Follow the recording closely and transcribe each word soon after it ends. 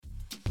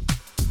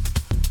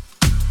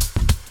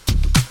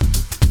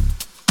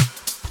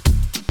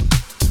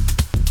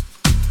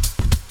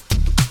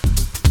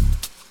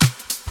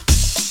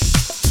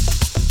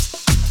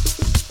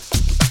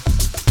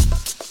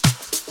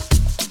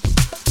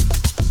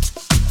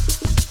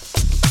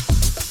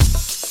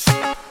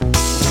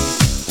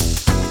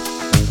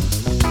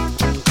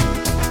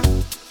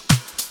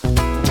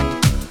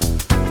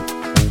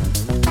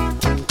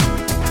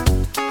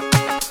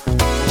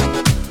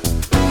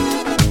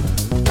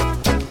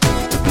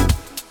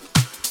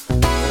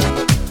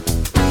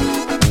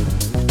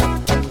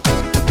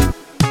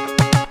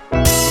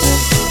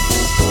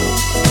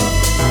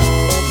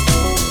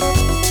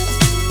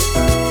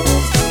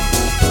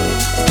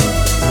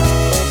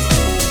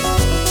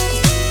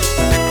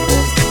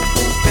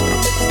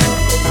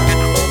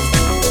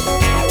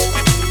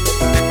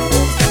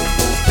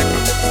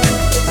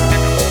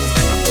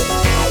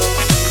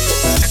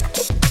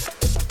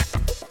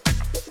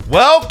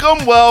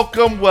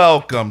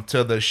Welcome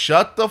to the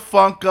Shut the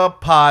Funk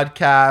Up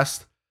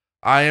podcast.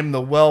 I am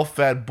the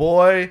well-fed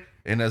boy,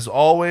 and as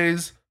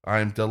always,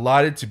 I am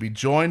delighted to be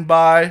joined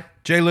by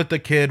J-Lit the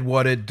Kid.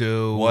 What it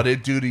do? What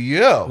It Do to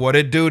You? What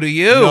it do to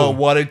you? No,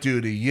 What It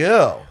Do to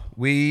You?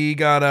 We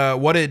got a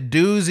what it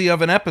doozy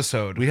of an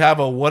episode. We have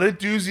a What It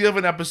Doozy of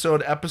an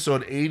episode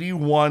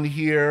 81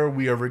 here.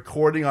 We are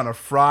recording on a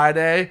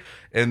Friday,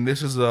 and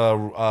this is we've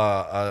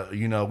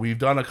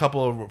done a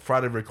couple of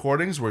Friday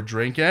recordings. We're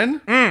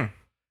drinking, but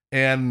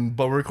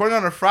we're recording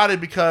on a Friday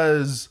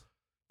because,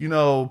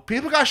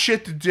 people got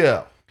shit to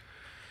do.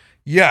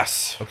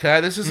 Yes.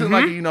 Okay, this isn't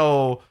like, we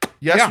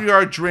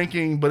are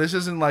drinking, but this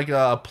isn't like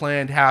a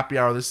planned happy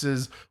hour. This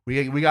is,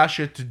 we got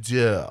shit to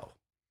do.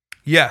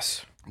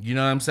 Yes. You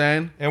know what I'm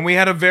saying? And we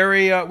had a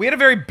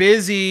very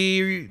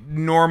busy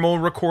normal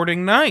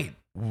recording night.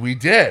 We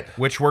did.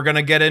 Which we're going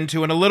to get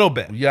into in a little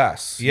bit.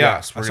 Yes. Yeah.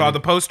 Yes. I saw the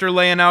poster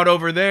laying out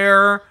over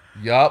there.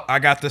 Yup. I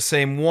got the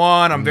same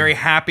one. I'm very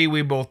happy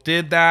we both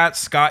did that.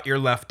 Scott, you're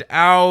left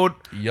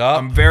out. Yup.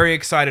 I'm very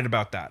excited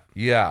about that.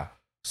 Yeah.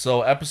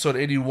 So episode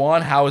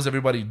 81, how is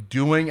everybody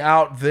doing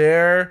out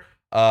there?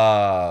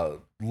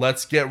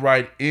 Let's get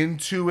right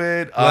into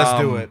it. Let's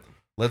do it.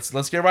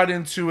 Let's get right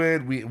into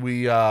it.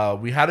 We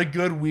had a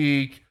good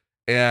week,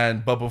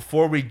 but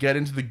before we get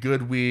into the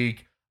good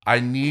week, I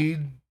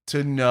need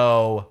to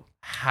know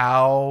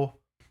how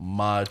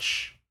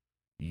much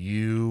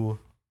you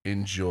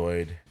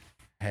enjoyed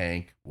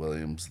Hank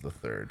Williams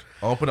III.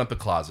 Open up the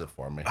closet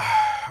for me.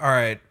 All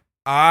right.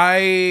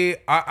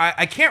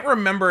 I can't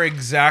remember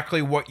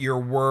exactly what your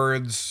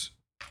words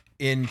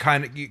in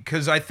kind of,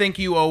 because I think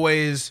you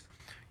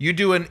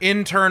do an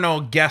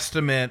internal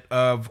guesstimate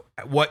of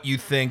what you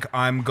think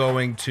I'm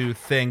going to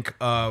think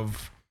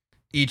of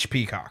each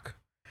peacock.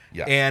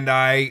 Yeah. And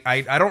I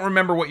don't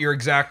remember what your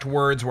exact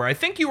words were. I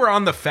think you were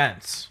on the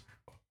fence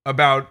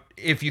about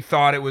if you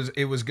thought it was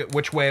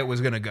which way it was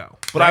going to go.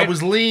 But right? I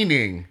was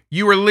leaning.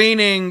 You were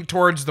leaning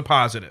towards the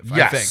positive,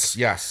 Yes, I think.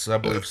 Yes, I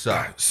believe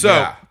so.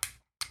 So,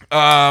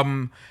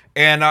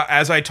 and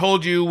as I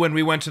told you when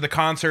we went to the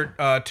concert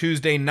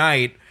Tuesday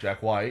night,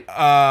 Jack White.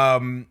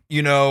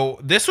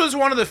 This was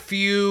one of the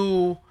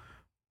few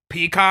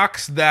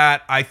peacocks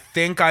that I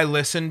think I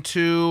listened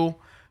to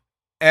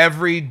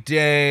every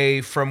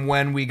day from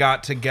when we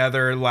got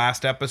together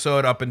last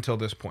episode up until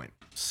this point.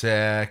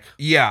 Sick.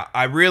 Yeah,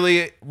 I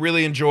really,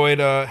 really enjoyed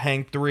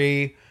Hank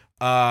 3.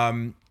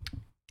 I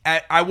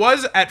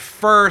was at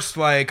first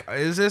like,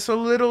 is this a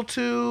little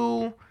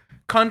too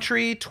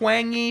country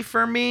twangy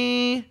for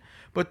me?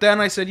 But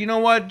then I said, you know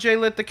what,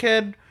 J-Lit the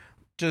Kid,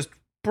 just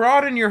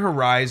broaden your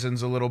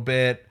horizons a little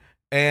bit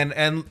and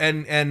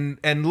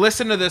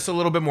listen to this a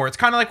little bit more. It's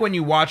kind of like when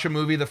you watch a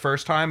movie the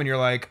first time and you're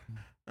like,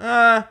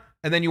 and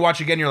then you watch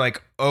again, you're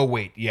like, oh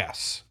wait,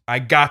 yes, I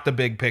got the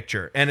big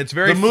picture. And it's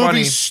very funny. The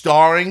movie's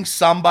starring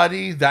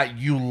somebody that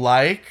you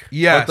like.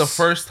 Yes. But the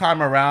first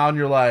time around,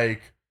 you're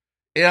like,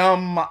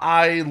 am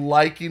I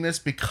liking this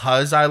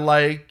because I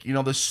like,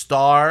 the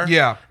star?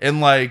 Yeah. And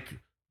like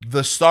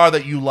the star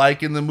that you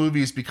like in the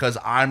movie is because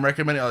I'm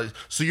recommending.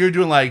 So you're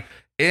doing like,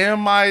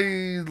 am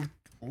I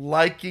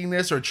liking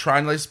this or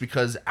trying this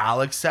because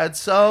Alex said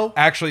so?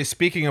 Actually,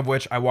 speaking of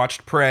which, I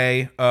watched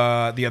Prey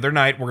the other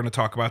night. We're going to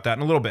talk about that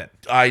in a little bit.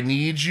 I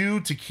need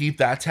you to keep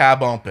that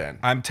tab open.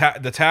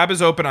 The tab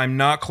is open. I'm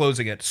not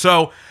closing it.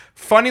 So,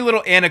 funny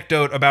little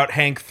anecdote about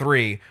Hank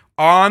 3.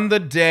 On the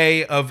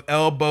day of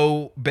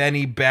Elbow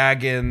Benny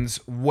Baggins'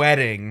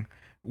 wedding,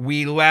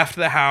 we left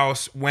the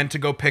house, went to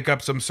go pick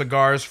up some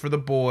cigars for the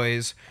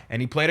boys,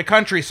 and he played a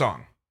country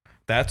song.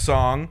 That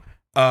song,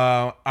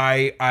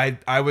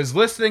 I was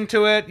listening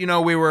to it,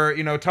 we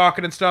were,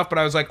 talking and stuff, but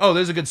I was like, oh,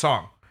 this is a good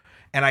song.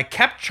 And I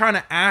kept trying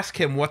to ask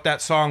him what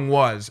that song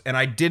was, and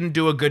I didn't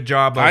do a good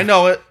job of I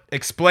know it.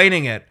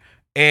 explaining it.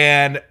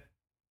 And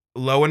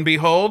lo and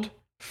behold,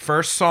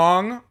 first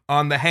song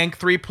on the Hank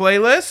 3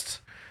 playlist.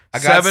 I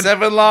got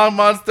 7 long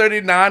months,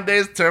 39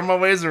 days, turn my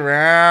ways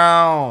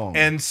around.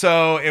 And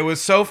so it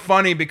was so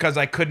funny because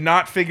I could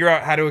not figure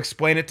out how to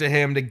explain it to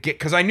him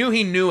because I knew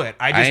he knew it.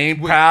 I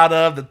ain't proud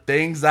of the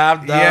things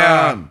I've done.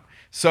 Yeah.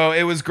 So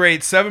it was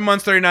great. 7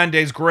 months, 39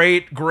 days.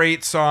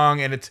 Great song.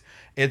 And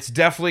it's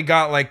definitely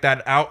got like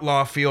that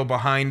outlaw feel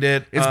behind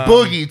it. It's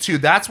boogie too.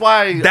 That's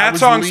why that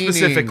song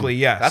specifically,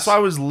 yes. That's why I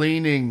was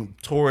leaning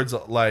towards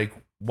like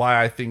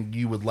why I think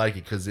you would like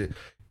it because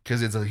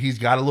he's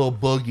got a little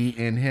boogie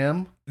in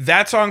him.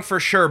 That song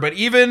for sure, but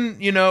even,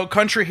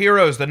 Country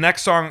Heroes, the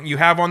next song you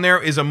have on there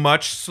is a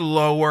much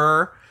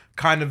slower,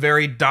 kind of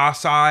very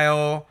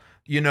docile,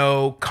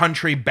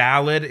 country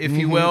ballad, if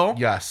you will.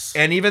 Yes.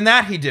 And even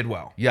that he did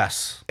well.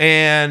 Yes.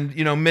 And,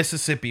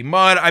 Mississippi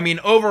Mud. I mean,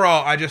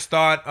 overall, I just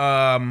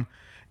thought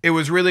it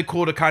was really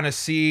cool to kind of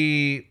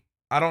see,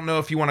 I don't know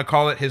if you want to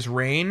call it his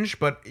range,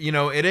 but,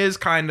 it is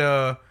kind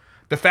of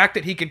the fact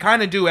that he could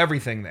kind of do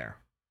everything there.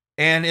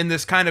 And in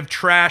this kind of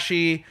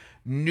trashy,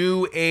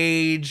 new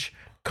age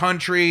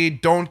country,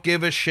 don't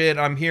give a shit,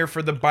 I'm here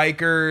for the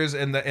bikers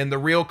and the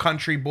real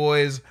country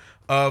boys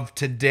of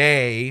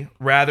today,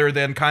 rather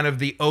than kind of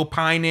the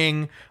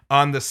opining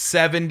on the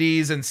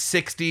 70s and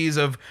 60s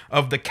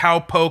of the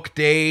cowpoke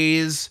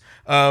days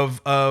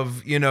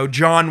of you know,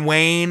 John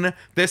Wayne.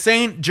 This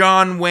ain't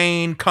John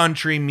Wayne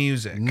country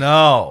music.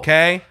 No.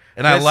 Okay?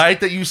 And I like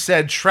that you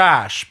said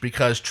trash,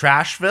 because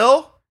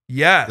Trashville,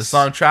 Yes. the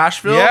song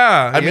Trashville.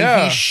 Yeah, I mean,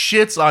 yeah. he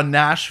shits on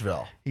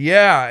Nashville.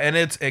 Yeah, and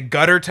it's a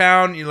gutter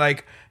town.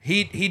 Like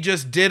he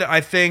just did.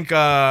 I think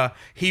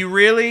he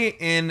really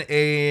in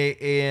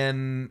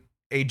a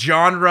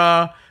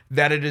genre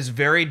that it is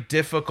very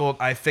difficult,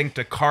 I think,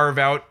 to carve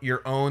out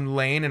your own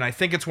lane. And I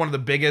think it's one of the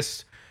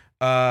biggest,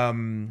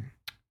 you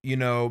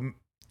know,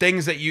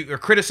 things that you or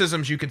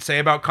criticisms you could say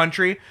about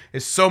country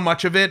is so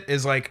much of it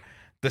is like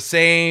the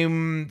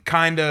same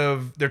kind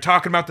of, they're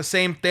talking about the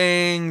same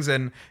things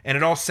and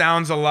it all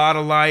sounds a lot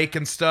alike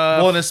and stuff.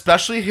 Well, and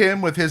especially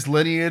him with his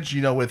lineage,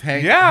 you know, with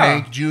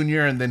Hank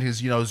Jr. and then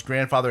his, you know, his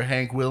grandfather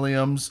Hank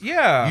Williams.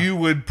 Yeah. You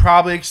would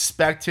probably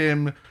expect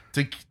him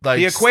to like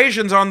the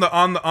equations on the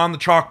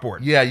chalkboard.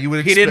 Yeah, you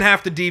would. He didn't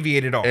have to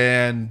deviate at all.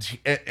 And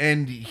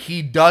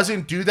he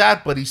doesn't do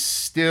that, but he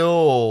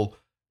still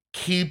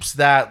keeps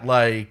that,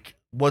 like,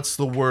 what's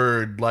the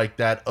word, like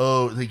that?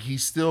 Oh, like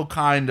he's still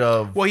kind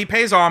of. Well, he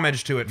pays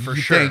homage to it for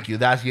sure. Thank you.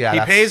 He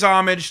pays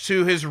homage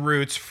to his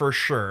roots for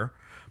sure.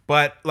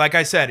 But like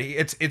I said,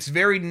 it's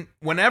very,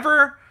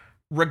 whenever,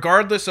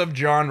 regardless of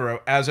genre,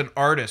 as an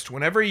artist,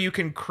 whenever you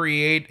can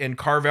create and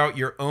carve out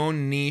your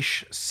own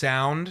niche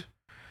sound,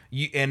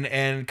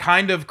 and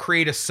kind of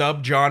create a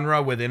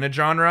subgenre within a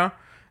genre,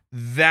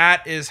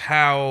 that is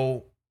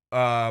how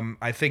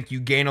I think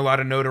you gain a lot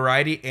of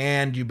notoriety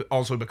and you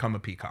also become a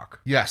peacock.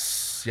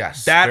 Yes.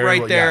 That Very right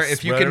well, there, yes,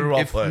 if you very can, well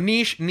if put.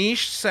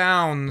 niche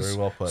sounds, Very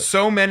well put.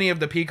 so many of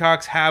the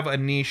peacocks have a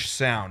niche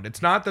sound.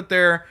 It's not that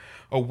they're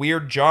a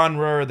weird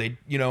genre, or they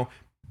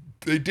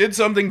did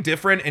something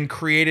different and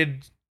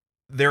created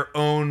their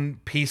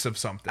own piece of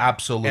something.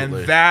 Absolutely. And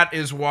that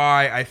is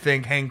why I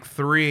think Hank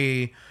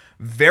 3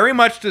 very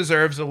much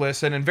deserves a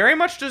listen and very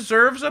much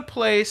deserves a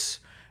place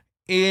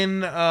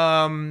in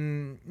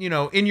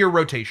in your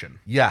rotation.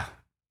 Yeah.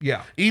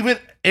 Even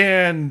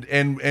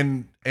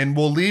and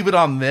we'll leave it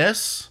on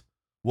this.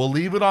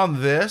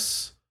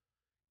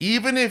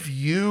 Even if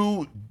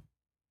you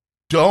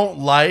don't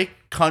like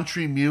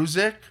country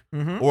music,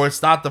 or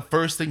it's not the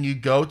first thing you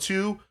go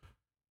to,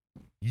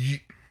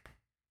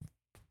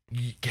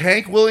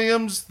 Hank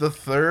Williams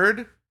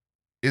III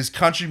is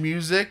country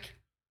music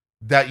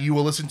that you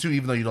will listen to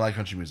even though you don't like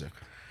country music.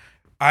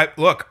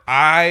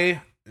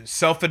 I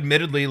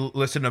self-admittedly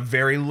listen to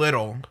very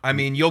little. I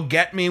mean, you'll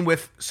get me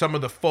with some of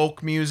the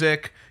folk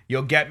music,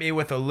 you'll get me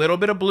with a little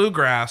bit of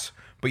bluegrass,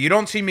 but you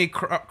don't see me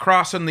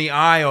crossing the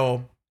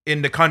aisle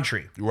into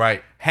country.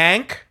 Right.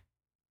 Hank,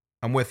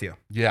 I'm with you.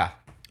 Yeah.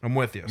 I'm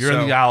with you. You're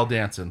in the aisle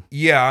dancing.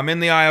 Yeah, I'm in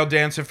the aisle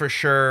dancing for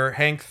sure.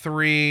 Hank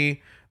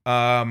 3,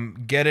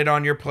 get it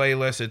on your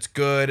playlist. It's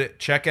good.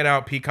 Check it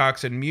out,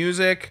 Peacocks and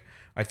Music.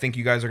 I think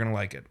you guys are going to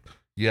like it.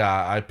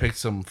 Yeah, I picked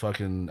some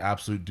fucking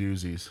absolute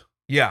doozies.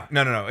 Yeah,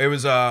 no. It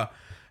was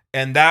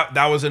and that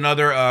was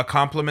another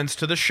compliments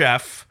to the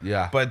chef.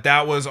 Yeah. But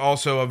that was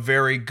also a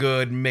very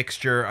good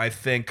mixture, I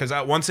think, cuz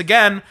once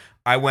again,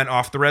 I went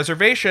off the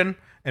reservation,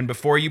 and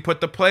before you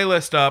put the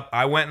playlist up,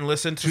 I went and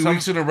listened to 2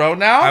 weeks in a row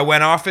now? I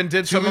went off and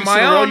did some of my 2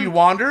 weeks in a row own. you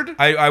wandered?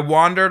 I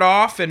wandered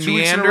off and 2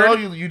 weeks in a meandered. row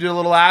you did a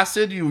little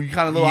acid, you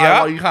kind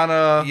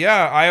of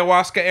Yeah,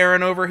 ayahuasca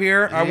Aaron over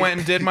here. I went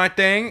and did my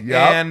thing.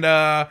 Yep.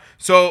 And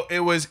so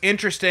it was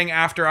interesting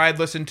after I'd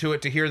listened to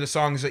it to hear the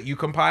songs that you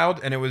compiled,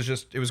 and it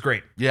was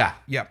great. Yeah.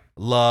 Yep.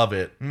 Love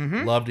it.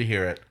 Love to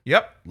hear it.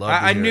 Yep.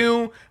 I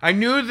knew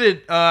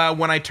that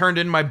when I turned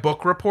in my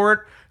book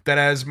report that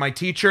as my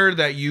teacher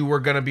that you were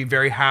going to be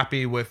very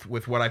happy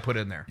with what I put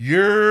in there.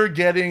 You're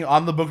getting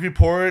on the book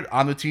report,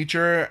 on the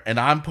teacher, and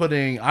I'm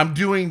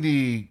doing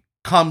the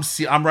come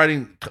see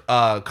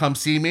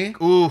me.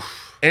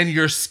 Oof. And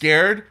you're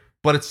scared,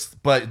 but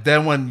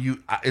then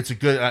when it's a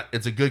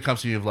good come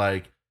see me of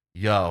like,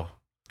 yo,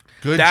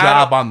 good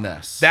job on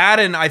this. That,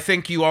 and I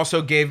think you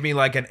also gave me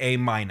like an A-.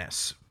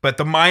 But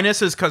the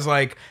minus is because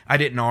like I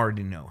didn't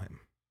already know him.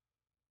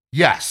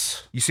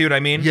 Yes. You see what I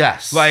mean?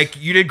 Yes. Like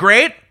you did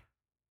great,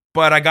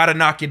 but I got to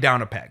knock you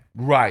down a peg.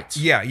 Right.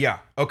 Yeah.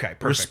 Okay,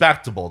 perfect.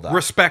 Respectable, though.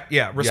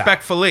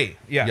 Respectfully.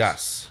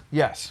 Yes.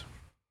 Yes.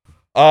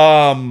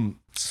 So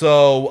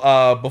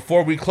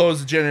before we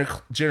close the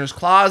Jenner's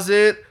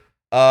Closet,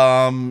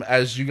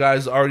 as you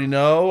guys already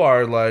know,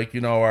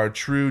 our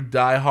true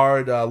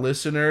diehard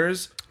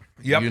listeners.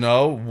 Yep.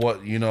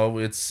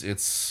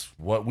 It's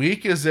what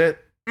week is it?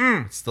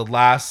 It's the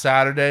last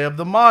Saturday of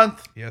the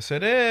month. Yes,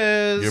 it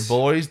is. Your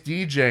boy's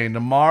DJing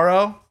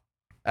tomorrow.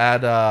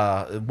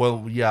 I'll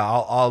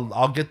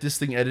get this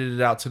thing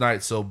edited out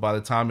tonight, so by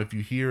the time if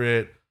you hear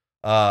it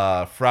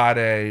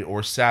Friday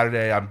or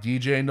Saturday, I'm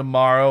DJing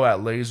tomorrow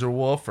at Laser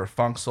Wolf for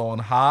Funk Soul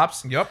and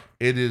Hops. Yep.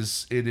 It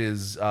has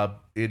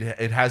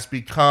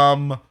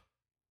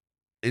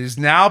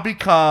now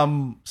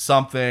become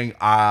something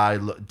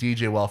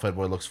DJ Wellfed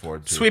Boy looks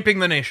forward to. Sweeping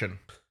the nation.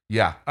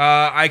 Yeah.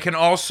 I can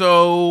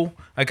also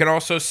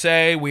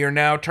say we are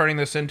now turning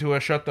this into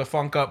a Shut the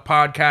Funk Up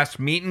podcast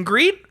meet and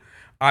greet.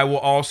 I will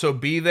also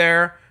be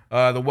there.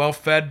 The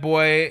Well-Fed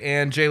Boy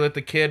and Jaylit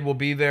the Kid will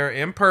be there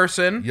in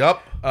person.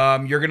 Yep.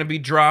 You're going to be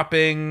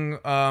dropping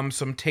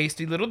some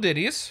tasty little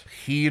ditties.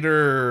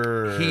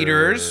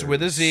 Heaters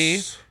with a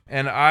Z.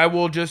 And I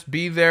will just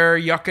be there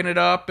yucking it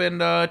up and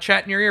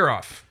chatting your ear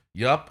off.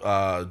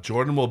 Yep.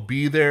 Jordan will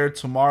be there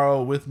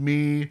tomorrow with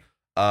me.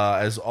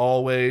 As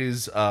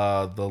always,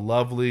 the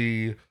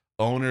lovely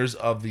owners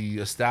of the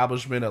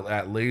establishment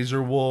at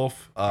Laser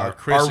Wolf,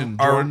 Chris and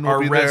Jordan will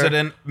be there. Our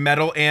resident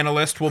metal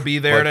analyst will be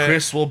there.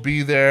 Chris will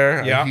be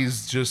there. Yeah.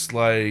 He's just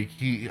like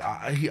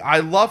I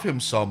love him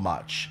so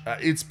much.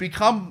 It's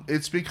become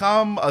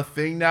a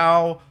thing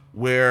now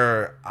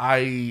where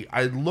I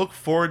look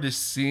forward to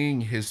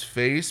seeing his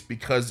face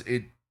because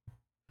it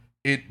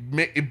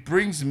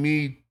brings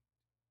me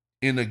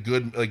in a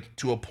good, like,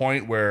 to a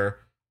point where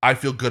I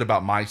feel good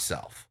about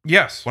myself.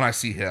 Yes. When I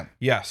see him.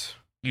 Yes.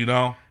 You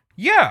know?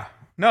 Yeah.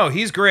 No,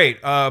 he's great.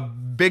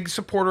 Big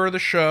supporter of the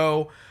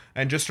show.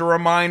 And just a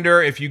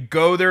reminder, if you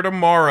go there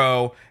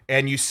tomorrow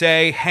and you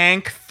say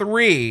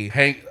Hank3,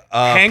 Hank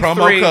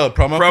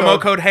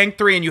promo code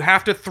Hank3, and you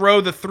have to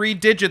throw the 3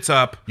 digits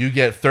up, you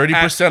get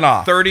 30%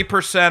 off.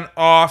 30%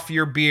 off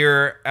your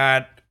beer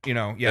at,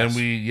 yes.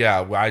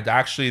 And I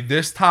actually,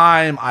 this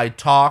time I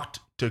talked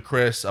to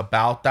Chris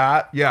about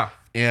that. Yeah.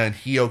 And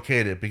he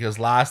okayed it because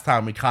last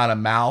time we kind of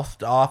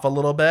mouthed off a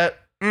little bit.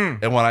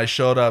 And when I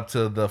showed up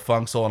to the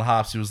Funk Soul and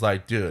Hops, he was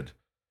like, dude,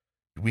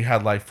 we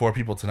had like 4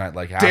 people tonight.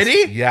 Like, did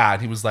he? Yeah.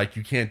 And he was like,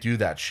 you can't do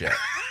that shit.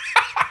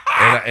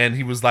 and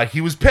he was like,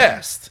 he was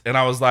pissed. And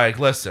I was like,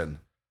 listen,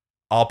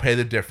 I'll pay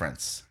the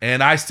difference.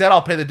 And I said,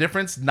 I'll pay the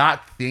difference,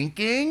 not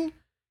thinking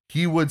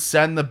he would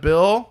send the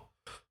bill.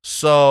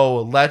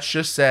 So let's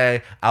just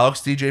say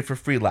Alex DJ for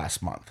free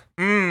last month.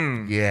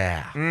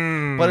 Yeah.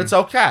 But it's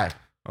okay.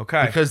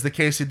 Okay. Because the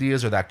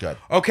quesadillas are that good.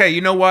 Okay,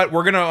 you know what?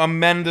 We're going to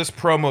amend this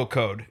promo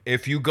code.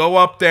 If you go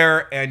up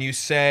there and you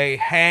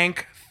say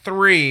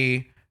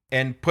Hank3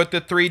 and put the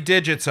 3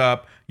 digits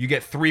up, you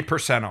get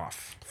 3%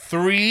 off.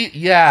 3,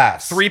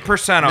 yes.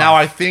 3% off. Now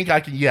I think I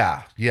can,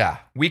 yeah.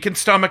 We can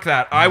stomach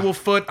that. I will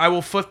foot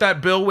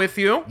that bill with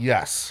you.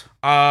 Yes.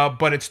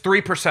 But it's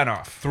 3%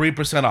 off.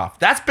 3% off.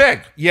 That's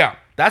big. Yeah.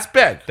 That's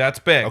big. That's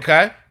big.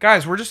 Okay?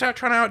 Guys, we're just trying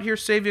to out here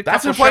save you a couple.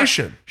 That's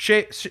inflation.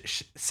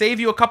 Save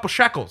you a couple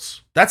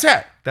shekels. That's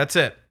it. That's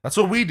it. That's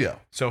what we do.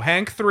 So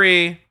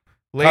Hank3,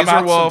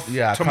 Laser Wolf,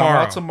 tomorrow. Come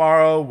out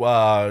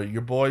tomorrow.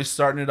 Your boy's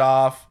starting it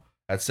off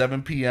at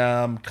 7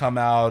 p.m. Come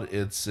out.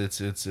 It's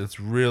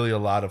really a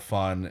lot of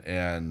fun.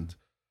 And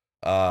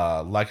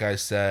like I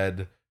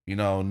said,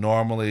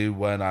 normally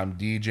when I'm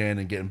DJing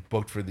and getting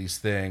booked for these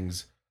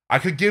things, I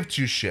could give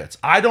 2 shits.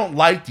 I don't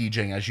like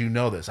DJing, as you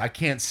know this. I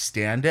can't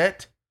stand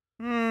it.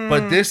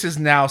 But this is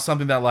now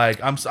something that,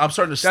 like, I'm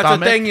starting to stomach.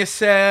 That's a thing you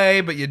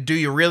say, but do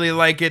you really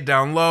like it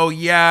down low?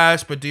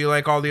 Yes. But do you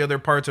like all the other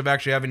parts of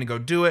actually having to go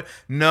do it?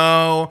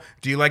 No.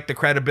 Do you like the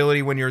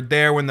credibility when you're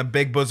there when the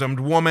big bosomed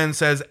woman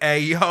says,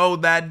 hey, yo,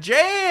 that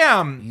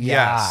jam?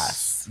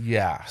 Yes.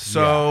 Yeah.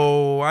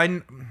 So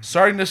I'm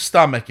starting to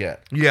stomach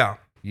it. Yeah.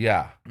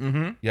 Yeah.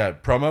 Mm-hmm. Yeah.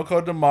 Promo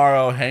code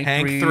tomorrow,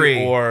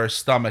 Hank3, or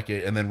stomach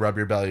it, and then rub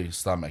your belly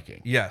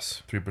stomaching.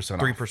 Yes. 3%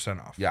 off.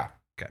 3% off. Yeah.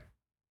 Okay.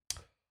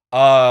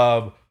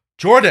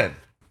 Jordan.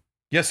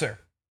 Yes, sir.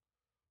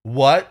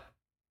 What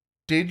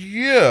did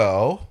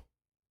you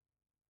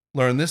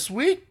learn this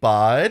week,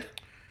 bud?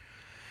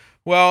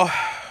 Well,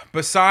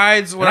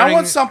 besides learning... And I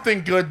want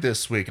something good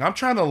this week. I'm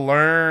trying to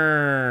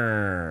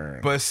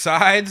learn.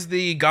 Besides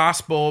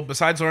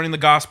learning the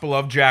gospel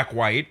of Jack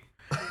White,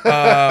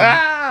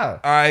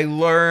 I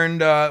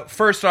learned...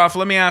 first off,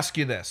 let me ask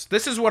you this.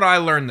 This is what I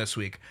learned this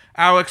week.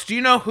 Alex, do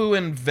you know who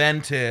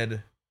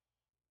invented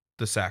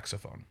the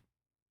saxophone?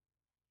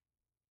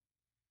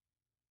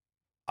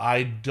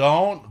 I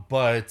don't,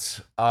 but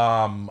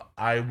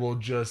I will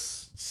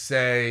just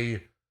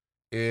say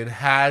it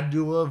had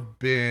to have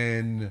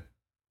been,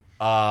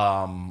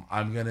 I'm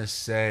going to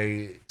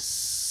say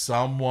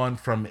someone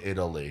from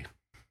Italy.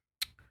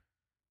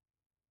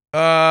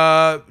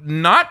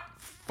 Not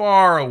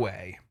far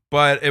away,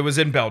 but it was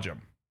in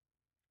Belgium.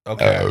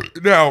 Okay.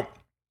 Now,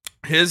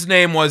 his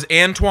name was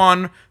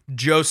Antoine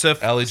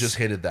Joseph. Ellie just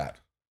hated that.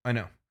 I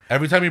know.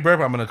 Every time you burp,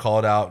 I'm going to call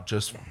it out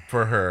just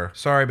for her.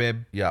 Sorry,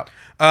 babe. Yeah.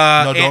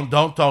 No,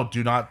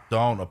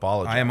 don't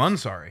apologize. I am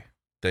unsorry.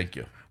 Thank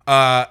you.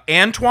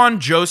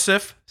 Antoine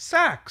Joseph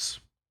Sax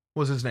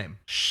was his name.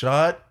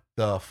 Shut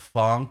the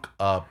funk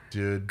up,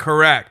 dude.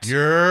 Correct.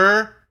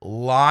 You're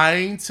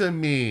lying to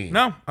me.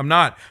 No, I'm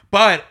not.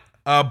 But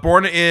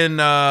born in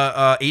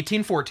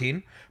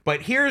 1814.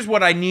 But here's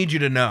what I need you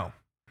to know.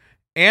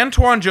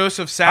 Antoine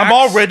Joseph Sax. I'm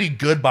already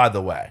good, by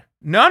the way.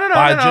 No.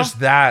 Just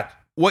that.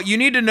 What you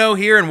need to know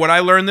here and what I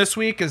learned this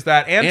week is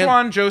that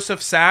Antoine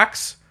Joseph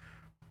Sax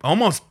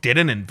almost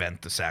didn't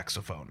invent the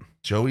saxophone.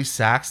 Joey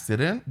Sax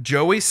didn't?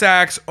 Joey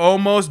Sax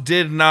almost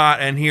did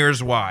not, and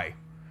here's why.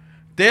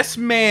 This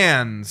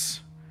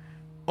man's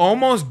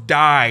almost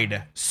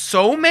died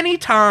so many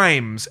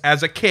times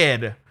as a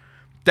kid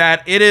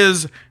that it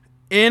is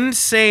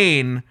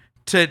insane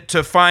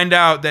to find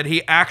out that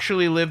he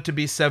actually lived to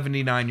be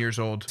 79 years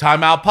old.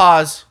 Timeout,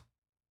 pause.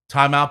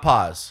 Timeout,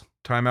 pause.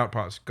 Timeout,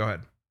 pause. Go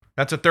ahead.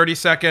 That's a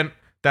 30-second.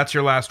 That's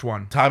your last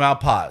one. Timeout,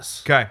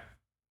 pause. Okay.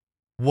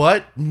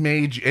 What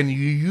made you, and you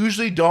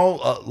usually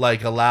don't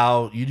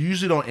you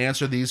usually don't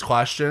answer these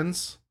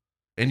questions,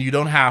 and you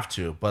don't have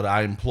to, but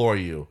I implore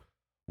you,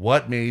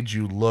 what made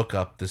you look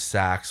up the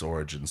sax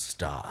origin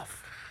stuff?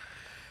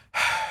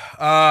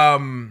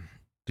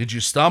 Did you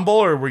stumble,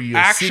 or were you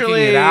seeking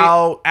it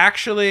out?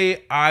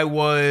 Actually, I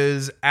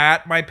was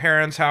at my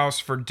parents' house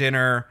for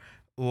dinner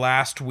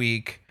last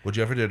week. What'd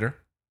you have for dinner?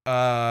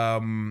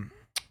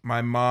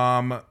 My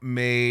mom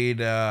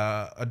made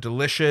a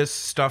delicious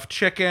stuffed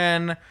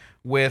chicken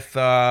with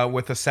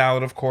a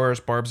salad, of course.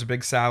 Barb's a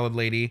big salad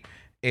lady,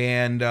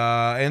 and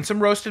some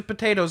roasted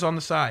potatoes on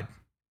the side.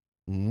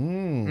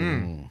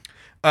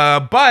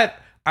 But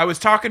I was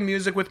talking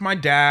music with my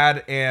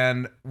dad,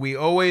 and we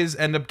always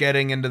end up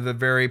getting into the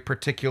very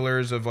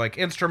particulars of like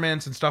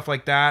instruments and stuff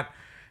like that.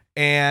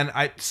 And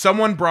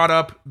someone brought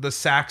up the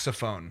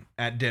saxophone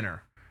at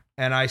dinner,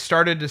 and I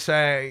started to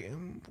say,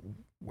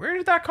 "Where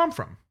did that come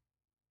from?"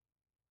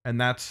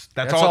 And that's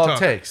all it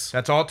takes.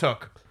 That's all it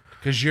took.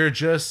 Because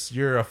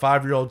you're a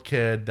 5-year-old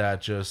kid that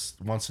just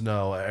wants to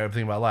know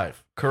everything about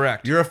life.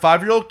 Correct. You're a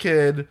 5-year-old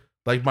kid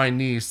like my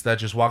niece that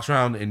just walks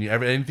around and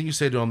anything you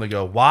say to them, they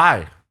go,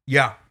 "Why?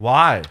 Yeah.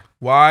 Why?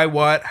 Why?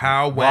 What?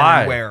 How? When?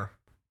 Why? And where?"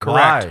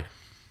 Correct. Why?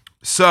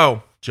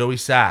 So Joey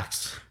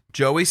Sax.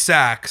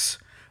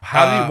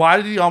 Why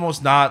did he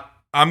almost not?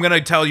 I'm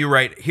gonna tell you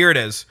right here. It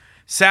is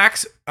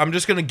Sax. I'm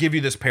just gonna give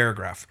you this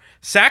paragraph.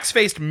 Sax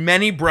faced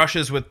many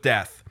brushes with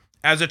death.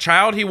 As a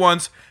child, he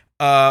once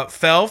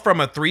fell from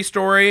a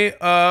 3-story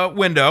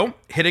window,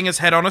 hitting his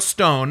head on a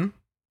stone,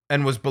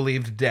 and was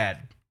believed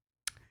dead.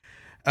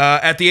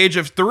 At the age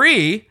of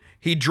 3,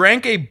 he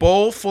drank a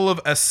bowl full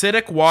of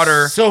acidic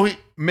water,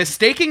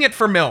 mistaking it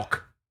for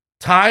milk.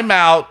 Time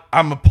out.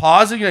 I'm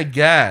pausing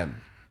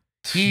again.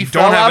 You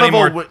don't have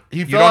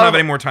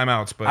any more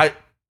timeouts, but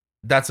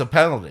that's a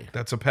penalty.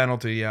 That's a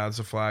penalty. Yeah, it's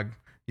a flag.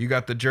 You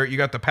got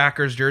the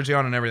Packers jersey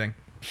on and everything.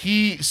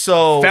 He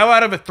fell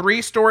out of a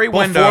 3-story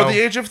window before the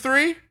age of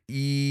 3.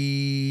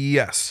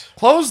 Yes.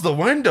 Close the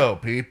window,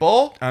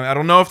 people. I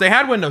don't know if they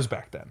had windows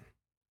back then.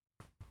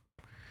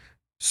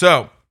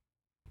 So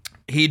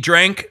he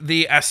drank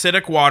the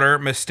acidic water,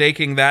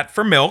 mistaking that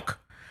for milk.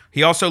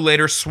 He also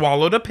later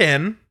swallowed a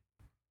pin.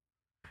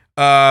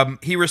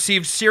 He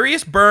received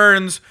serious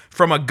burns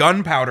from a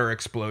gunpowder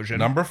explosion.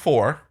 Number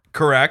 4.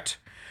 Correct.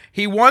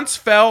 He once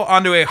fell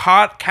onto a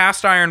hot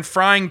cast iron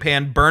frying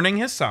pan, burning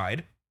his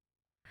side.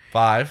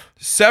 5.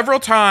 Several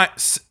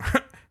times.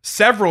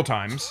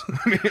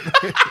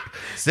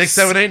 6,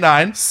 7, 8,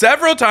 9.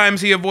 Several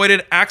times he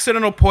avoided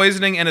accidental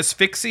poisoning and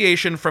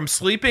asphyxiation from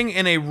sleeping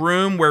in a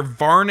room where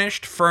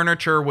varnished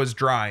furniture was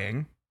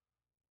drying.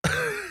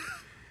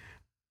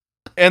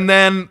 And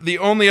then the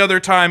only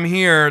other time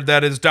here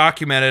that is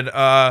documented,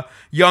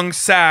 young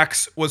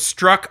Sax was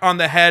struck on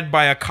the head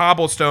by a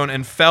cobblestone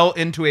and fell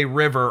into a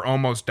river,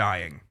 almost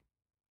dying.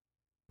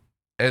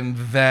 And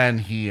then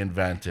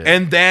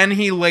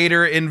he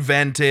later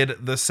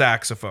invented the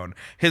saxophone.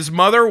 His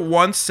mother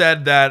once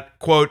said that,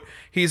 quote,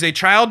 "He's a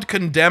child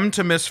condemned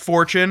to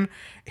misfortune.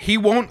 He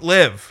won't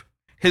live.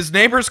 His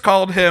neighbors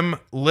called him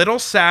Little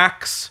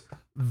Sax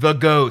the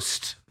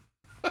Ghost."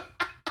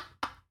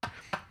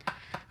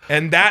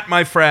 And that,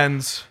 my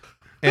friends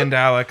and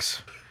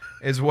Alex,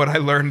 is what I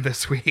learned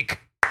this week.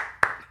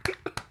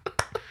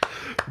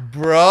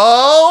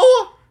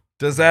 Bro?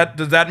 Does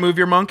that move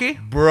your monkey?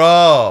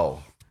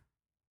 Bro.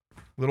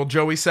 Little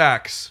Joey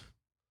Sax.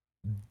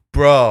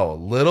 Bro,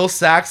 Little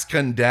Sax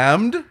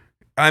condemned?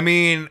 I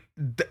mean,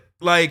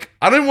 I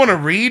don't even want to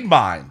read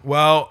mine.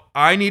 Well,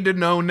 I need to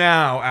know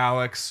now,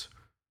 Alex.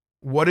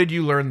 What did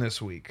you learn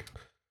this week?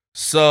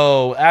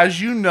 So,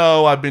 as you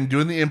know, I've been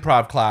doing the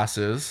improv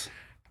classes.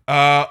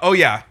 Oh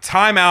yeah,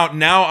 timeout.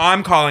 Now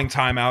I'm calling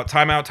timeout.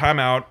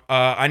 Timeout.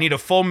 I need a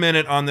full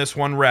minute on this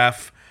one,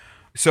 ref.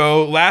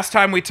 So last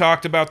time we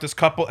talked about this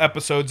couple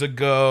episodes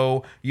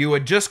ago, you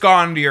had just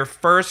gone to your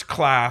first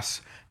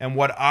class, and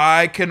what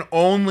I can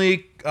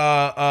only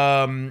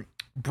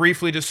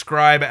briefly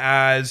describe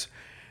as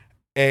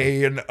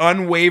an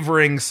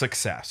unwavering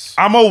success.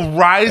 I'm a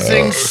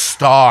rising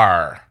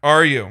star.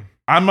 Are you?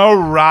 I'm a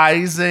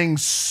rising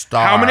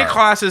star. How many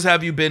classes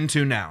have you been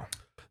to now?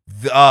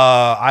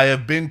 I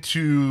have been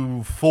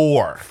to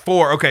 4.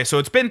 4. Okay, so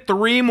it's been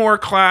 3 more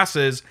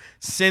classes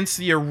since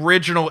the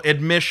original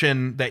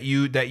admission that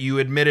you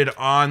admitted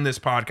on this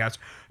podcast.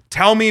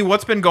 Tell me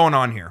what's been going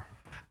on here.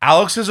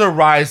 Alex is a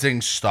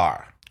rising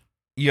star.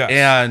 Yes.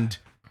 And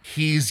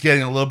he's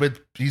getting a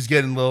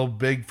little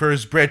big for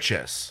his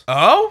britches.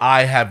 Oh?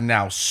 I have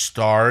now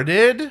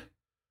started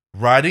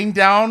writing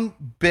down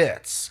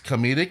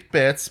comedic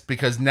bits,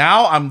 because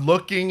now I'm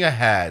looking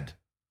ahead.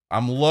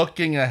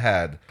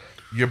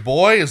 Your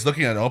boy is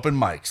looking at open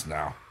mics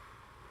now.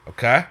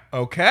 Okay?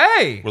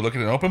 Okay. We're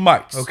looking at open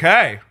mics.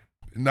 Okay.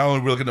 Not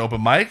only we're looking at open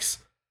mics.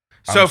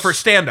 So for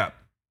stand-up.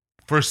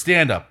 for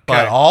stand up,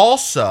 but Okay.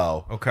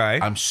 also Okay.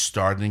 I'm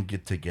starting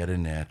to get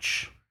an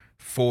itch.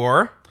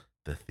 For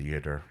The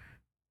theater.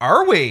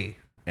 are we?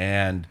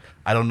 And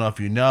I don't know if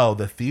you know,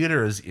 the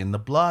theater is in the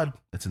blood.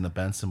 It's in the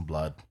Benson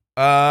blood.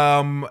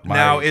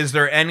 Now, is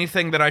there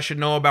anything that I should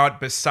know about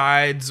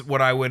besides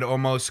what I would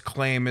almost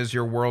claim is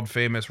your world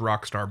famous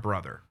rock star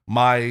brother?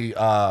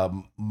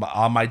 On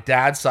my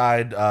dad's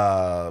side,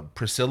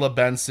 Priscilla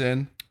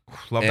Benson.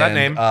 Love that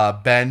name.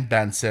 Ben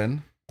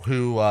Benson,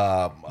 who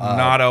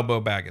Not Elbow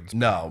Baggins.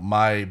 no,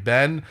 my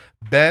Benny,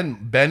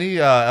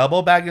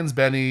 Elbow Baggins,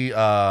 Benny,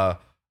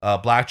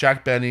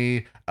 Blackjack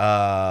Benny,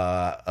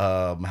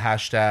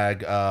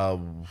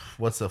 hashtag,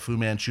 what's the Fu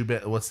Manchu,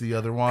 what's the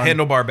other one?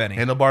 Handlebar Benny.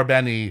 Handlebar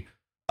Benny.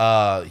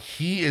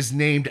 He is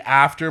named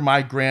after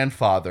my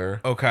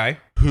grandfather, Okay.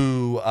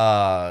 who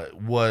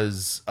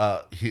was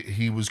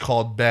he was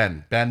called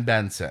Ben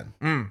Benson.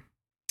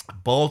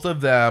 Both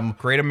of them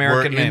Great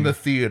American were name. in the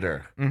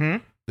theater.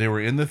 Mm-hmm. They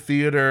were in the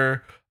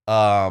theater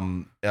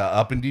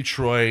up in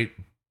Detroit,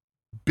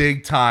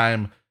 big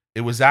time.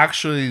 It was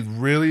actually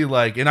really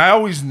like, and I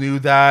always knew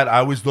that. I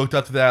always looked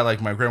up to that.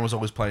 Like my grandma was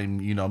always playing,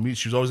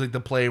 she was always like the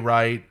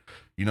playwright.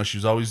 She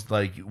was always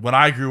like, when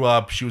I grew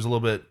up, she was a little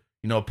bit,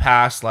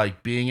 past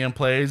like being in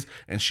plays,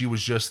 and she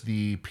was just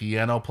the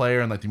piano player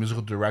and like the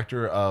musical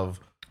director of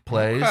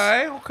plays.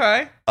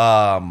 Okay.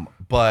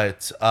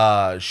 But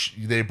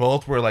they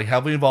both were like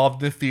heavily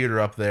involved in the theater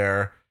up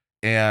there,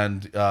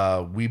 and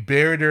we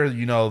buried her,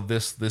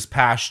 this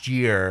past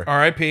year.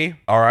 R.I.P.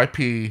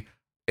 R.I.P.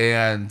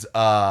 And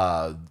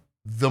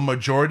the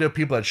majority of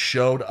people that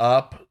showed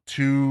up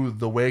to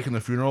the wake and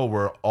the funeral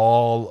were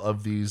all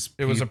of these.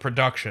 It was a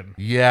production.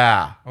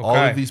 Yeah, all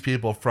Okay. of these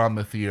people from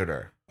the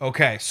theater.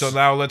 Okay, so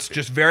now let's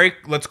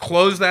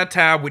close that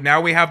tab. Now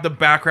we have the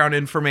background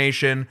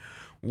information.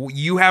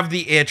 You have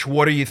the itch.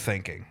 What are you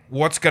thinking?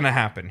 What's gonna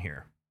happen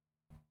here?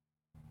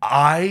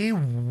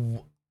 I'm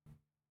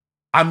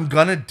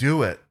gonna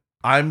do it.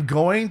 I'm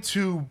going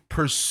to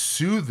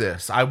pursue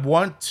this. I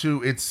want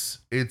to. It's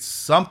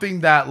something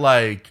that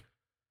like,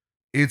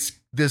 it's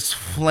this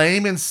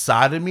flame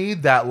inside of me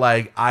that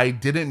like I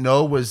didn't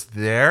know was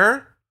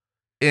there,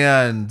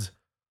 and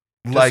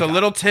Just like a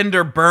little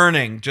tinder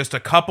burning just a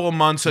couple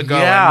months ago,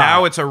 Yeah. and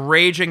now it's a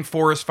raging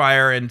forest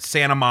fire in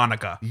Santa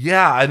Monica.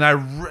 yeah, and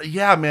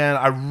man,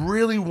 I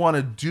really want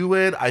to do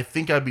it. I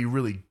think I'd be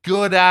really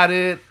good at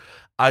it.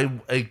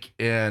 I'm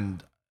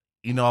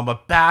a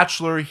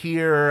bachelor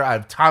here. I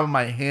have time on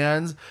my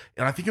hands,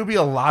 and I think it would be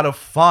a lot of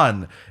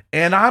fun.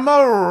 And I'm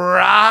a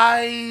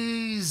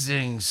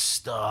rising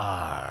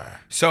star.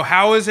 So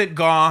how has it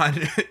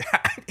gone?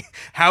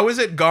 How has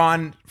it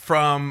gone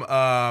from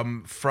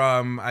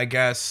I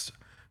guess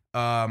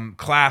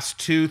class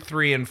 2,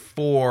 3, and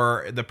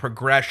 4, the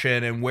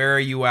progression, and where are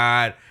you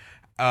at?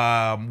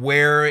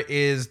 Where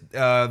is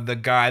the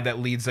guy that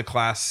leads the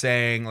class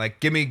saying, like,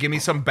 give me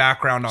some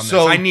background on this?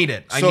 I need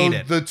it. I need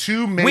it.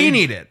 We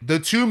need it. The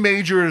two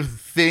major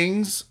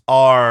things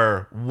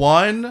are,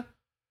 one,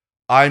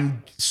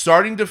 I'm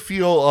starting to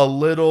feel a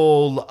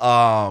little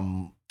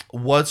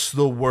what's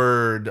the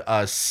word,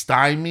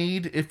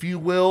 stymied, if you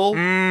will,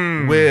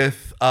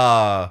 with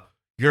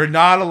you're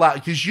not allowed,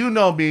 because you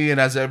know me, and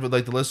as ever,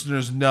 like the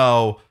listeners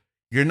know,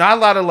 you're not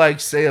allowed to like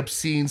say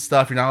obscene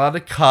stuff. You're not allowed to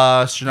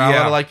cuss. You're not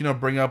allowed to like,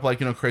 bring up like,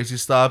 crazy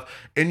stuff.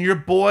 And your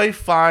boy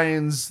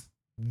finds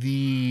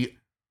the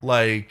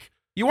like,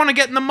 You want to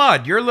get in the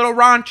mud. You're a little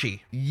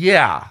raunchy.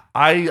 yeah,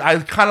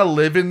 I kind of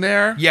live in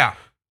there. Yeah.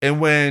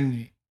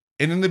 And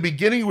in the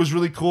beginning it was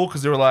really cool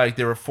because they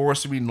were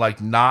forcing me like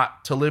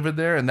not to live in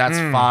there, and that's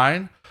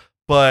fine.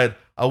 But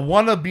I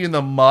want to be in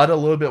the mud a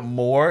little bit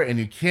more, and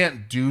you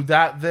can't do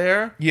that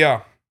there.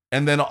 Yeah.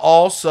 And then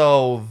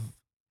also,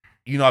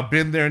 I've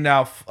been there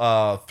now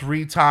 4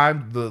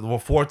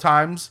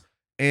 times,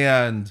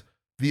 and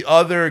the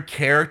other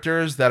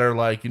characters that are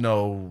like,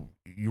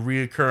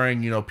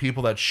 reoccurring,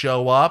 people that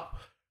show up,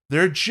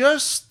 they're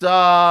just,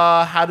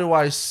 how do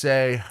I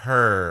say,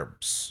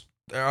 herbs.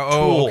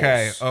 Oh,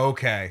 Tools.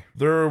 okay.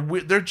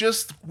 They're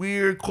just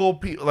weird, cool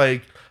people.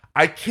 Like,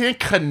 I can't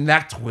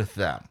connect with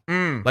them.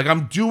 Like,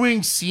 I'm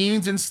doing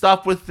scenes and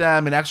stuff with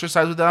them and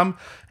exercise with them,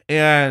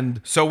 and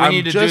So we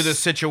need to do the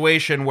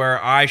situation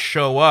where I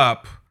show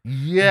up,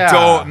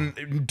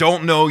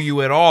 don't know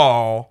you at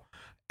all,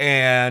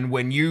 and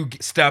when you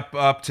step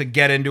up to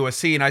get into a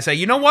scene, I say,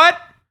 you know what?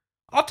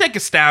 I'll take a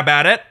stab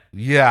at it.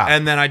 Yeah.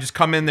 And then I just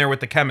come in there with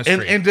the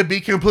chemistry. And to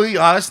be completely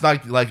honest,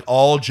 like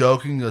all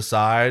joking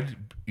aside,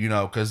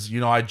 because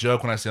I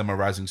joke when I say I'm a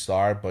rising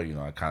star, but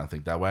I kind of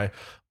think that way.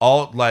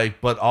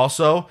 But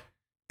also,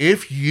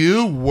 if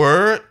you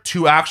were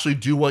to actually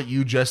do what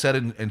you just said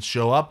and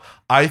show up,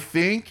 I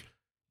think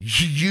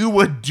you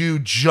would do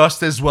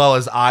just as well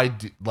as I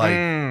do,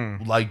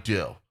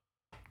 do.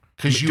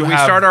 Because do we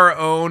start our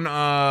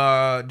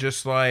own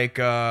just like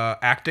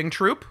acting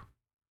troupe?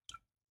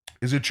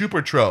 Is it troop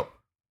or trope?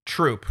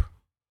 Troupe.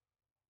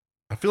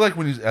 I feel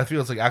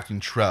it's like acting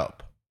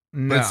trope.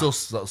 No. But it's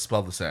still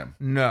spelled the same.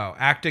 No,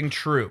 acting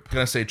troupe. I'm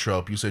gonna say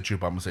trope. You say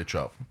troop. I'm gonna say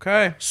trope.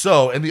 Okay.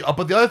 So,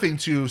 but the other thing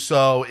too,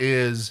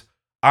 is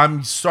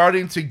I'm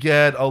starting to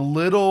get a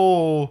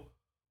little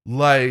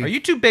like Are you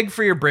too big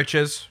for your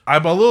britches? I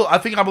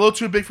think I'm a little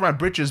too big for my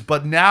britches,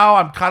 but now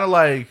I'm kind of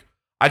like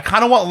I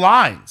kind of want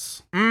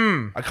lines.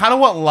 I kind of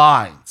want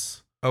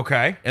lines.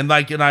 Okay. And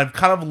I've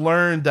kind of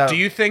learned that Do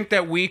you think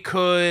that we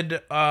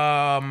could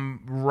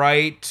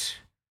write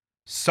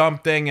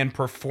something and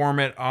perform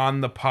it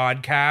on the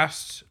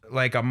podcast,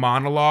 like a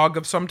monologue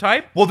of some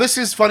type? Well, this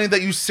is funny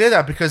that you say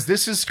that because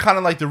this is kind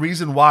of like the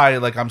reason why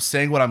like I'm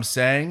saying what I'm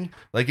saying.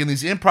 Like in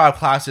these improv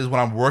classes when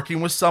I'm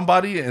working with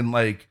somebody and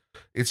like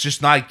it's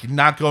just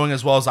not going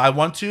as well as I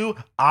want to,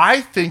 I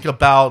think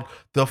about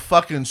the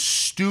fucking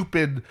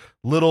stupid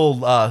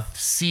little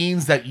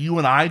scenes that you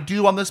and I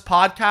do on this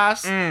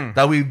podcast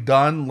that we've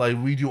done,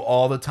 like we do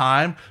all the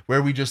time,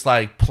 where we just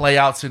like play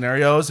out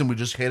scenarios and we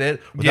just hit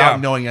it without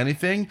knowing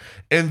anything.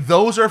 And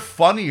those are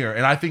funnier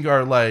and I think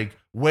are like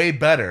way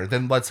better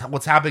than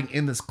what's happening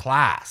in this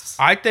class.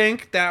 I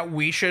think that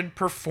we should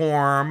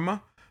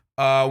perform.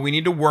 We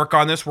need to work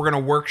on this. We're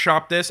going to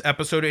workshop this,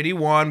 episode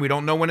 81. We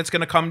don't know when it's going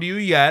to come to you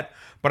yet,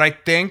 but I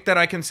think that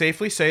I can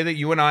safely say that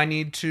you and I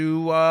need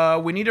to,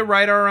 we need to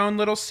write our own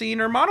little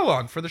scene or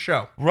monologue for the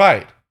show.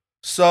 Right.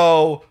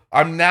 So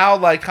I'm now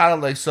I'm kind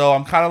of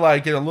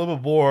like getting a little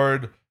bit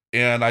bored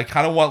and I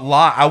kind of want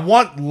I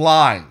want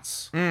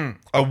lines.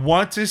 I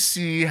want to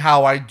see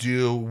how I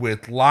do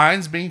with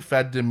lines being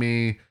fed to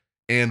me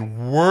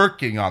and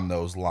working on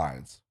those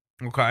lines.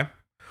 Okay.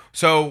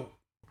 So,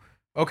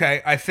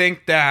 I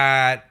think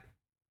that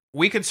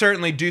we could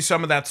certainly do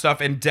some of that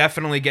stuff and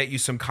definitely get you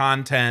some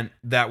content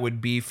that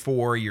would be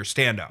for your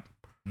stand-up.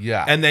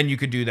 Yeah. And then you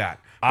could do that.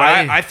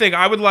 But I think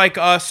I would like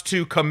us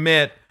to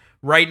commit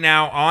right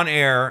now on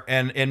air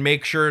and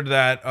make sure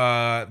that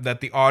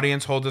that the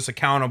audience holds us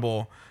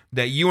accountable,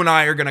 that you and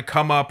I are going to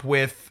come up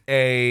with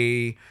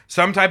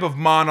some type of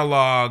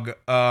monologue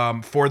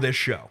for this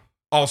show.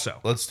 Also,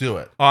 let's do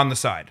it on the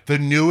side. The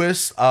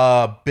newest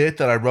bit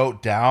that I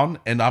wrote down,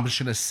 and I'm just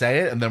gonna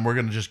say it, and then we're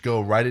gonna just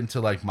go right into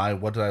like my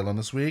what did I learn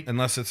this week?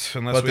 Unless we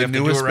have the to do it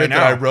newest right bit now.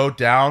 that I wrote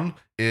down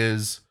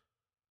is,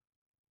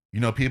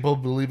 people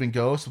believe in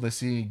ghosts when they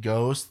see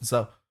ghosts and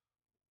stuff.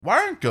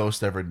 Why aren't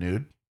ghosts ever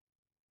nude?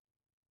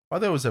 Why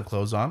they always have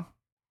clothes on?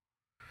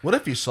 What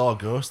if you saw a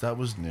ghost that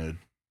was nude?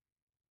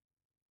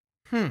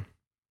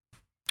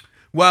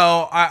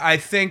 Well, I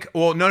think.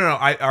 Well, no.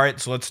 All right.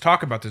 So let's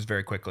talk about this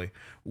very quickly.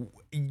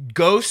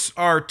 Ghosts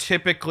are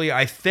typically,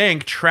 I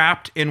think,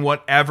 trapped in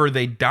whatever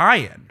they die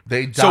in.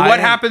 So what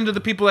happened to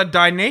the people that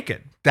die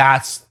naked?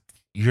 That's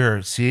where I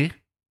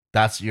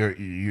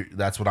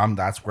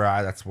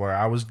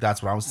was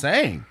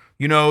saying.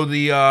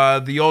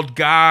 The old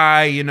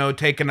guy,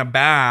 taking a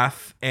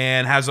bath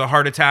and has a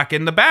heart attack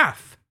in the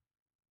bath.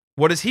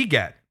 What does he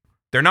get?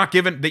 They're not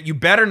giving that. You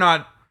better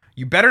not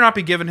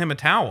be giving him a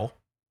towel.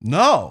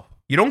 No.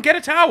 You don't get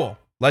a towel.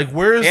 Like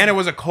and it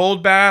was a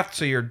cold bath,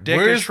 so your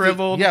dick is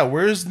shriveled.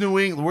 Where's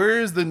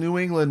the New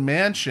England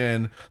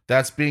mansion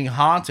that's being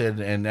haunted?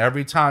 And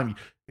every time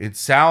it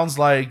sounds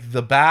like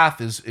the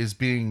bath is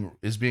being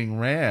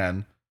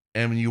ran,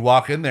 and when you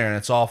walk in there and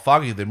it's all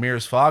foggy, the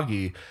mirror's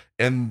foggy,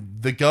 and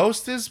the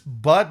ghost is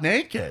butt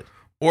naked.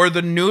 Or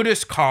the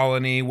nudist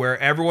colony where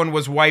everyone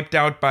was wiped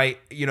out by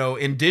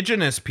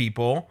indigenous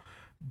people.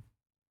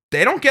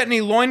 They don't get any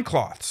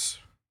loincloths.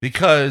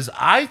 Because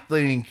I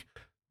think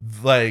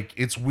like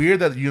it's weird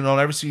that you don't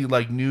ever see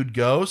like nude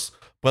ghosts,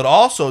 but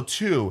also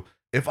too,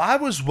 if I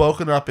was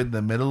woken up in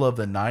the middle of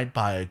the night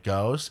by a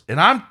ghost and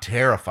I'm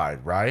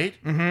terrified, right?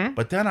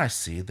 But then I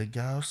see the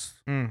ghost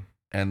and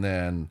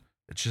then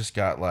it's just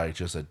got like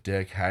just a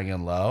dick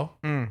hanging low.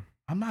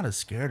 I'm not as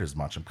scared as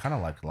much. I'm kind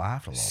of like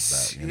laughing a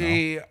little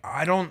bit.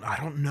 I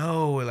don't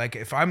know. Like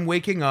if I'm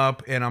waking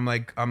up and I'm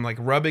like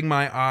rubbing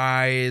my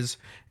eyes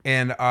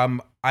and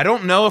I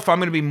don't know if I'm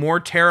going to be more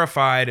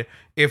terrified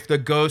if the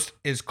ghost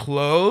is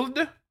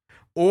clothed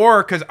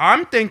or because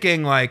I'm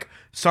thinking like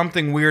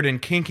something weird and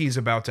kinky is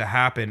about to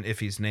happen if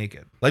he's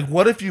naked. Like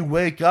what if you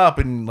wake up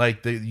and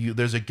like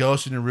there's a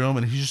ghost in your room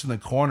and he's just in the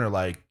corner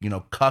like,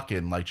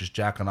 cucking, like just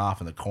jacking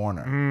off in the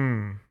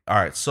corner. All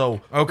right.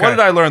 So what did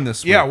I learn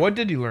this week? Yeah. What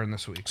did you learn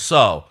this week?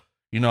 So,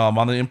 I'm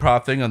on the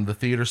improv thing, on the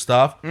theater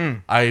stuff.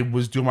 I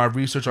was doing my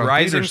research on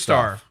Rising theater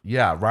Star. Stuff.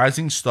 Yeah,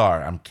 Rising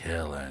Star. I'm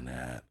killing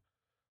it.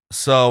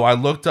 So I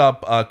looked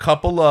up a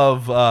couple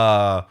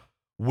of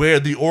where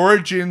the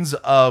origins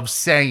of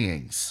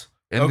sayings.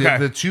 And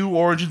the two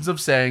origins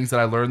of sayings that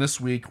I learned this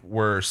week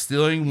were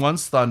stealing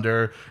one's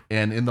thunder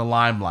and in the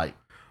limelight.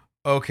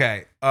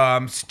 Okay.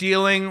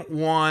 Stealing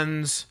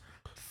one's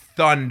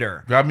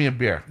thunder. Grab me a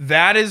beer.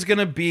 That is going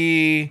to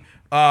be,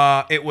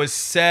 it was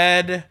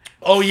said.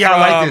 Oh, yeah, I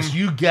like this.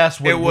 You guess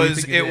what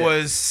it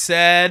was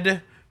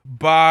said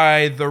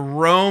by the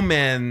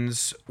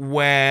Romans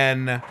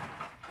when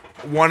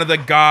one of the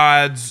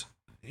gods,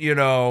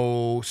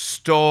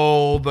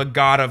 stole the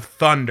god of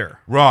thunder.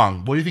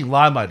 Wrong. What do you think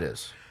limelight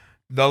is?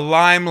 The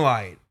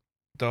limelight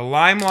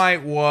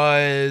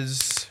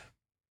was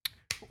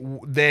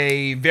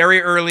they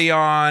very early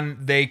on,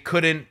 they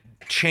couldn't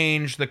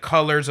change the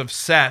colors of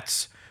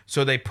sets.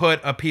 So they put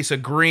a piece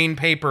of green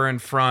paper in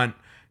front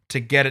to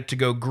get it to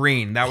go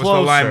green? That was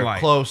the Limelight.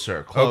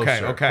 Closer.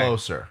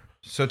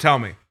 So tell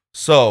me.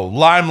 So,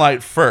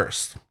 Limelight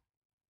first.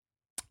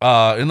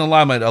 In the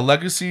Limelight, a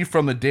legacy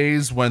from the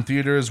days when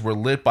theaters were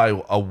lit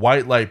by a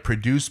white light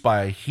produced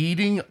by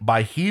heating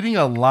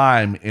a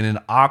lime in an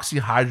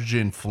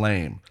oxyhydrogen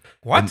flame.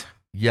 What? And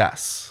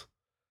yes.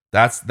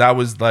 That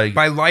was like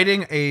By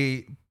lighting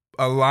a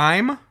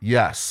lime?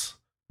 yes.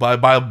 By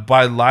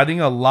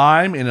lighting a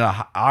lime in an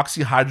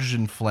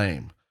oxyhydrogen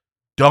flame.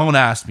 Don't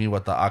ask me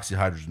what the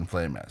oxyhydrogen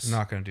flame is. I'm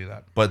not going to do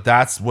that. But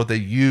that's what they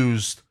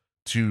used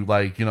to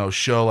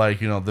show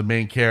the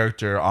main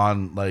character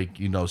on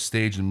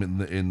stage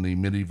in the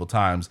medieval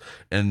times,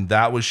 and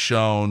that was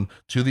shown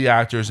to the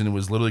actors, and it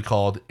was literally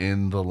called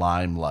In the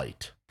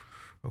Limelight.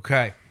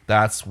 Okay.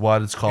 That's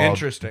what it's called.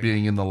 Interesting.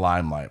 Being in the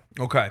limelight.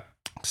 Okay.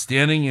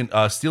 Stealing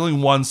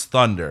One's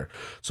Thunder.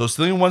 So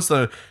Stealing One's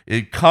Thunder,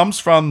 it comes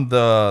from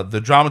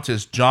the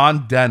dramatist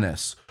John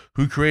Dennis,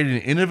 who created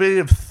an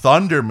innovative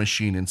thunder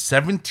machine in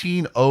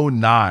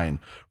 1709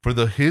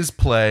 for his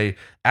play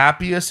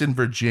Appius in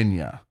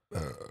Virginia.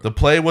 The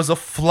play was a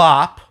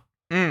flop,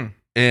 and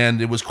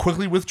it was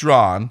quickly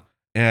withdrawn.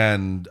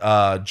 And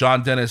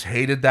John Dennis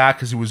hated that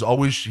because he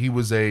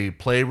was a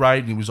playwright,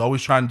 and he was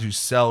always trying to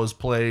sell his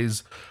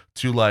plays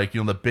to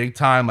the big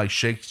time, like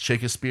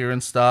Shakespeare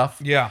and stuff.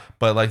 Yeah.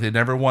 But they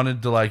never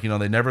wanted to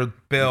they never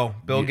Bill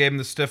gave him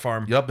the stiff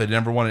arm. Yep, they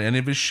never wanted any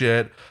of his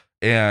shit.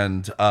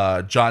 And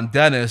John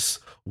Dennis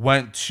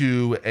went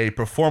to a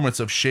performance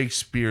of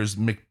Shakespeare's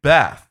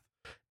Macbeth,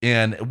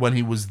 and when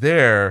he was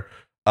there,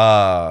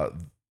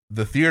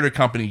 the theater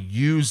company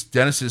used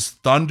Dennis's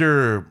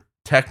thunder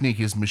technique,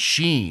 his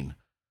machine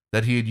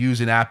that he had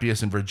used in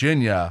Appius in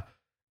Virginia,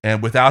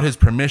 and without his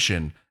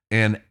permission.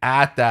 And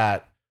at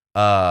that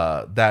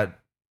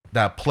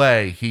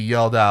play, he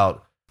yelled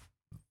out,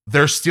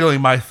 "They're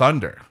stealing my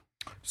thunder."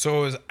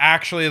 So it was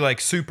actually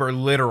super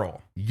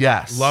literal.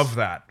 Yes. Love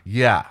that.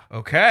 Yeah.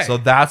 Okay. So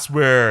that's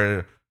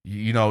where,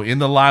 In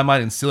the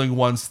Limelight and Stealing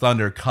One's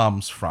Thunder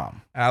comes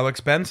from. Alex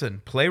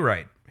Benson,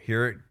 playwright,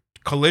 here at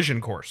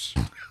Collision Course.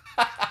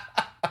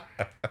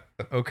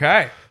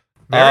 Okay.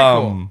 Very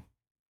cool.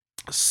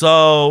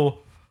 So,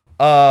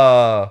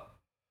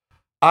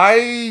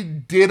 I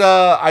did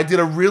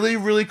a really,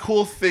 really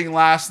cool thing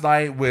last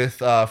night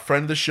with a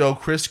friend of the show,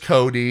 Chris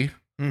Cody.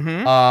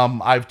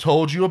 Mm-hmm. I've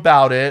told you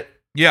about it.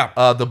 Yeah.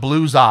 The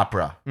Blues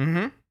Opera.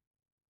 Mm-hmm.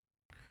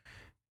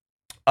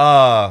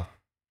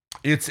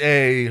 It's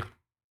a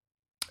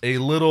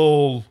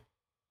little.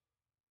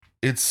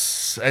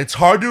 It's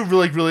hard to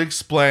really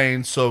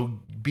explain, so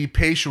be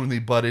patient with me.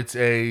 But it's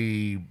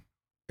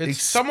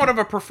somewhat of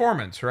a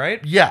performance, right?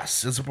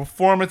 Yes, it's a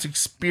performance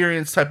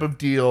experience type of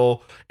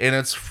deal, and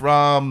it's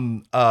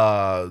from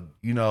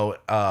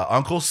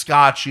Uncle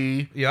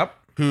Scotchy. If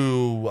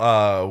Who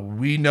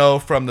we know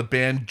from the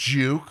band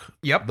Juke.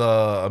 Yep.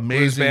 The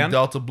amazing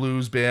Delta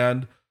Blues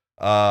band.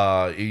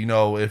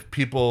 If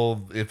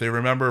they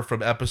remember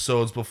from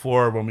episodes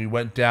before when we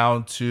went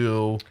down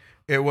to,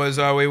 it was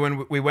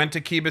we went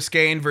to Key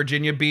Biscayne,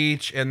 Virginia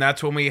Beach, and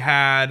that's when we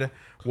had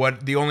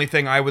the only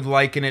thing I would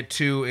liken it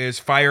to is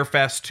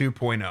Firefest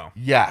 2.0.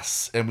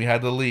 Yes, and we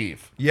had to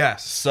leave.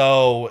 Yes.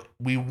 So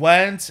we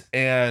went,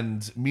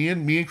 and me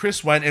and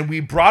Chris went, and we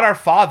brought our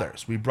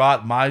fathers. We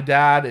brought my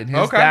dad and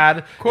his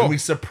dad, cool. And we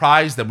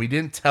surprised them. We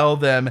didn't tell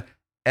them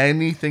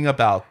anything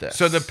about this.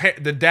 So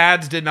the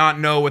dads did not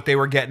know what they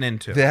were getting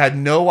into. They had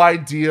no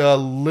idea,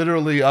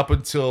 literally up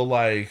until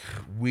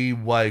we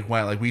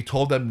went. We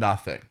told them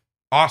nothing.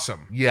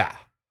 Awesome. Yeah.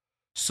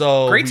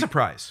 So great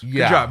surprise.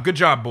 Yeah. Good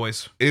job,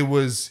 boys. It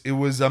was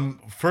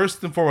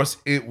first and foremost,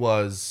 it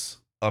was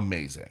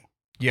amazing.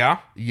 Yeah.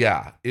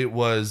 Yeah. It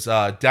was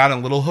down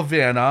in Little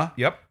Havana.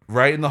 Yep.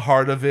 Right in the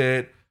heart of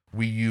it.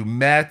 You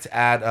met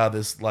at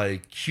this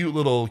cute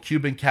little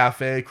Cuban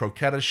cafe,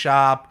 croqueta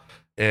shop,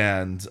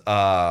 and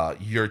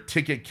your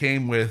ticket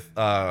came with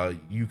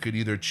you could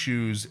either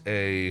choose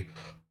a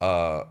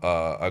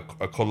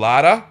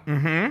colada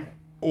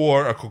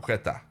or a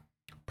croqueta.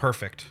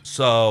 Perfect.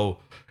 So,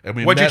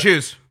 and what'd you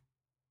choose?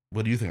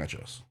 What do you think I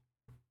chose?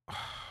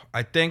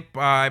 I think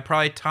by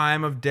probably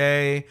time of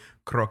day,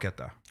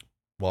 croqueta.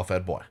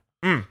 Well-fed boy.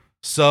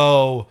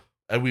 So,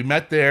 and we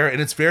met there, and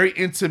it's very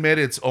intimate.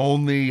 It's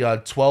only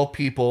 12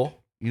 people,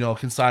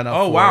 can sign up.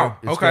 Oh, for wow.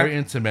 It's very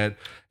intimate.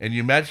 And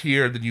you met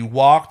here. Then you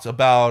walked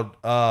about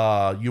 2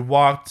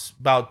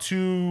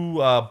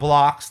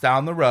 blocks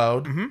down the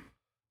road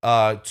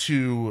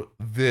to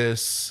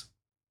this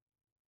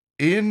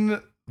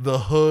in the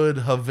hood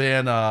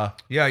Havana.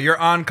 Yeah, you're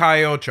on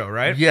Calle Ocho,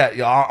 right? Yeah,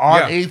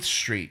 on 8th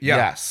Street. Yeah.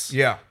 Yes.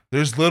 Yeah.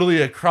 There's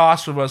literally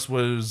across from us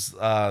was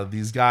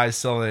these guys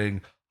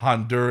selling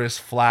Honduras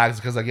flags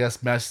because I guess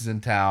Messi's in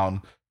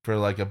town for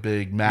a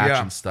big match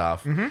and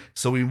stuff. Mm-hmm.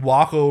 So we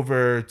walk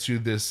over to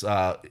this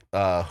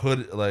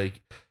hood,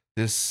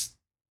 this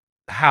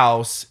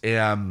house,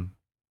 and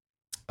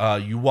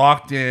you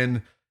walked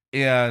in,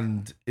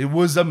 and it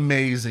was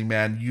amazing,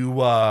 man. You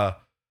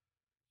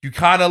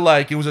kind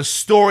of it was a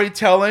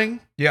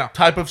storytelling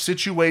type of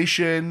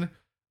situation.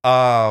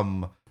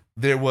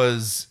 it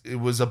was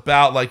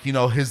about like, you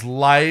know, his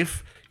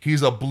life.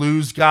 He's a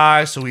blues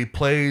guy, so he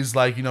plays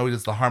like, you know, he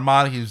does the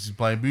harmonic. He's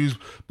playing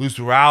blues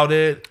throughout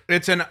it.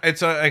 It's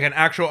like an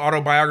actual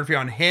autobiography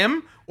on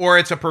him, or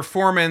it's a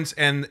performance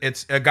and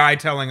it's a guy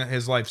telling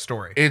his life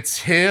story. It's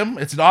him.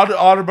 It's an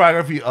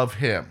autobiography of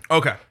him.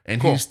 Okay,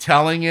 And cool. he's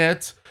telling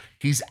it.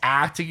 He's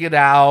acting it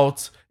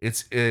out.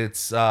 He's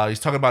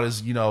talking about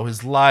his, you know,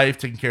 his life,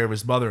 taking care of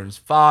his mother and his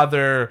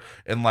father,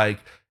 and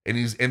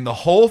the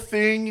whole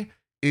thing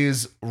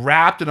is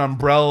wrapped and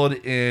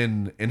umbrellaed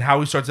in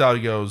how he starts out.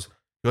 He goes,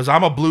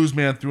 I'm a blues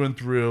man through and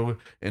through,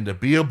 and to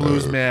be a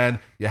blues man,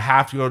 you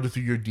have to go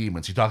through your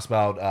demons. He talks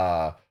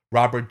about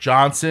Robert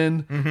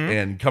Johnson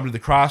and coming to the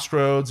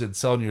crossroads and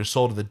selling your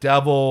soul to the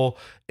devil,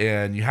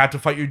 and you have to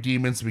fight your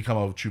demons to become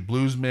a true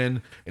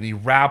bluesman. And he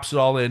wraps it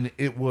all in.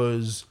 It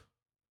was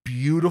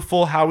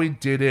beautiful how he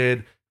did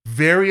it.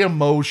 Very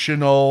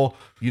emotional,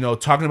 you know,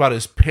 talking about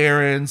his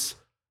parents.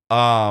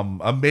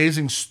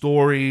 Amazing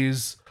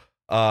stories.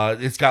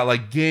 It's got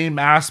like game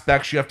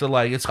aspects. You have to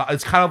like, it's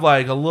kind of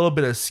like a little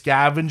bit of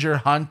scavenger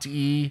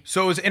hunt-y.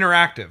 So it was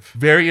interactive.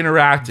 Very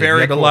interactive.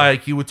 Very cool.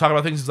 He would talk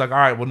about things. He's like, all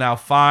right, well now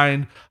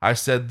find, I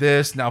said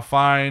this, now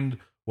find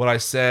what I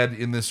said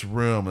in this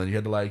room. And you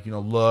had to like, you know,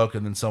 look,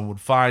 and then someone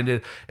would find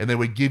it, and they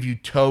would give you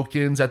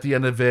tokens at the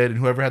end of it, and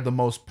whoever had the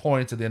most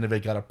points at the end of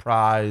it got a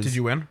prize. Did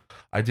you win?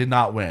 I did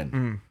not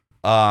win.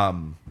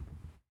 But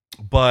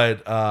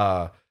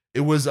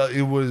it was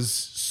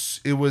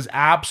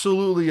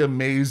absolutely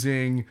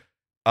amazing.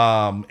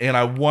 And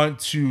I want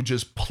to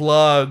just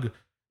plug,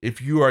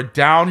 if you are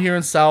down here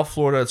in South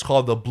Florida, it's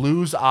called the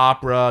Blues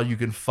Opera. You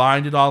can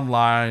find it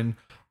online.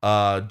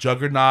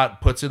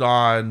 Juggernaut puts it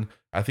on.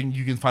 I think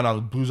you can find it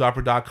on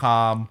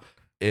bluesopera.com.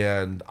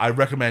 And I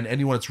recommend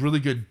anyone. It's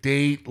really good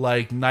date,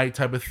 like night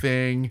type of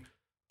thing.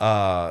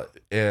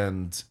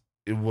 And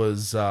it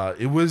was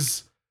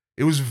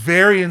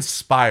very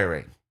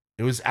inspiring.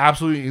 It was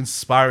absolutely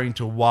inspiring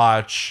to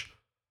watch.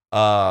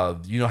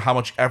 You know, how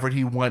much effort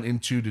he went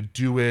into to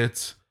do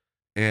it.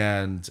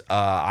 And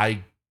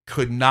I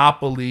could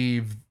not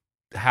believe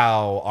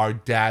how our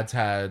dads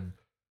had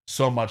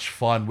so much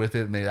fun with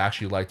it, and they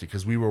actually liked it,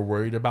 because we were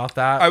worried about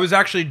that. I was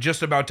actually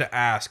just about to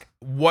ask,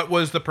 what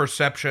was the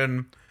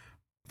perception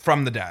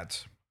from the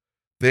dads?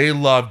 They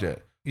loved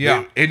it.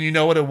 Yeah. And you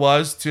know what it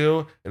was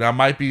too? And I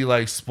might be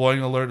like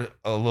spoiling alert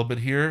a little bit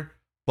here,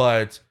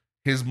 but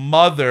his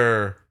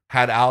mother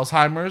had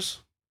Alzheimer's.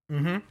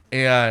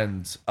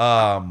 And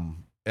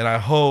I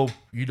hope,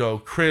 you know,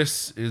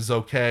 Chris is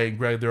okay and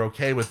Greg, they're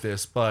okay with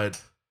this,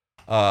 but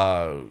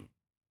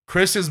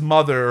Chris's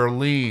mother,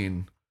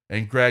 Erlene,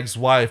 and Greg's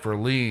wife,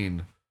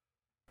 Erlene's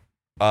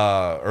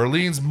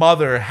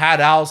mother had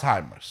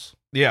Alzheimer's.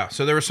 Yeah,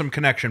 so there were some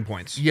connection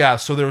points. Yeah,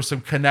 so there were some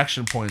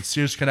connection points,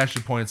 serious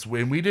connection points,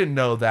 and we didn't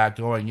know that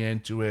going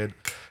into it.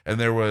 And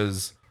there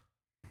was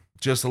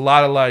just a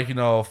lot of like, you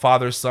know,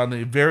 father son.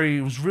 It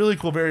was really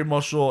cool, very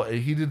emotional.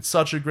 He did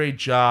such a great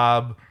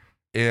job,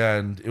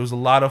 and it was a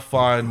lot of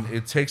fun.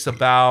 It takes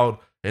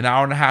about an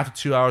hour and a half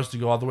to 2 hours to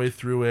go all the way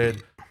through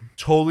it.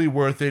 Totally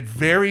worth it.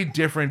 Very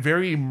different,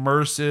 very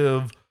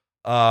immersive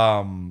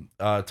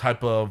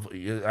type of.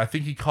 I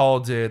think he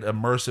called it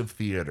immersive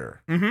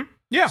theater.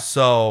 Yeah.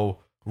 So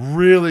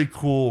really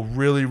cool,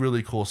 really,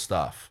 really cool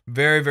stuff.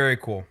 Very, very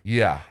cool.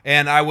 Yeah.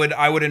 And I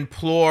would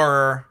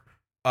implore,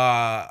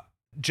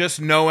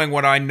 just knowing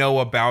what I know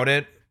about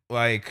it,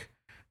 like,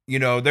 you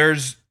know,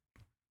 there's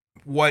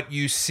what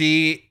you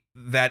see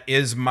that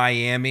is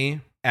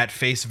Miami at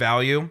face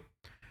value,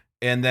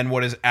 and then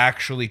what is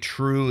actually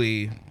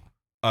truly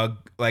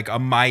a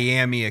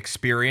Miami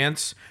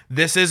experience.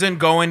 This isn't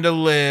going to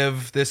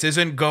Live. This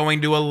isn't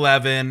going to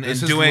 11.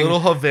 This and is doing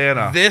Little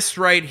Havana. This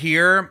right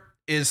here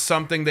is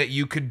something that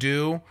you could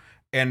do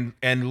and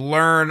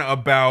learn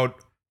about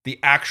the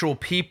actual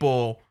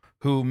people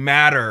who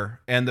matter,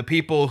 and the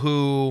people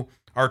who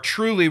are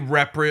truly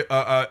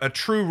a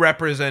true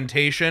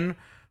representation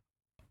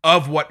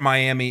of what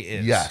Miami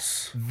is.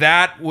 Yes.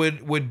 That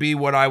would be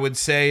what I would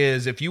say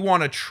is, if you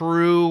want a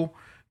true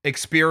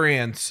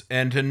experience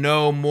and to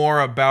know more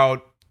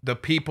about the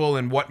people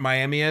and what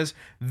Miami is,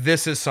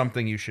 this is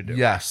something you should do.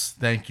 Yes.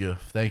 Thank you.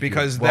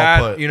 Because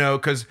Well put. you know,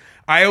 because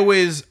I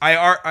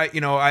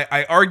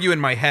argue in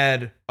my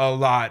head a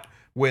lot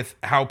with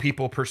how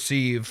people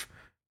perceive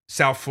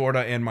South Florida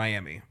and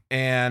Miami.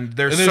 And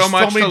there's so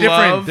much many to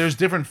different. love. There's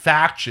different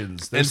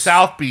factions. There's And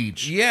South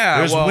Beach. Yeah,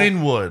 There's well,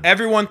 Wynwood.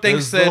 Everyone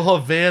thinks there's that. Little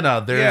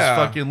Havana. There's Yeah.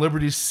 fucking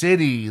Liberty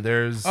City.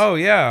 There's Oh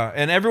yeah,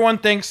 and everyone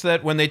thinks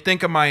that when they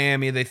think of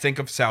Miami, they think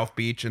of South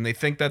Beach, and they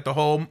think that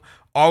all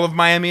of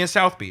Miami is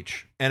South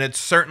Beach, and it's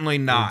certainly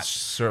not. It's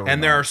certainly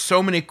and there not. are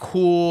so many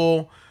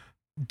cool,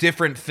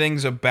 different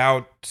things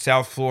about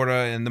South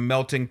Florida and the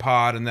melting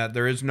pot, and that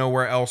there is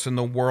nowhere else in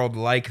the world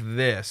like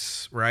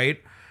this.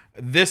 Right?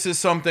 This is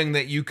something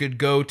that you could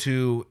go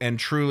to and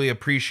truly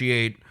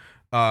appreciate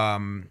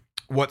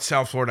what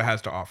South Florida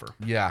has to offer.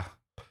 Yeah.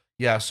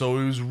 So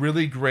it was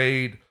really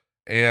great,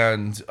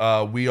 and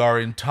we are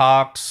in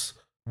talks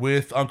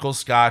with Uncle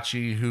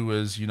Scotchy, who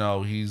is,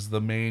 he's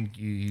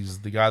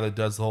the guy that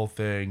does the whole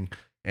thing.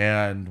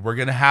 And we're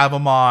going to have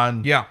him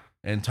on Yeah.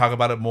 and talk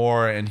about it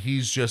more. And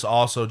he's just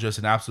also just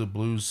an absolute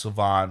blues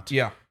savant.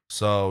 Yeah.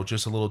 So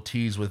just a little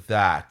tease with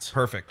that.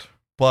 Perfect.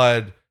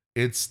 But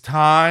it's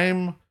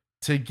time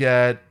to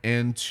get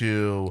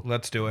into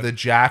Let's do it. the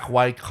Jack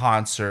White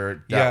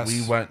concert that Yes.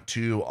 we went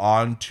to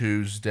on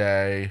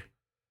Tuesday.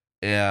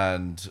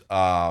 And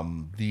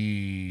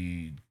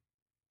the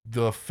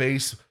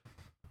face...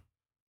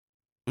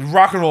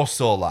 Rock and roll's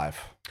still alive.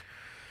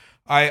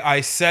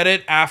 I said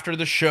it after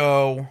the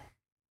show.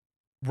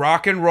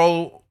 Rock and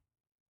roll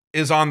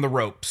is on the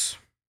ropes.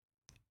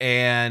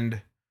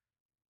 And,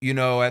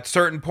 at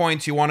certain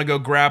points you want to go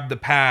grab the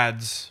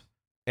pads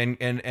and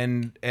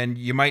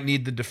you might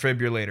need the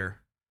defibrillator.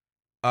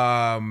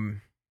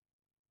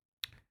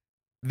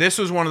 This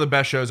was one of the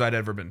best shows I'd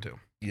ever been to.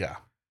 Yeah.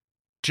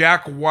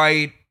 Jack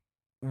White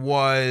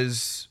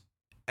was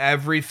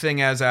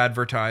everything as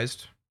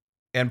advertised,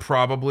 and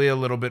probably a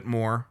little bit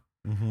more.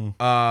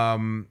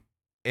 Mm-hmm.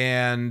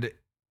 And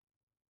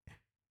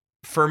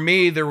for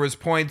me, there was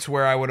points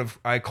where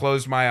I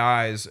closed my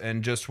eyes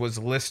and just was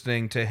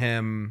listening to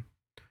him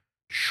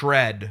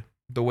shred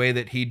the way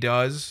that he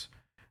does.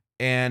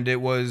 And it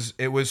was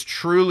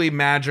truly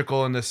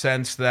magical in the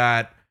sense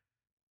that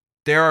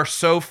there are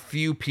so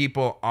few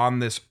people on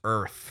this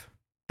earth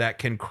that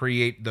can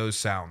create those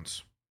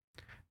sounds.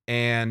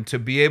 And to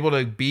be able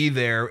to be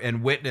there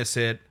and witness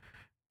it,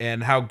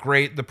 and how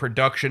great the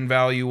production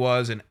value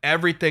was, and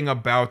everything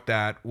about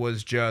that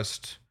was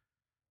just,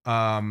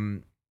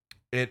 I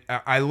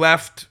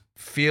left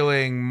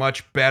feeling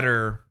much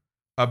better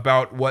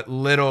about what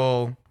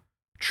little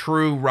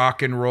true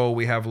rock and roll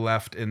we have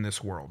left in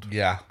this world.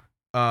 Yeah.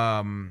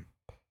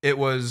 It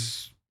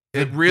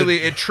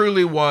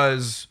truly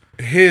was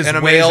his an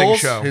amazing whales,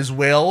 show. His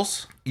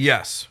whales.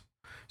 Yes.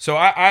 So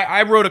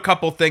I wrote a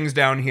couple things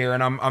down here,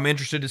 and I'm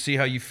interested to see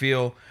how you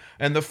feel.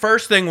 And the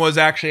first thing was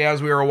actually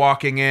as we were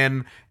walking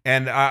in,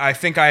 and I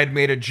think I had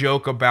made a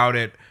joke about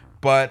it,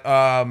 but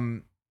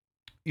I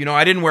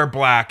didn't wear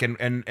black,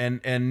 and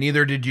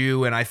neither did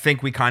you, and I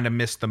think we kind of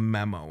missed the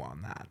memo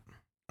on that.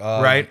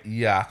 Right?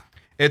 Yeah.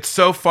 It's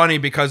so funny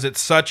because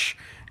it's such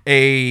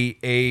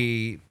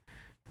a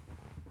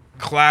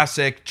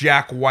classic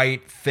Jack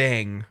White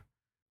thing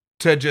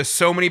to just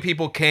so many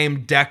people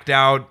came decked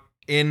out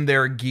in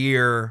their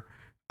gear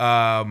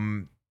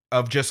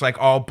of just like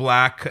all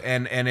black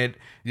and it.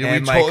 Yeah,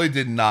 and we totally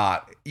did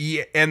not.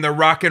 Yeah, and the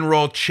rock and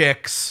roll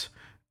chicks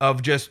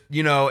of just,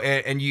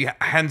 and you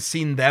hadn't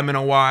seen them in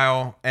a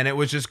while. And it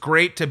was just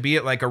great to be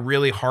at like a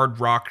really hard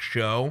rock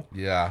show.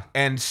 Yeah.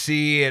 And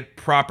see it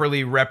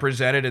properly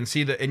represented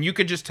and you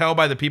could just tell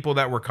by the people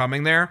that were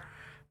coming there,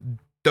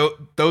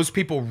 those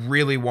people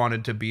really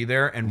wanted to be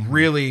there and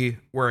really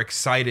were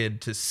excited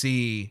to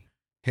see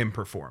him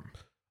perform.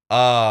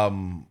 I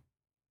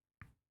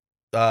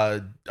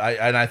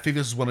think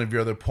this is one of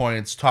your other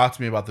points. Talk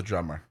to me about the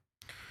drummer.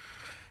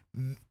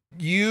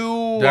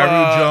 Daru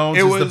Jones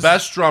is the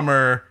best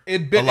drummer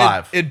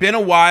alive. It'd been a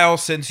while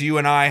since you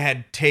and I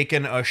had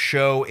taken a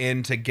show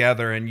in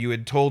together, and you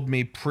had told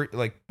me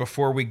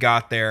before we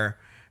got there,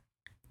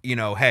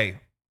 hey,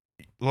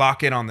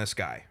 lock in on this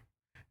guy.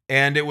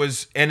 And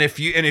if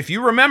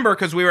you remember,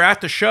 because we were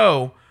at the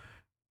show,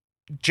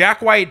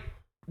 Jack White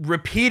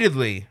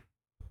repeatedly,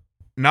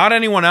 not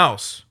anyone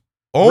else,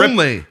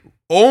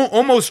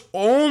 almost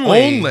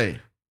only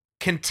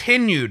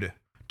continued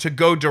to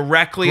go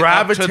directly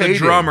up to the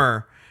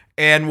drummer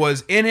and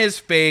was in his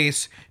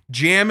face,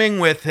 jamming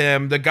with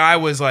him. The guy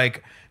was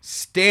like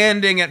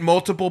standing at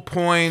multiple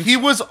points. He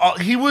was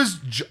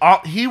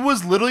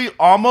literally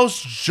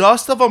almost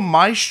just of a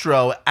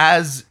maestro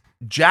as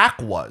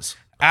Jack was.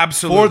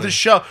 Absolutely. For the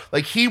show.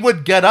 Like he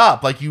would get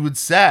up, like you would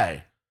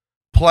say,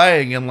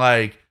 playing and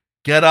like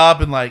get up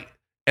and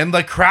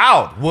the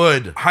crowd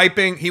would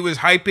hyping. He was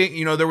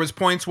hyping. There was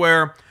points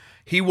where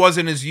he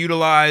wasn't as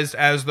utilized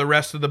as the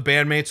rest of the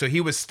bandmates, so he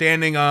was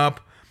standing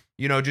up,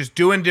 just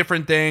doing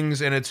different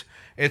things. And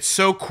it's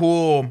so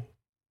cool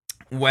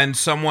when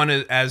someone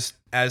as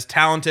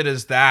talented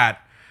as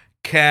that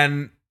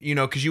can,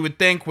 because you would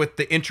think with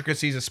the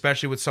intricacies,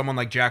 especially with someone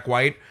like Jack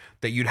White,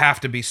 that you'd have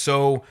to be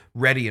so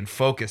ready and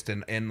focused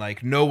and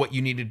like know what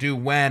you need to do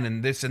when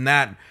and this and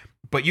that.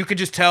 But you could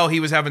just tell he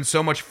was having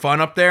so much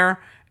fun up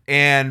there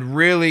and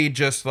really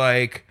just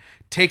like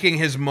taking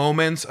his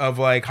moments of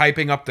like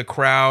hyping up the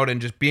crowd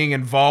and just being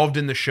involved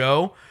in the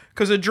show.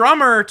 Because a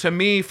drummer, to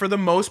me, for the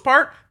most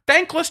part,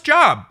 thankless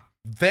job.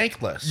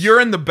 Thankless. You're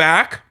in the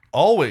back.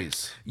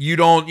 Always. You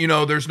don't,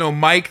 there's no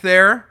mic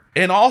there.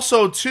 And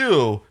also,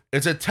 too,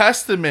 it's a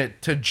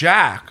testament to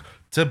Jack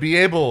to be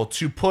able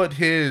to put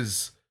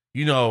his,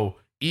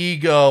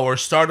 ego or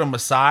stardom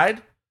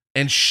aside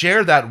and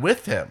share that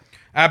with him.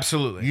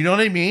 Absolutely. You know what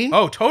I mean?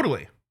 Oh,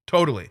 totally.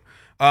 Totally.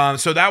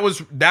 So that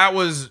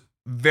was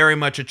very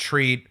much a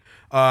treat.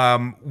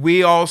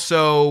 We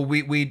also,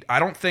 I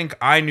don't think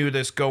I knew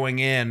this going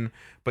in,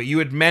 but you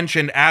had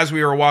mentioned as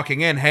we were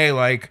walking in, hey,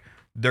 like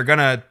they're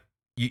gonna,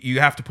 you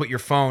have to put your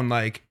phone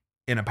like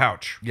in a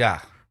pouch.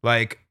 Yeah.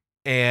 Like,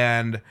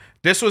 and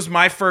this was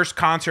my first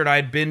concert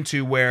I'd been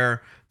to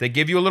where they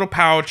give you a little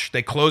pouch,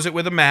 they close it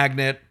with a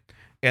magnet,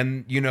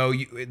 and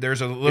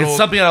there's a little. It's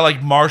something out of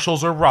like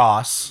Marshalls or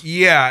Ross.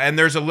 Yeah, and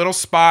there's a little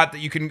spot that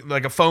you can,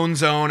 like a phone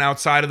zone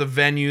outside of the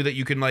venue that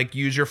you can like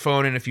use your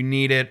phone in if you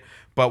need it.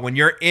 But when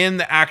you're in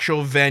the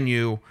actual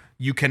venue,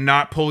 you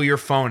cannot pull your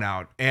phone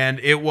out. And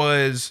it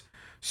was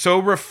so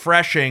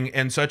refreshing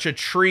and such a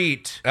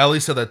treat Ellie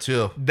said that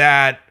too.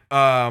 that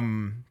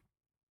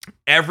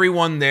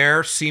everyone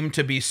there seemed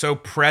to be so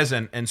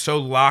present and so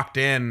locked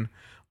in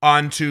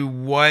onto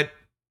what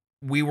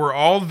we were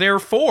all there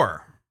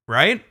for,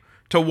 right?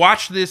 To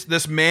watch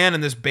this man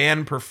and this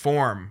band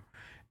perform.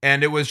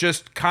 And it was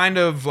just kind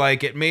of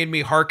like, it made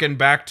me hearken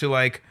back to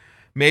like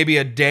maybe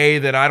a day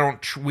that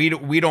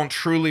we don't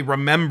truly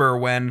remember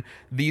when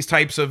these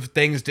types of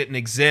things didn't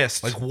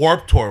exist. Like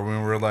Warped Tour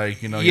when we were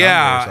like, younger or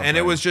Yeah, something. and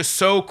it was just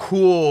so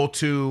cool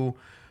to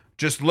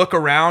just look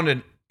around,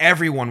 and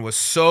everyone was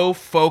so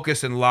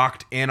focused and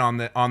locked in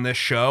on this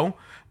show.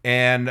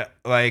 And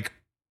like,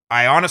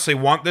 I honestly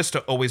want this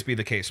to always be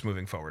the case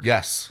moving forward.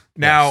 Yes.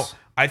 Now, Yes.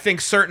 I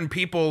think certain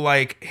people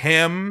like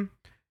him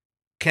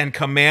can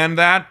command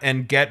that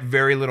and get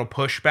very little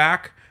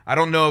pushback. I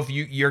don't know if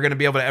you're going to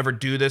be able to ever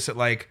do this at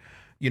like,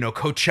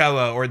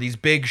 Coachella or these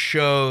big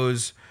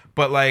shows,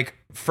 but like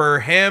for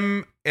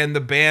him and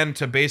the band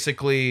to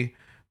basically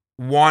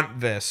want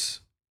this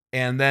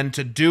and then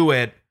to do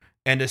it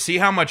and to see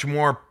how much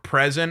more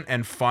present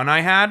and fun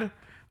I had,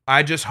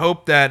 I just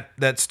hope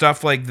that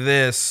stuff like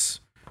this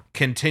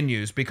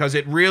continues, because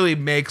it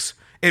makes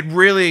a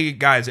really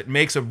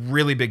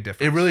big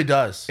difference. It really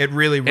does. It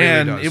really does.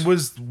 And it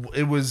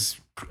was.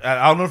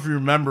 I don't know if you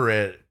remember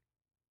it.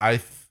 I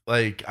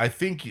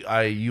think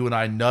you and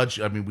I nudged.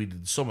 I mean, we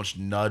did so much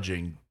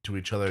nudging to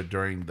each other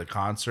during the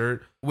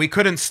concert. We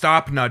couldn't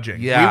stop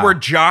nudging. Yeah. We were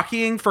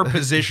jockeying for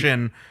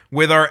position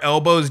with our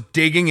elbows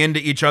digging into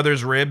each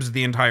other's ribs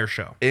the entire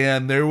show.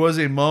 And there was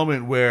a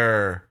moment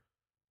where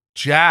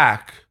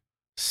Jack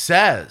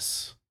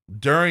says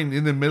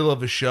in the middle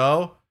of a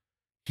show,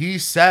 he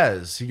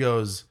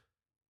goes,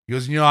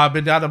 I've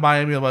been down to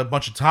Miami a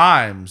bunch of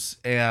times,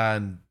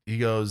 and he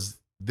goes,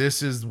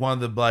 this is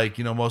one of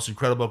the most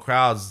incredible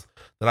crowds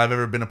that I've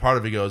ever been a part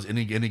of. He goes, and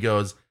he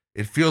goes,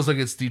 it feels like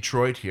it's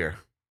Detroit here.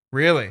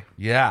 Really?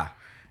 Yeah.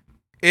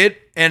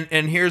 And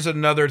here's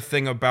another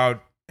thing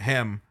about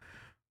him.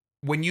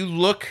 When you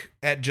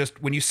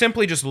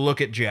simply just look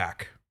at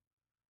Jack,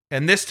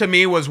 and this to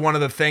me was one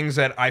of the things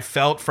that I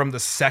felt from the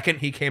second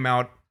he came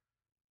out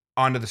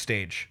onto the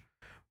stage.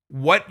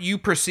 What you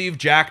perceive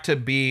Jack to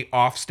be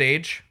off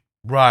stage,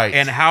 right,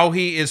 and how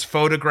he is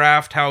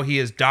photographed, how he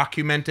is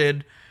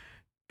documented.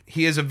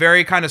 He is a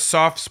very kind of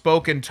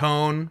soft-spoken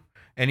tone,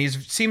 and he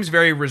seems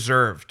very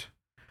reserved.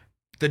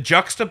 The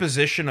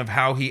juxtaposition of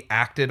how he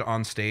acted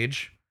on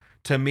stage,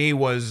 to me,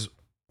 was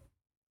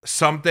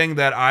something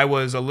that I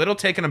was a little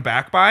taken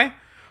aback by,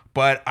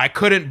 but I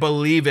couldn't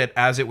believe it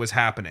as it was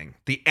happening.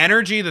 The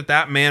energy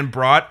that man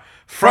brought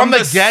from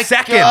the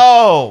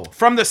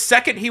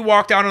second he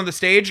walked out on the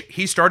stage,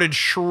 he started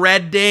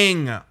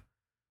shredding.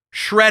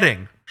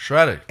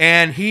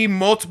 And he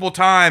multiple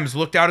times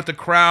looked out at the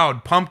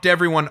crowd, pumped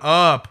everyone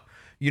up.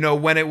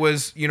 When it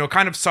was,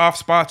 kind of soft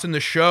spots in the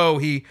show,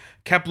 he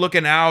kept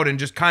looking out and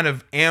just kind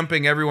of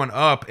amping everyone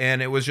up.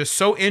 And it was just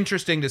so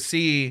interesting to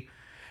see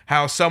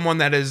how someone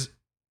that is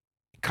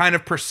kind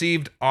of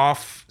perceived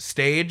off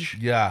stage,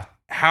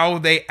 how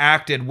they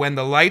acted when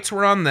the lights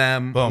were on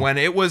them, Boom. When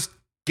it was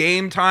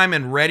game time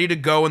and ready to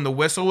go and the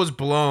whistle was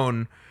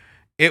blown.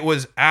 It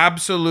was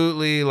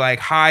absolutely like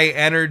high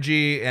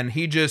energy, and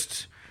he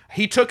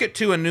took it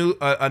to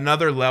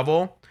another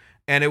level.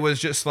 And it was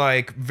just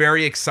like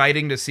very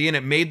exciting to see. And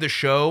it made the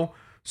show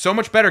so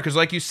much better. Cause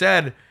like you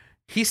said,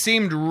 he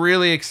seemed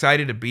really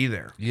excited to be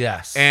there.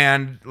 Yes.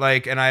 And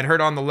I'd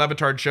heard on the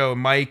Levitard show,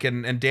 Mike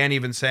and Dan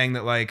even saying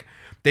that like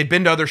they'd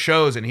been to other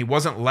shows and he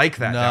wasn't like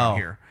that down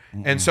here.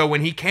 Mm-mm. And so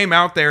when he came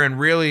out there and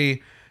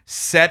really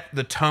set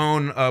the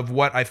tone of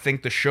what I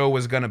think the show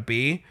was going to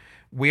be,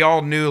 we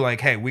all knew like,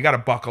 hey, we got to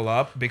buckle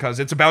up because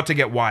it's about to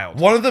get wild.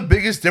 One of the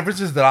biggest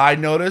differences that I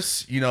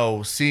notice,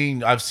 I've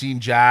seen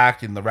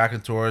Jack and the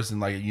Raconteurs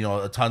and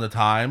a ton of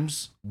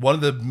times. One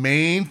of the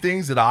main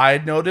things that I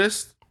had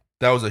noticed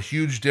that was a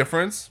huge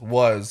difference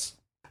was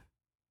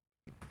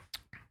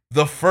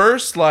the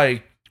first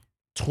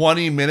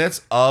 20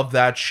 minutes of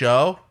that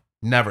show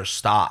never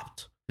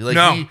stopped.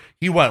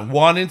 He went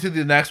one into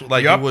the next,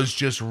 It was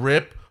just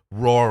rip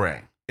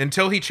roaring.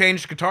 Until he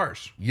changed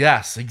guitars.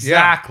 Yes,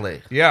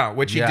 exactly. Yeah,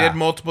 which he did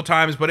multiple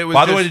times, but it was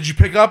By the way, did you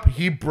pick up?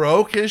 He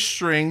broke his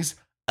strings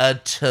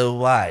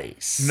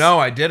twice. No,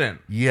 I didn't.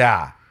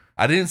 Yeah.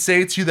 I didn't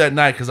say it to you that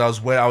night because I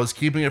was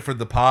keeping it for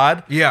the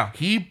pod. Yeah.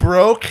 He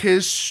broke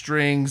his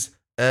strings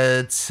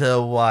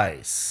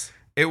twice.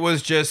 It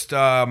was just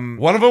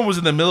one of them was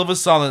in the middle of a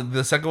song, and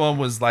the second one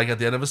was at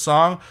the end of a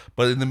song,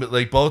 but in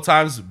the both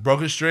times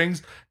broke his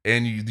strings,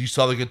 and you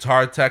saw the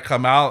guitar tech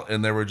come out,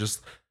 and they were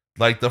just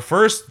the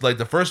first one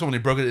when he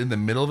broke it in the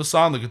middle of a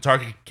song, the guitar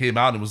came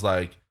out and was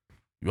like,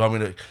 "You want me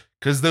to?"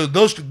 because the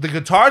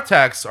guitar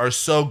techs are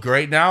so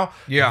great now.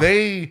 Yeah.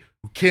 They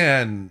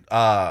can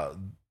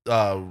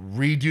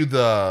redo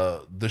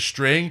the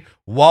string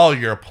while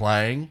you're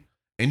playing,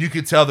 and you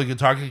could tell the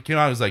guitar tech came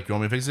out. He was like, "You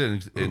want me to fix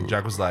it?" And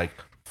Jack was like,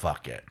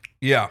 "Fuck it."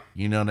 Yeah.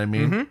 You know what I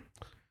mean? Mhm.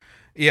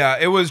 Yeah,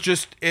 it was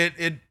just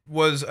it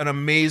was an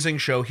amazing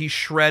show. He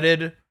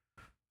shredded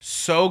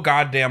so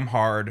goddamn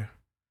hard.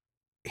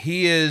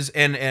 He is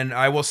and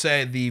I will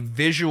say the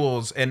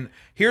visuals, and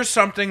here's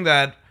something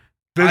that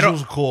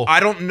Visuals are cool. I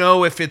don't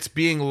know if it's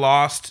being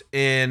lost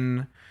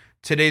in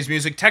today's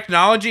music.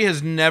 Technology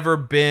has never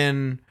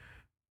been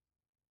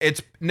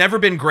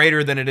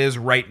greater than it is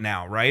right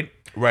now, right?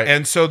 Right.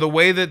 And so the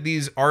way that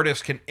these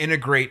artists can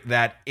integrate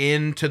that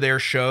into their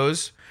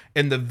shows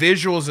and the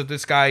visuals that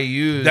this guy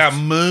used. That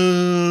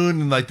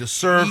moon and like the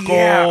circle.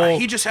 Yeah,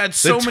 he just had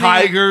so the many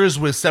tigers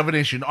with Seven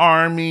Nation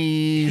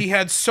Army. He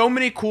had so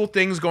many cool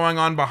things going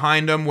on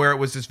behind him where it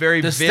was this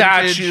very the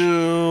vintage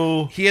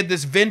statue. He had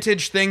this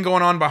vintage thing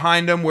going on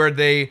behind him where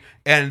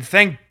and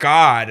thank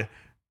God,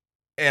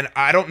 and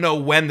I don't know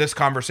when this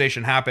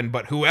conversation happened,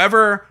 but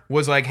whoever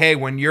was like, hey,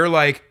 when you're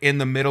like in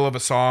the middle of a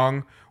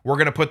song, we're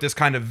going to put this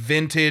kind of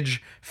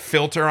vintage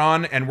filter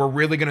on and we're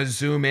really going to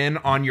zoom in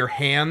on your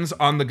hands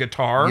on the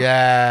guitar.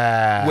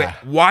 Yeah.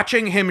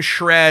 Watching him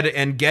shred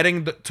and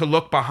getting to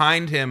look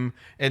behind him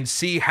and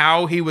see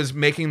how he was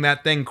making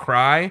that thing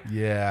cry.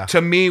 Yeah.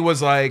 To me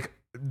was like,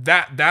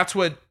 that's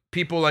what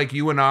people like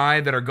you and I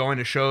that are going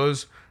to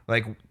shows,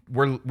 like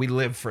we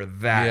live for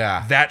that.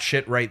 Yeah. That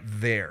shit right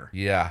there.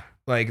 Yeah.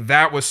 Like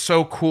that was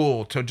so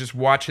cool to just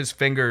watch his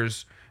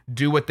fingers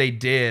do what they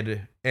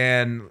did.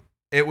 And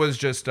it was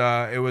just,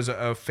 it was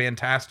a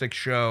fantastic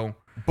show.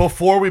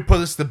 Before we put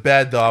this to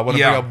bed, though, I want to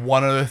Yeah. bring up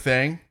one other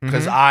thing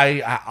because I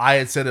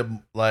had said it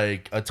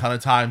like a ton of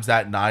times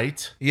that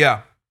night.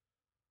 Yeah.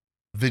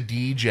 The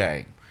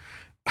DJ.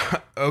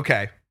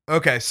 Okay.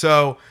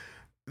 So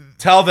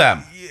Tell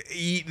them.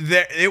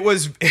 it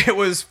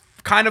was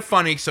kind of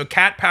funny. So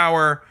Cat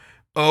Power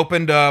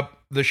opened up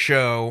the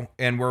show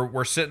and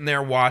we're sitting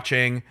there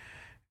watching,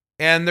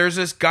 and there's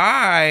this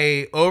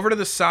guy over to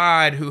the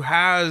side who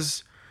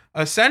has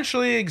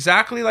essentially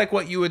exactly like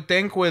what you would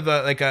think with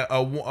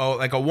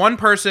a one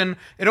person.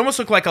 It almost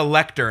looked like a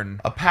lectern.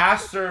 A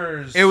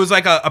pastor's. It was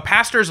like a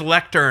pastor's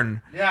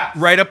lectern. Yeah.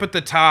 Right up at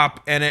the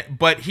top,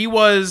 but he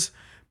was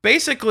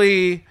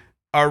basically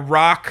a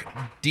rock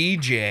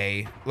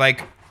DJ,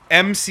 like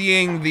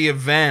emceeing the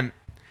event,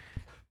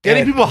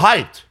 Getting people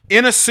hyped.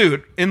 in a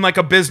suit, in like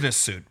a business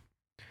suit.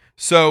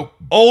 So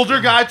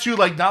Older guy too,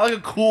 like not like a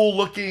cool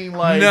looking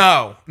like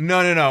no.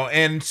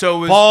 And so it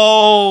was,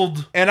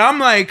 bald. and I'm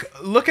like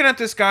looking at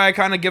this guy,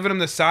 kind of giving him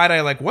the side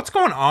eye, like, what's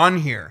going on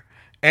here?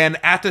 And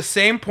at the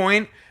same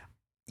point,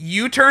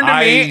 you turn to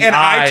me and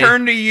I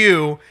turn to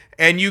you,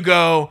 and you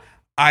go,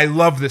 I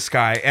love this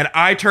guy. And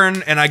I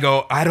turn and I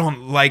go, I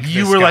don't like this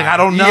You were guy. like, I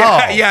don't know.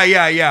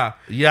 Yeah.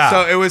 Yeah.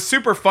 So it was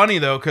super funny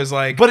though, because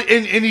like, But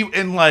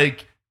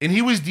and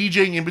he was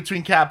DJing in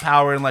between Cat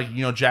Power and like,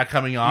 you know, Jack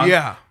coming on.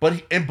 Yeah.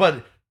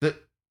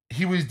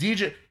 He was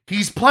DJ.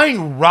 He's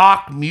playing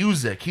rock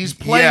music. He's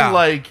playing Yeah.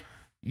 like,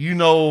 you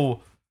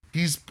know,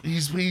 he's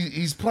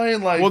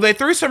playing like. well, they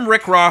threw some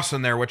Rick Ross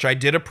in there, which I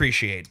did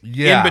appreciate.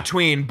 Yeah. In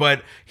between,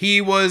 but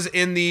he was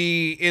in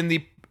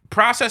the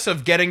process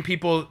of getting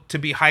people to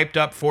be hyped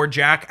up for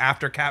Jack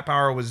after Cat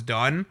Power was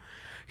done.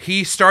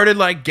 He started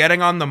like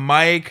getting on the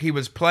mic. He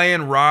was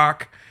playing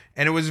rock,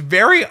 and it was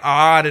very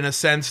odd in a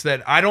sense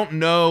that I don't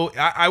know.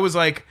 I was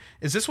like,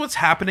 is this what's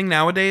happening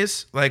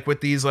nowadays? Like with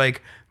these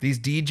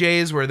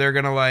DJs where they're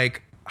gonna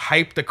like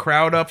hype the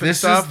crowd up and this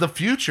stuff. is the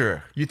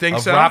future. You think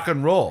of so? rock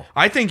and roll.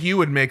 I think you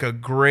would make a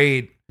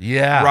great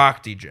Yeah.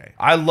 rock DJ.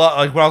 I love,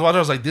 like, when I was watching, I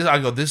was like, this. I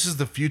go, this is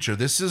the future.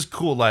 This is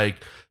cool, like,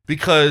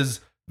 because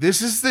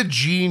this is the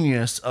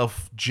genius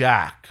of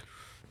Jack.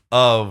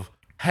 Of,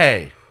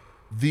 hey,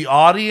 the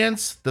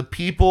audience, the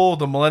people,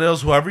 the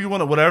millennials, however you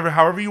want to,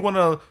 however you want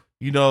to,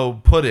 you know,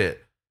 put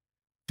it.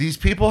 These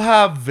people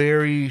have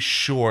very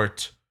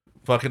short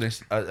fucking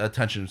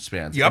attention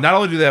spans. Yep. And not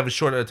only do they have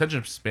short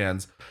attention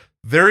spans,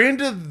 they're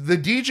into the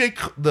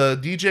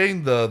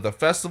DJing, the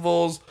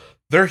festivals.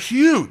 They're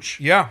huge.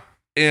 Yeah.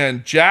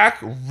 And Jack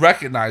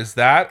recognized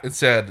that and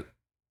said,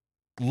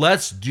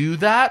 let's do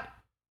that,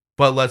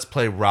 but let's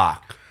play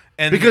rock.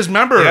 And Because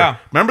remember yeah.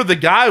 the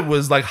guy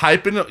was like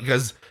hyping,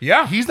 because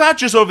Yeah. he's not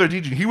just over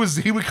there DJing.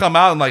 He would come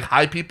out and like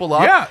hype people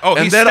up. Yeah. Oh,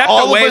 and he then stepped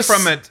all of away us-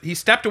 from it. He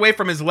stepped away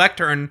from his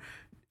lectern,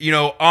 you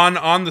know,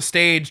 on the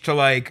stage to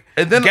like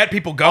And then get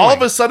people going. All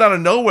of a sudden, out of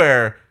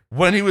nowhere,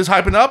 when he was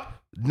hyping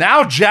up,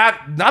 now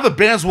the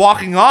band's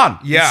walking on.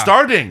 Yeah. It's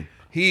starting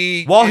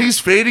while he's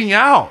fading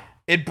out.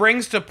 It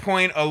brings to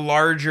point a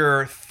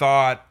larger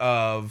thought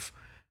of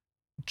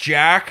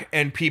Jack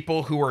and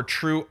people who are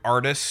true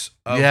artists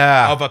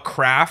of a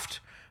craft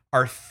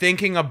are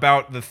thinking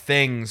about the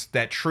things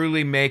that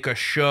truly make a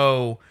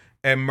show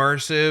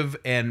immersive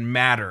and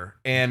matter,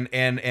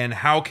 and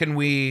how can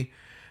we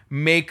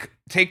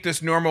take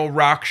this normal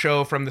rock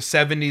show from the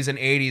 70s and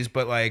 80s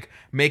but like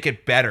make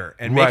it better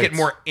and make Right. it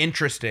more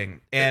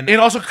interesting and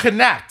And also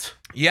connect.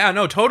 Yeah,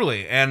 no,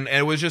 totally. And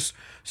it was just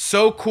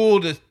so cool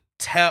to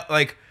tell.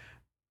 Like,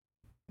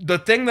 the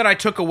thing that I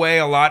took away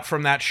a lot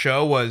from that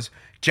show was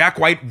Jack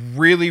White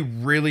really,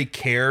 really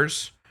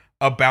cares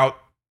about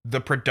the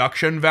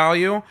production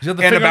value He's got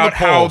the and finger on about the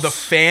how pulse. the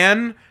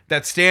fan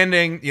that's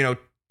standing,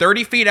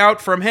 30 feet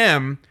out from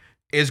him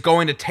is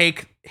going to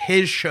take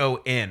his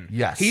show in.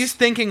 Yes. He's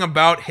thinking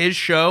about his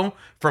show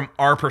from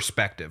our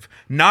perspective,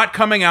 not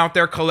coming out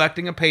there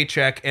collecting a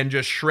paycheck and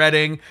just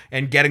shredding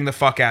and getting the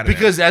fuck out of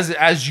Because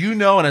as you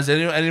know, and as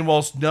anyone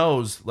else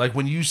knows, like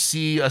when you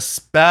see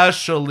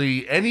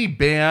especially any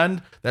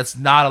band that's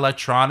not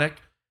electronic,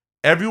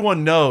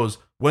 everyone knows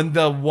when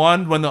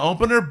the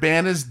opener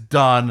band is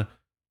done,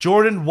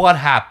 Jordan, what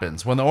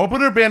happens? When the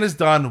opener band is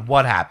done,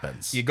 what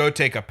happens? You go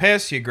take a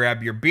piss, you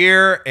grab your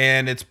beer,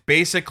 and it's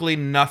basically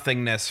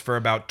nothingness for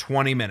about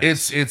 20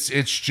 minutes.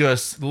 It's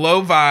just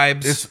Low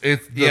vibes.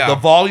 the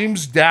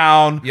volume's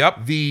down.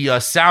 Yep. The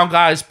sound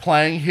guy's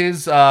playing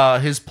his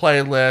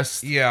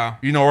playlist. Yeah.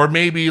 Or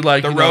maybe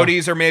like The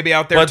roadies are maybe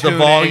out there but tuning.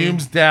 the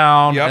volume's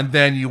down, Yep. and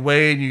then you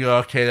wait and you go,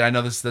 okay, I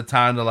know this is the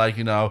time to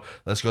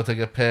let's go take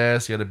a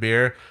piss, get a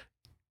beer.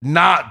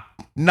 Not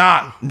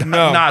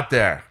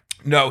there.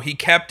 No, he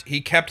kept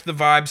the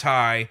vibes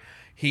high.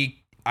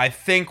 He, I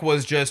think,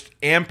 was just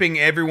amping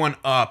everyone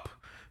up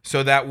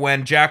so that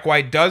when Jack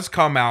White does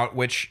come out,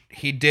 which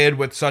he did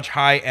with such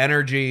high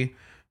energy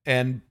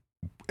and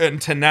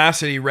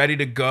tenacity, ready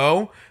to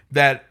go,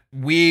 that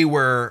we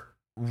were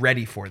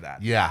ready for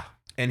that. Yeah.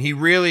 And he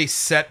really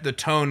set the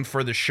tone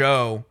for the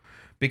show,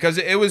 because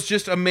it was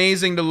just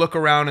amazing to look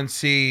around and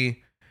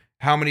see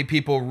how many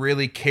people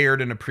really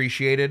cared and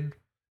appreciated.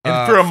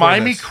 And for a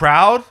Miami this.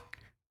 crowd,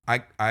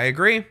 I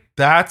agree.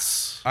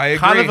 that's I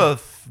kind agree.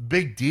 of a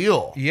big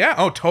deal. Yeah.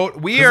 Oh,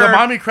 we Because the are.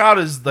 Miami crowd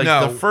is like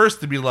No. the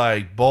first to be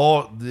like,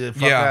 fuck Yeah.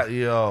 that,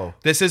 yo.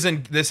 This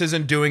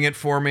isn't doing it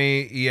for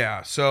me.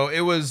 Yeah. So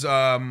it was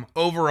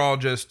overall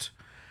just.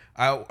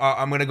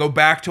 I'm gonna go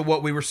back to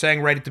what we were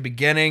saying right at the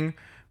beginning.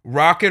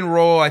 Rock and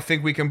roll. I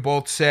think we can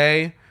both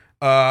say,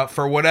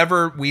 for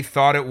whatever we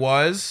thought it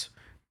was,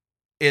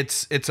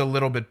 it's a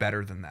little bit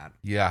better than that,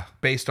 Yeah.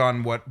 based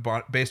on what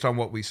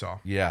we saw.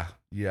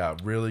 Yeah,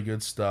 really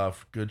good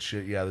stuff. Good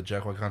shit. Yeah, the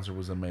Jack White concert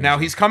was amazing. Now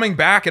he's coming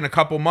back in a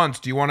couple months.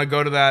 Do you want to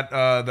go to that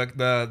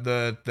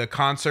the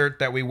concert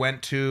that we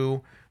went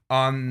to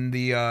on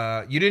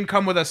the you didn't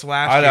come with us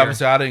last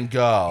year. I didn't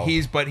go.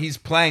 He's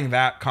playing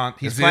that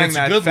It's playing a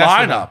that good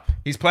festival. lineup.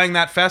 He's playing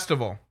that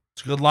festival.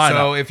 It's a good lineup.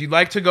 So if you'd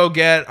like to go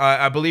get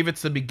I believe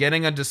it's the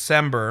beginning of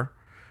December.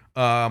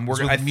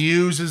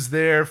 Muse is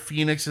there,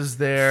 Phoenix is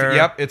there.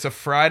 Yep, it's a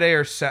Friday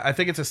or I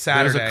think it's a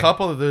Saturday. There's a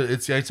couple of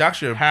it's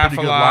actually a Half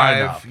pretty good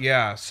Alive. lineup.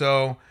 Yeah.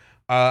 So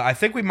I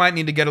think we might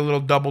need to get a little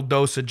double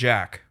dose of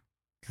Jack.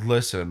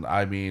 Listen,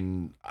 I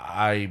mean,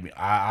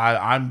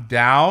 I'm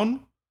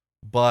down,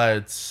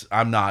 but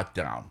I'm not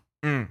down.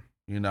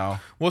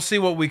 We'll see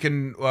what we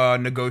can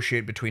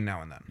negotiate between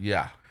now and then.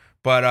 Yeah.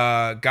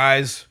 But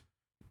guys,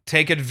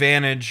 take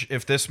advantage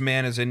if this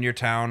man is in your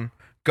town.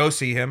 Go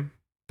see him.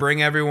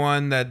 Bring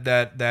everyone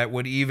that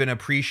would even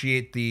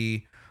appreciate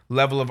the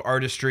level of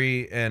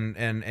artistry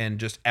and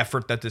just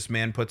effort that this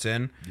man puts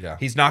in. Yeah.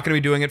 He's not going to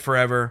be doing it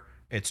forever.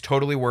 It's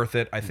totally worth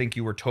it. I think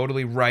you were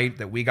totally right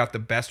that we got the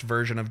best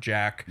version of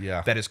Jack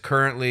that is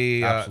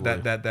currently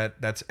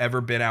that's ever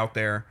been out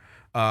there.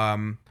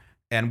 And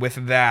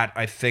with that,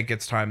 I think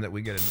it's time that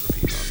we get into the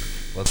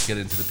Peacock. Let's get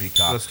into the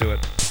Peacock. Let's do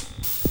it.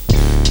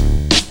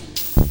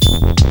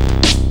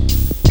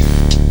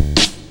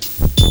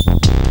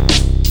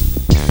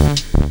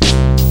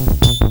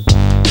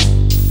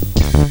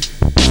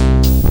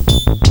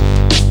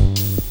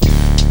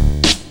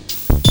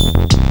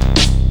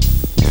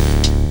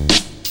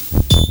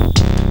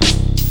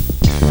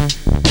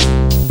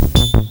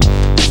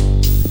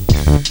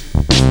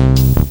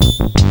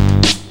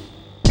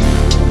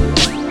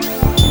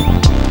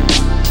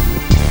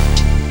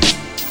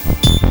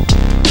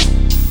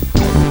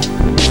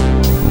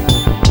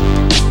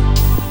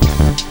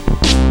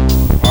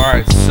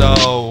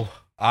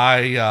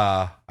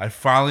 I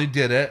finally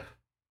did it.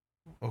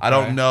 Okay. I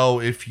don't know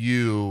if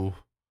you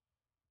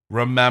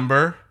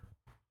remember,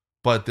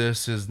 but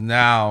this is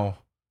now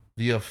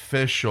the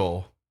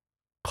official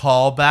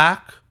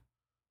callback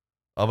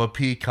of a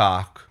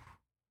Peacock,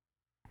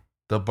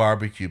 the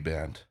barbecue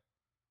band.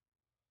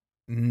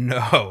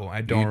 No,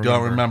 I don't. You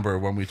don't remember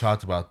when we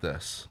talked about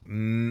this? We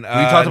We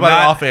talked about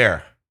it off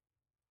air.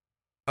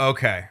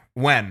 Okay,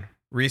 when?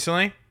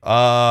 Recently?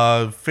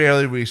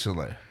 Fairly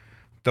recently.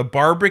 The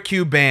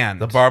barbecue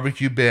band. The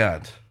barbecue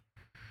band.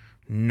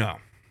 No.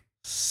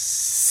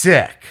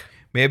 Sick.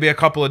 Maybe a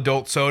couple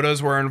adult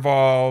sodas were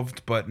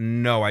involved, but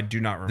no, I do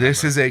not remember.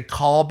 This is a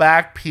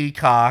callback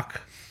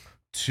Peacock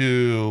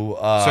to.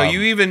 So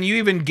you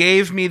even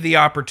gave me the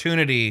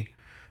opportunity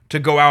to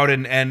go out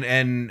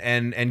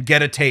and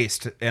get a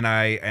taste, and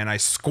I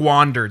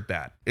squandered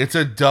that. It's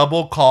a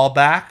double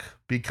callback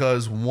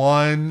because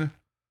one,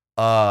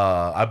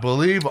 I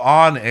believe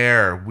on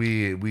air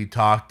we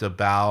talked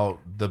about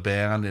the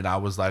band, and I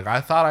was like, I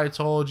thought I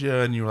told you,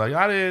 and you were like,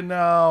 I didn't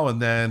know, and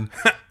then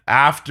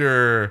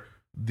after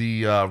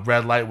the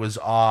red light was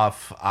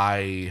off,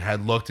 I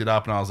had looked it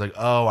up and I was like,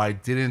 oh, I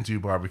didn't do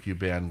barbecue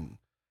band.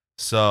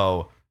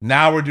 So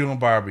now we're doing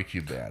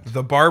barbecue band.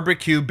 The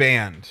Barbecue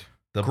Band.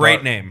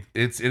 Great name.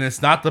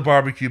 It's not the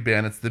barbecue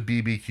band, it's the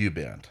BBQ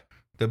band.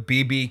 The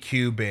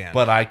BBQ Band.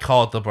 But I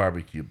call it the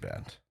barbecue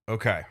band.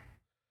 Okay.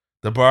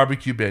 The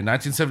barbecue band,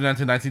 1979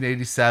 to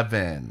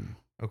 1987.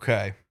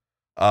 Okay.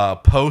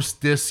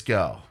 Post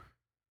disco.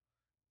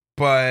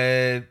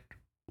 But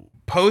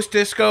post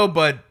disco,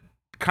 but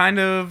kind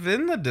of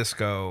in the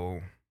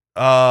disco.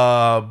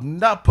 Not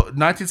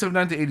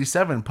 1979 to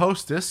 87,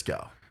 post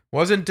disco.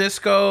 Wasn't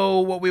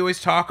disco what we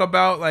always talk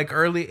about? Like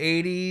early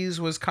 80s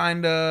was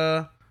kind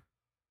of,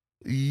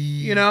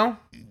 you know?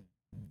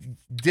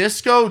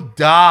 Disco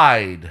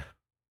died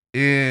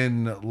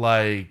in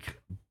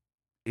like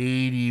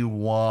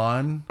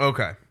 81.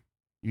 Okay.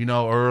 You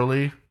know,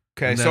 early.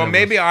 Okay, so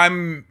maybe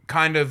I'm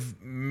kind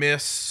of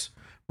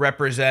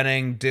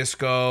misrepresenting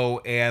disco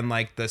and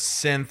like the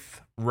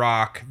synth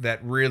rock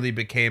that really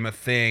became a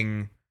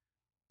thing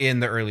in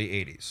the early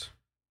 80s.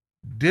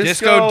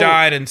 Disco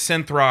died and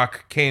synth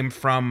rock came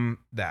from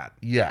that.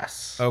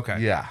 Yes. Okay.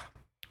 Yeah.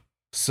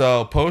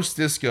 So post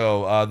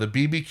disco, the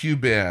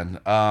BBQ band,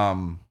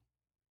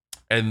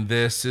 and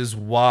this is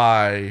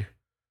why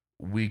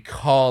we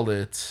call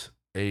it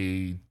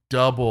a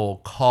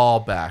double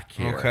callback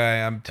here.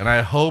 Okay. And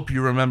I hope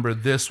you remember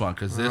this one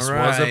because this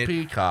was a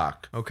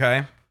peacock.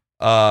 Okay.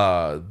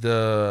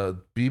 The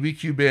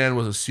BBQ band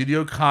was a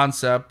studio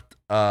concept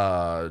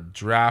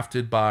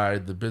drafted by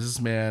the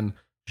businessman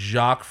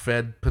Jacques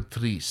Fred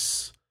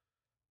Patrice.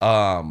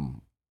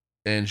 And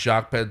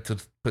Jacques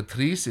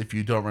Patrice, if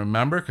you don't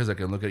remember, because I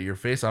can look at your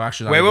face, I'm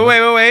actually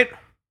not Wait.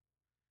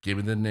 Give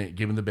me the name.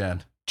 Give me the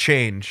band.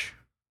 Change.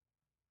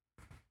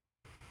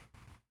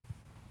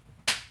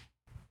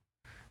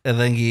 And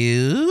then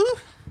you.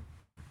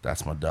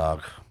 That's my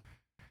dog.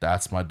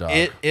 That's my dog.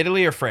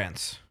 Italy or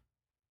France?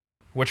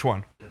 Which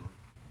one?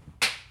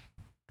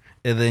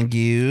 And then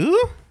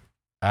you.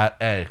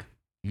 Hey,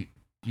 you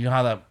know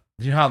how that.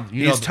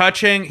 He's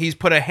touching. He's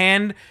put a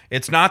hand.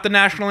 It's not the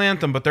national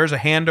anthem, but there's a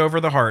hand over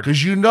the heart.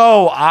 Because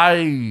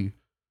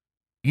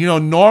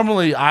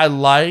normally I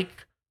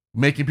like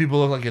making people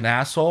look like an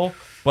asshole,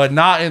 but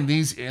not in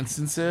these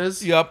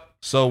instances. Yep.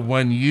 So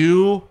when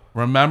you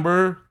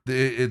remember,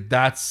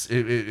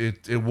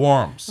 it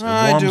warms.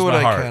 I do what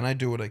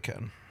I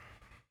can.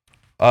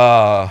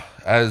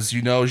 As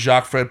you know,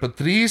 Jacques Fred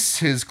Patrice,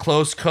 his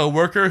close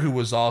co-worker, who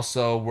was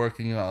also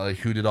working,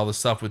 who did all the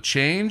stuff with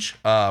Change,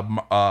 Mauro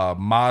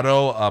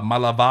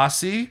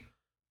Malavasi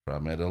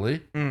from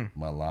Italy,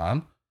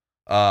 Milan.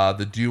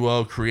 The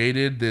duo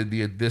created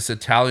this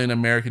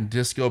Italian-American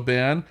disco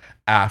band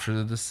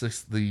after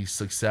the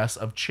success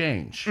of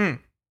Change.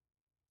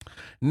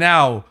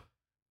 Now,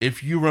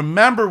 if you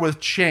remember with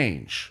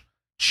Change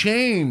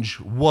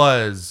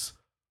was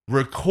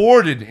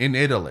recorded in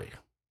Italy.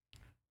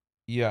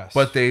 Yes.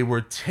 But they were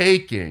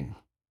taking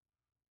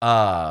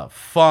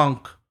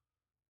funk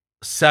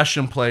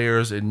session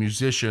players and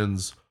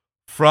musicians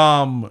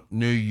from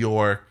New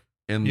York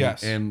and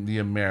the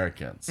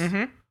Americans.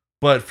 Mm-hmm.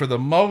 But for the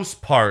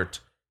most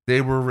part,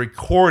 they were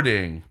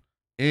recording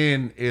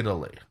in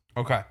Italy.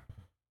 Okay.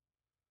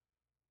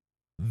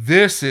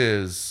 This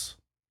is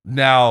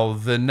now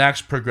the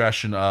next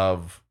progression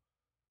of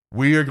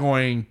we are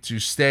going to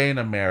stay in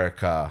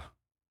America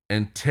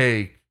and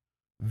take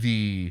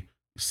the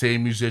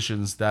same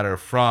musicians that are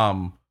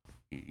from,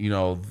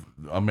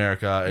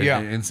 America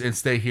and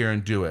stay here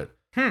and do it.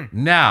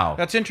 Now,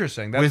 that's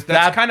interesting.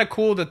 That's kind of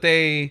cool that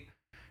they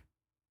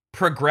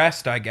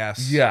progressed, I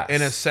guess. Yes.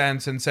 In a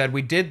sense, and said,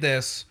 we did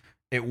this,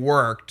 it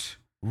worked.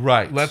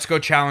 Right. Let's go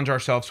challenge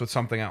ourselves with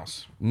something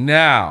else.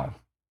 Now,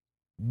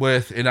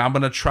 and I'm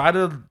gonna try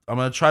to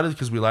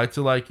because we like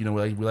to we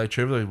like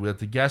trivia, we like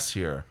to guess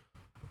here.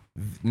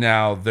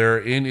 Now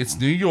it's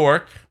New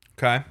York.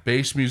 Okay.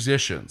 Based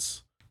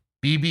musicians.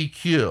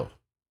 BBQ.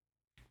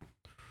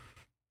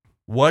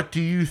 What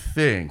do you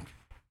think?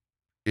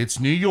 It's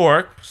New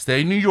York.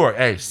 Stay New York.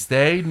 Hey,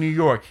 stay New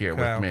York here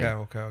with me.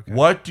 Okay.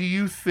 What do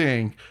you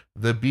think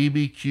the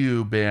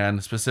BBQ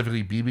band,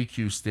 specifically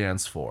BBQ,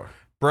 stands for?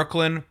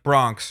 Brooklyn,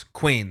 Bronx,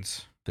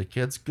 Queens. The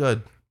kid's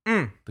good.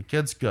 The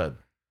kid's good.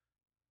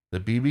 The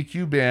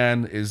BBQ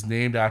band is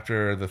named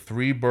after the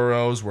three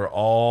boroughs where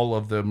all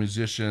of the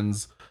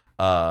musicians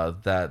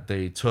that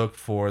they took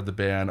for the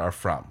band are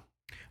from.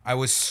 I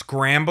was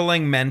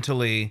scrambling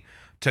mentally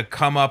to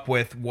come up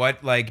with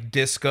what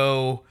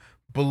disco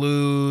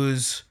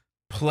blues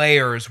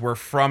players were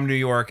from New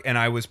York, and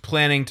I was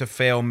planning to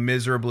fail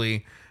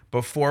miserably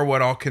before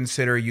what I'll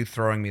consider you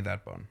throwing me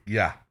that bone.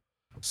 Yeah.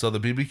 So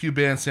the BBQ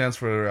band stands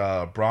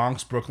for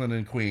Bronx, Brooklyn,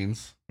 and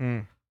Queens,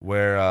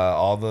 where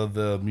all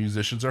the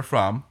musicians are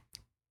from.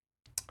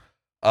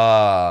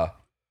 Their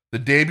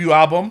debut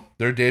album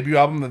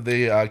that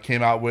they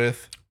came out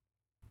with,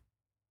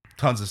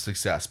 tons of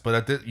success.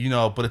 But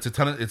it's a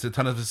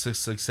ton of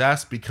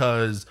success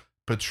because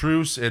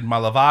Patrice and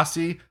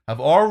Malavasi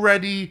have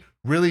already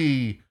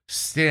really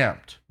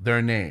stamped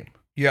their name.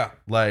 Yeah.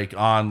 like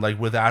on like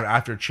without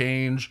after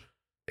change,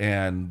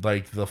 and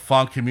like the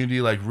funk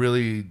community like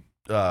really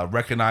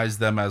recognized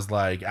them as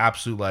like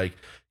absolute like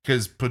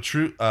because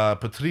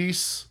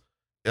Patrice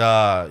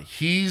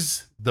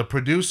he's the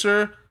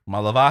producer,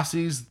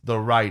 Malavasi's the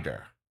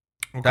writer.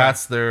 Okay.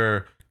 That's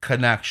their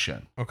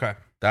connection. Okay.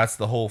 That's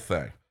the whole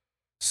thing.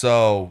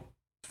 So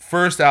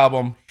first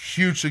album,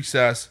 huge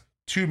success,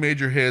 2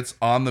 major hits,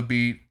 On the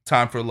Beat,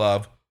 Time for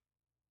Love,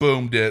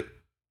 boomed it,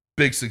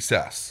 big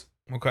success.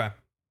 Okay.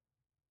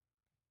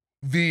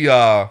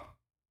 The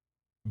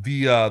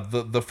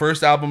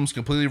first album is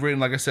completely written,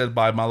 like I said,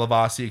 by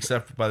Malavasi,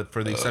 except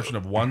for the exception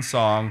of one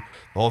song.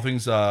 The whole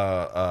thing's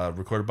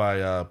recorded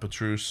by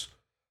Petrus.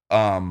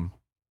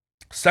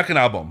 Second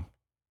album,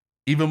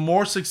 even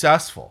more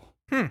successful.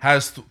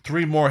 Has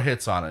 3 more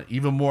hits on it,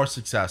 even more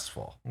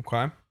successful.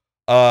 Okay.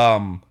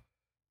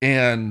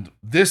 And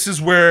this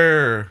is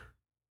where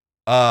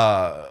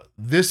Alex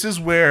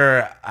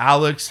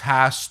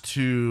has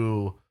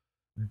to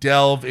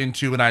delve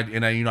into, and I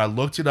you know I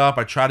looked it up.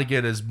 I tried to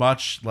get as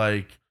much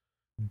like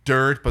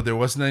dirt, but there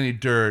wasn't any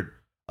dirt.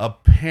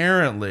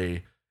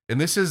 Apparently, and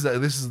this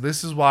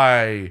is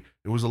why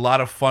it was a lot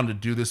of fun to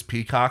do this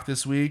Peacock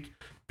this week,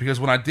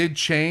 because when I did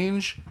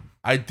change,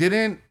 I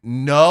didn't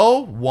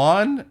know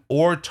one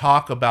or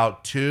talk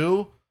about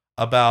two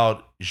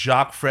about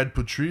Jacques Fred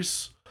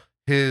Petrus.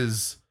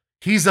 He's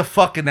a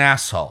fucking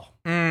asshole.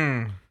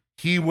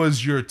 He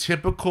was your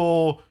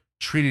typical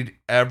treated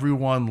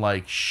everyone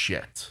like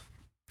shit.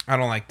 I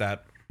don't like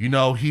that. You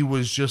know, he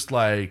was just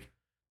like,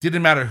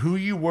 didn't matter who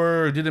you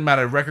were, didn't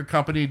matter record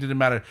company, didn't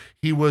matter.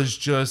 He was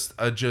just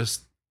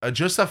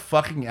a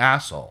fucking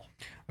asshole.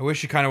 I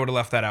wish you kind of would have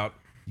left that out.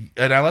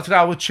 And I left it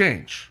out with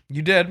change.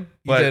 You did.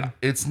 But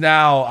it's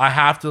now I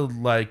have to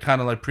like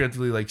kind of like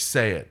preemptively like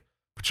say it.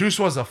 Petrus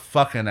was a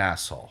fucking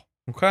asshole.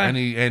 Okay. And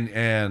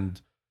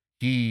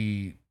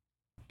he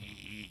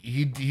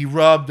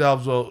rubbed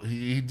elbows.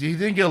 He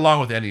didn't get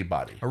along with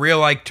anybody. A real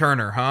like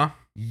Turner, huh?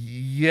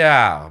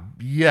 Yeah.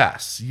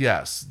 Yes.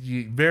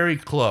 Very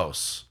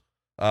close.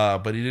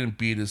 But he didn't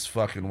beat his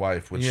fucking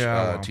wife, which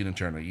Tina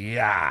Turner.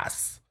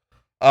 Yes.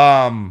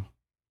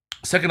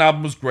 Second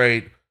album was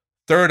great.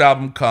 Third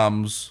album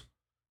comes,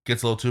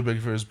 gets a little too big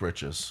for his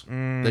britches.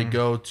 They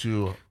go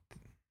to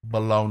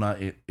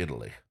Bologna,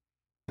 Italy.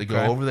 They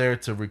go over there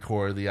to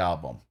record the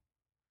album.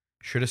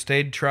 Should have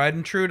stayed tried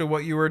and true to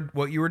what you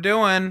were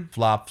doing.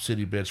 Flop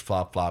City, bitch.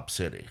 Flop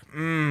City.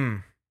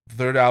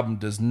 Third album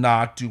does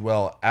not do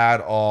well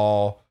at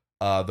all.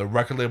 The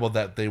record label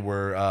that they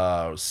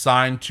were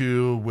signed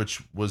to,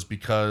 which was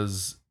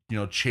because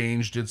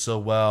Change did so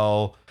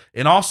well.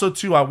 And also,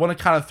 too, I want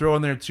to kind of throw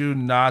in there, too,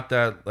 not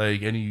that,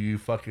 like, any of you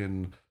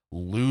fucking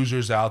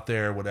losers out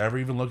there would ever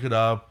even look it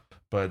up,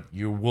 but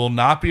you will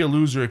not be a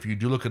loser if you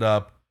do look it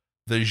up.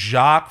 The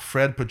Jacques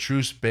Fred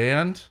Petrus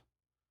band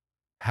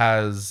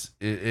has,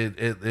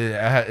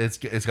 it's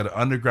got an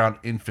underground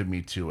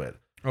infamy to it.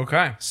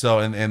 Okay. So,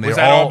 and was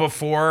that all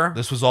before?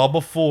 This was all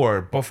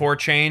before. Before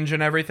Change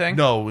and everything?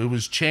 No, it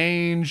was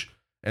Change.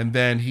 And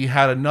then he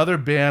had another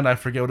band, I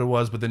forget what it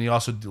was, but then he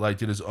also like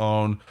did his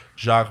own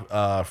Jacques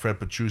Fred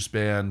Petrus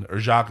band, or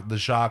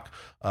Jacques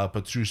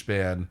Petrus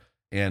band,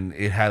 and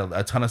it had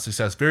a ton of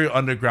success, very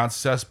underground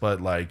success,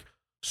 but like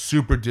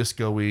super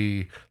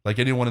disco-y. Like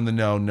anyone in the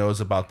know knows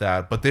about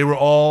that. But they were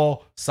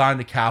all signed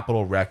to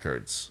Capitol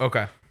Records.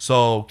 Okay.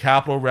 So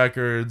Capitol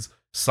Records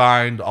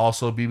signed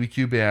also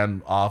BBQ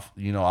band off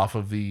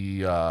of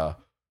the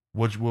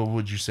what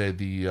would you say,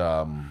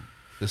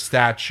 the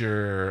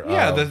stature.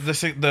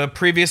 The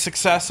previous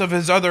success of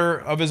his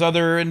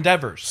other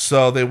endeavors.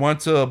 So they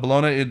went to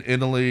Bologna in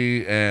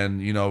Italy, and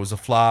it was a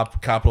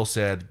flop. Capitol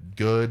said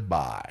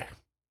goodbye,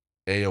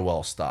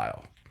 AOL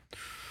style.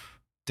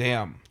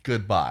 Damn.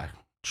 Goodbye.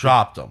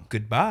 Dropped them.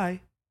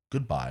 Goodbye.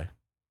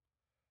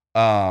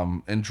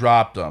 And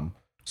dropped them.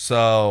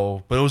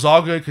 So, but it was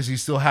all good because he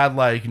still had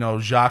like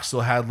Jacques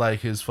still had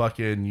like his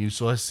fucking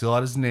still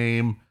had his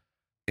name.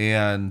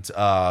 And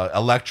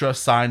Elektra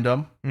signed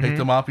him, picked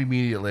him up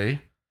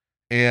immediately,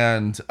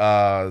 and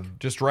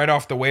just right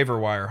off the waiver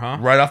wire, huh?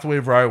 Right off the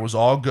waiver wire, it was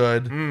all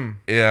good,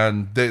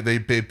 and they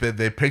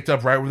picked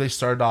up right where they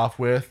started off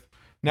with.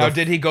 Now,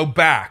 did he go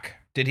back?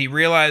 Did he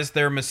realize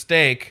their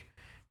mistake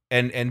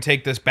and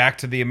take this back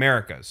to the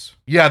Americas?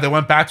 Yeah, they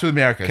went back to the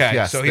Americas. Okay,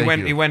 yes, so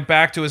he went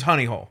back to his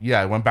honey hole.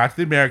 Yeah, he went back to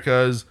the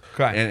Americas.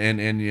 Okay,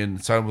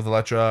 and signed with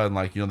Elektra, and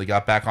like they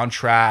got back on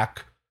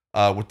track.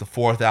 With the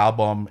fourth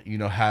album,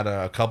 had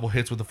a couple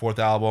hits with the fourth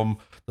album.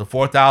 The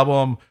fourth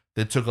album,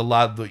 they took a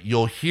lot.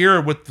 You'll hear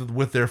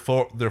with their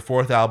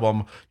fourth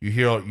album,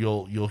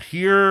 you'll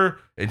hear,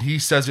 and he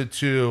says it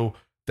too,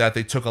 that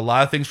they took a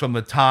lot of things from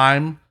The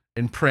Time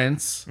and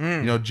Prince,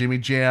 Jimmy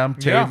Jam,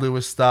 Terry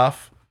Lewis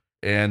stuff,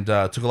 and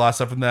took a lot of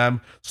stuff from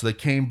them. So they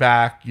came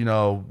back,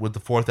 with the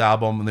fourth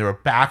album, and they were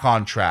back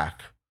on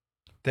track.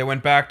 They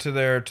went back to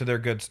their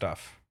good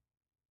stuff.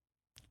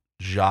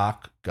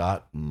 Jacques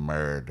got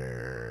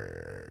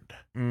murdered.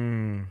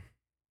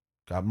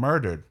 Got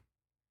murdered.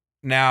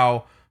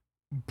 Now,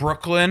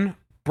 Brooklyn,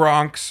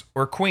 Bronx,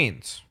 or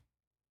Queens?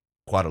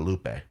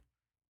 Guadalupe.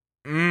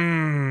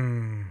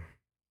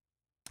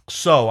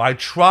 So I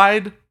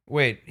tried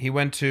Wait, he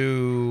went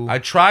to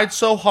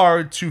so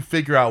hard to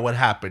figure out what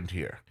happened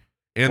here.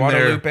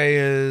 Guadalupe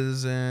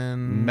is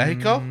in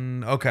Mexico?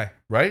 Okay.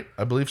 Right?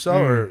 I believe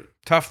so. Or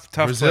Tough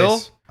Brazil?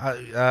 place.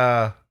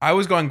 I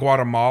was going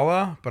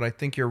Guatemala, but I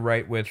think you're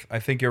right with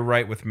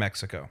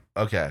Mexico.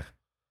 Okay.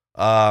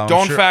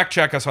 Don't fact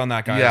check us on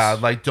that, guys. Yeah,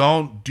 like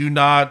do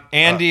not.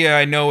 Andy,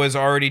 I know, is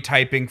already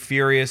typing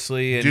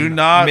furiously, and do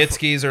not.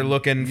 Mitskis are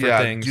looking for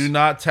things. Do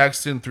not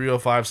text in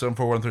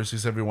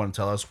 305-741-3671 and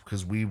tell us,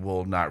 because we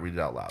will not read it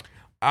out loud.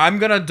 I'm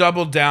gonna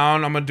double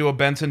down. I'm gonna do a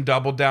Benson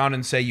double down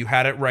and say you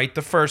had it right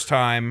the first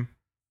time.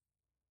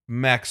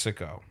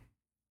 Mexico.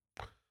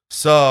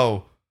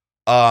 So,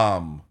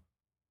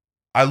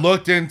 I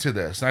looked into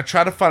this and I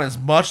tried to find as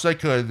much as I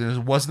could. There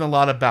wasn't a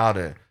lot about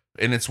it.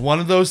 And it's one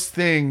of those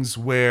things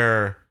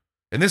where,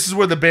 and this is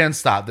where the band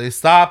stopped.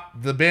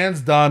 The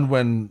band's done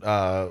when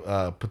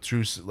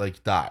Petrus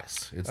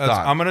dies. It's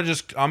done.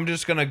 I'm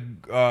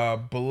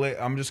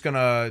just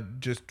gonna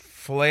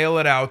flail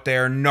it out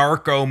there.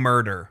 Narco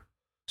murder.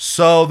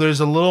 So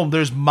there's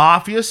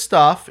mafia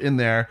stuff in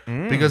there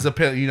because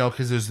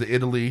there's the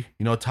Italy,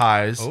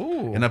 ties.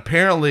 Ooh. And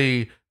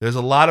apparently there's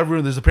a lot of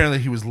room. There's apparently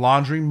he was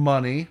laundering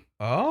money.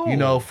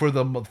 Oh. For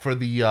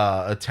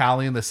the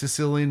Italian, the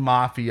Sicilian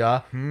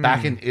mafia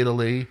back in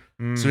Italy.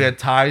 So he had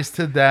ties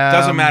to them.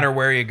 Doesn't matter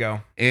where you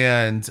go.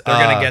 And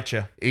they're going to get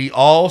you. He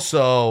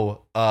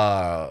also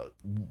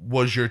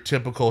was your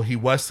typical, he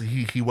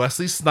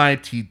Wesley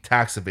sniped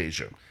tax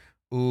evasion.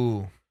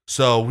 Ooh.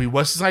 So we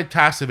Wesley sniped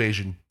tax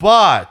evasion.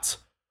 But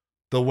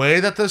the way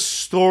that the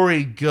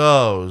story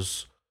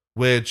goes,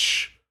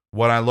 which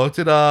when I looked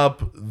it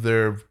up,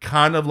 they're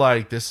kind of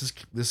like, this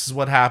is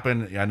what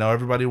happened. I know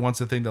everybody wants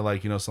to think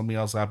that something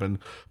else happened,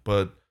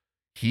 but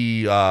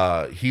he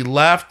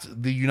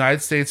left the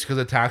United States because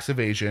of tax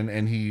evasion,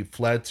 and he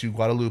fled to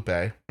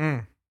Guadalupe,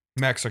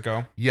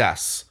 Mexico.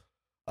 Yes,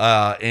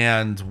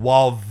 and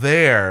while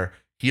there,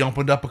 he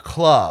opened up a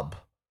club,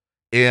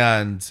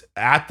 and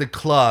at the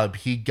club,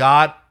 he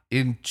got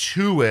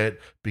into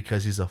it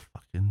because he's a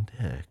fucking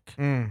dick.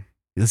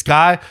 This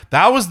guy,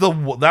 that was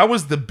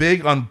the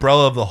big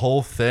umbrella of the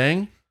whole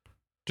thing.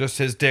 Just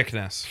his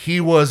dickness.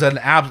 He was an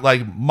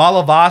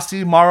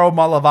Mauro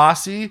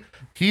Malavasi.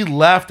 He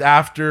left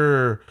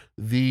after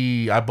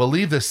I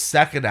believe the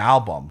second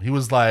album. He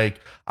was like,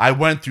 I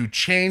went through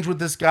change with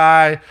this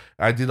guy.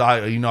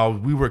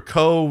 We were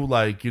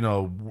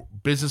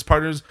business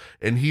partners,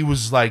 and he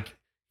was like,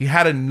 he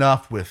had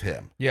enough with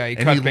him. Yeah, he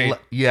cut bait.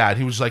 And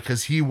he was like,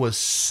 because he was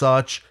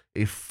such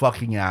a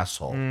fucking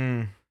asshole.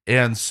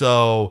 And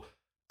so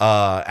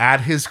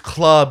at his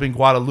club in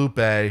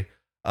Guadalupe,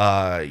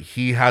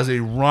 he has a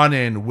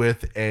run-in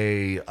with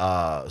a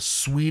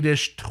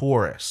Swedish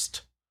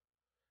tourist.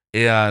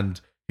 And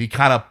he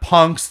kind of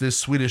punks this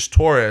Swedish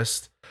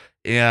tourist.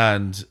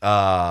 And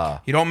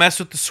you don't mess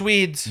with the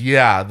Swedes.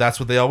 Yeah, that's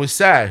what they always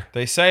say.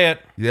 They say it.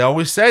 They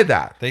always say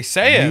that. They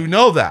say it. You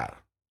know that.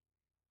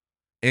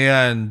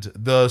 And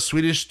the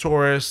Swedish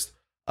tourist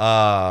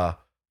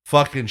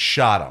fucking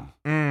shot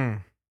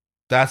him.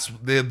 That's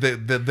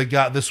the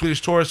guy. The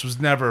Swedish tourist was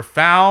never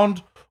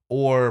found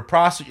or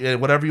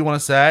prosecuted, whatever you want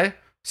to say.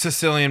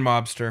 Sicilian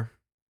mobster.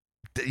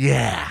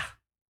 Yeah.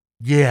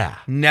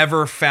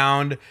 Never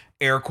found,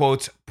 air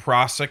quotes,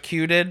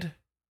 prosecuted.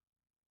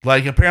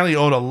 Apparently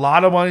owed a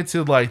lot of money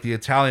to the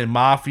Italian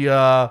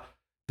mafia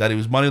that he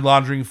was money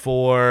laundering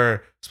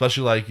for,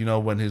 especially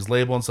when his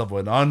label and stuff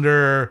went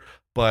under.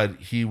 But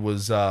he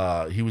was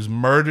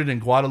murdered in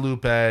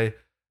Guadalupe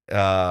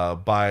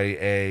by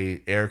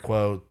a, air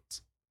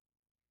quotes,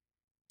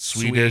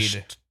 Swedish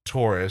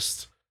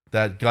tourist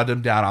that gunned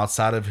him down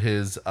outside of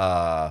his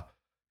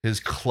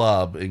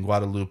club in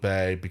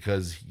Guadalupe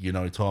because he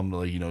told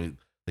him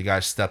the guy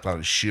stepped on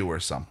his shoe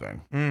or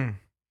something.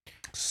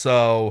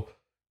 So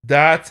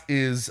that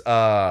is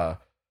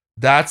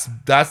that's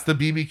the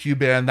BBQ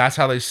band. That's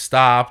how they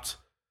stopped.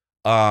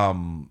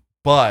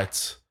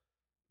 But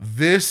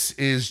this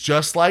is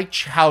just like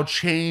how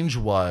Change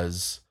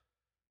was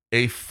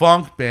a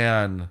funk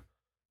band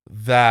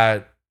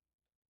that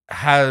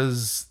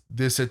has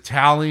this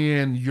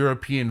Italian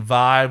European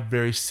vibe,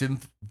 very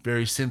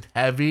synth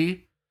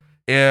heavy.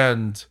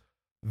 And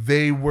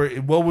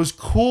what was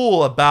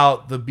cool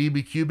about the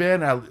BBQ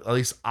band, at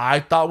least I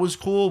thought was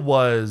cool,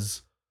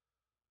 was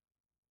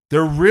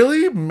they're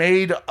really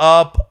made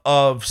up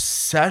of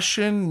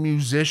session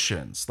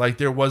musicians.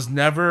 There was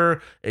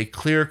never a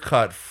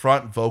clear-cut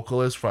front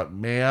vocalist, front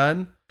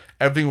man.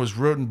 Everything was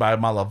written by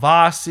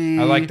Malavasi.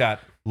 I like that.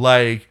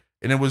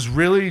 And it was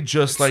really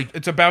just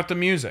it's about the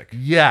music.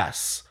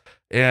 Yes.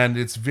 And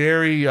it's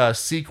very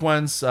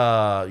sequence,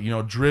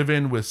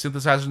 driven with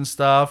synthesizers and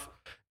stuff.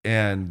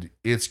 And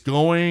it's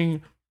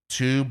going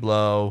to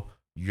blow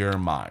your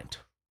mind.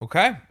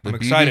 Okay. I'm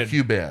excited.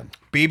 BBQ band.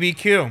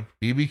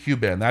 BBQ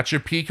band. That's your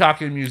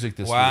peacock in music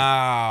this week.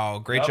 Wow.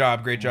 Great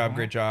job. Great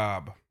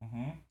job.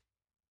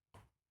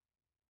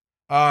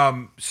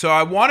 So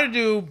I wanted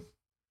to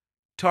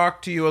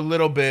talk to you a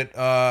little bit.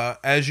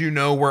 As you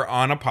know, we're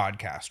on a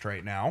podcast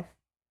right now.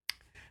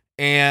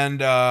 And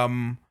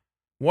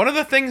one of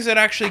the things that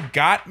actually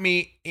got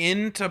me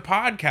into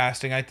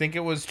podcasting, I think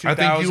it was 2000, I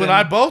think you and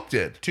I both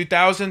did.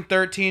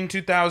 2013,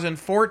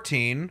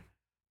 2014,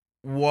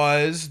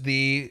 was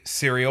the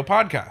Serial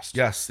podcast.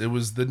 Yes, it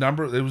was the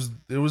number. It was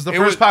the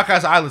first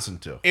podcast I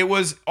listened to. It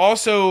was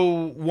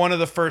also one of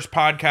the first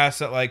podcasts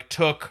that like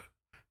took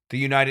the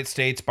United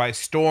States by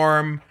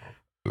storm.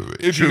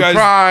 If True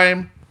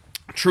crime.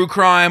 True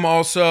crime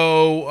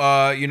also,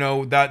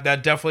 that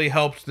definitely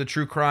helped the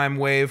true crime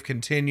wave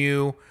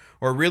continue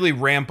or really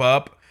ramp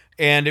up.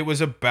 And it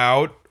was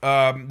about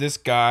this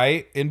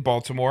guy in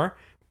Baltimore,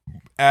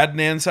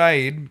 Adnan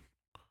Syed,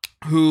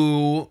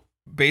 who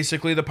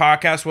basically the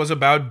podcast was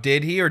about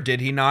did he or did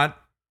he not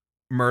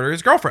murder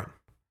his girlfriend.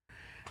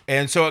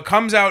 And so it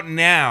comes out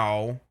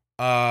now,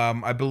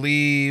 I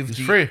believe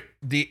He's free.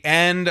 The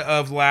end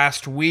of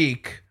last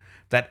week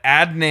that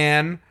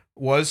Adnan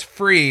was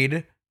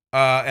freed.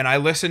 And I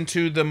listened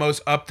to the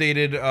most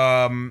updated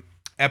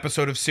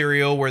episode of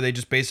Serial where they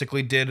just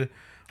basically did.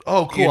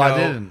 Oh, cool! I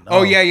didn't.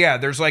 Oh, yeah.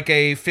 There's like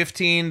a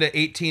 15 to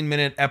 18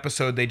 minute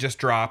episode they just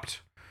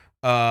dropped,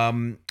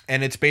 and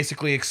it's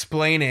basically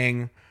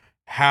explaining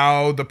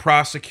how the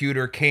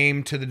prosecutor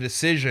came to the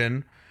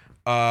decision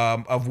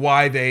of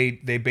why they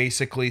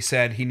basically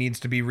said he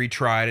needs to be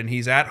retried, and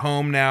he's at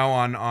home now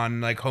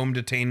on like home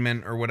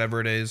detainment or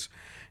whatever it is.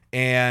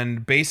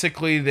 And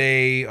basically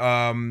the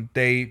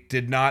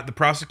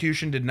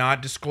prosecution did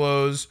not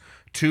disclose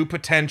two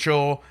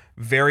potential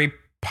very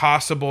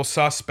possible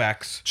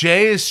suspects.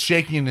 Jay is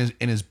shaking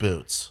in his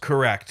boots.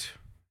 Correct.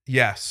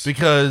 Yes.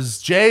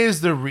 Because Jay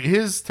is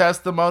his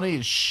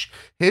testimony,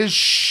 his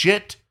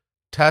shit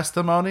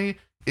testimony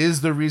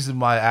is the reason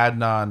why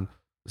Adnan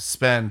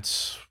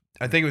spent,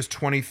 I think it was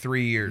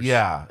 23 years.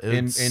 Yeah,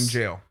 in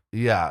jail.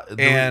 Yeah.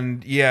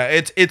 And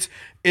yeah,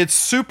 it's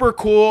super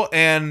cool.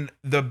 And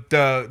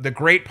the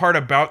great part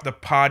about the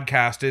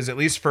podcast is, at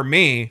least for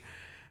me,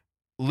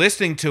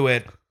 listening to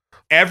it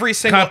every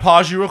single. Can I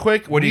pause you real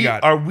quick? What do you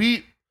got?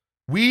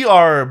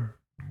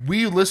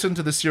 We listen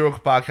to the Serial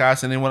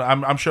podcast, and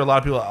I'm sure a lot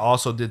of people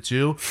also did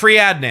too. Free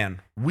Adnan.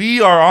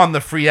 We are on the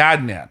free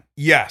Adnan.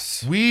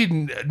 Yes.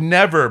 We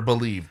never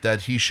believed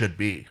that he should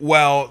be.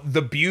 Well,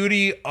 the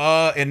beauty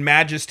and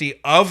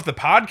majesty of the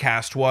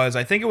podcast was,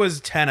 I think it was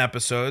 10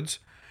 episodes.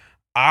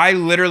 I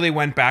literally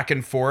went back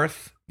and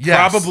forth. Yes.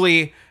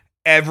 Probably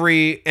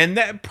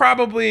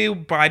probably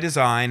by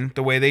design,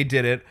 the way they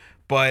did it.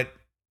 But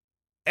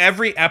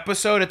every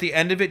episode, at the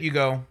end of it, you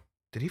go,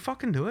 did he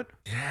fucking do it?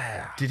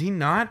 Yeah. Did he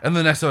not? And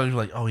the next one, you're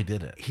like, oh, he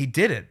did it. He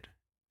did it.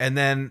 And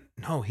then,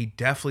 no, he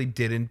definitely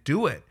didn't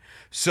do it.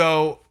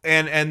 So,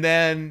 and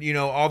then,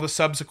 all the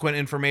subsequent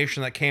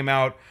information that came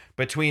out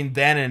between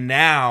then and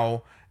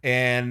now,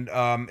 and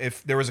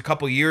if there was a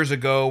couple years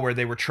ago where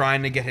they were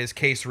trying to get his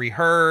case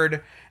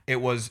reheard, it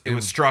was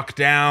struck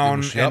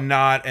down and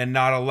not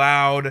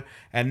allowed.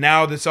 And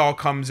now this all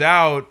comes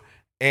out,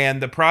 and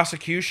the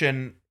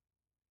prosecution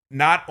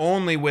not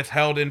only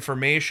withheld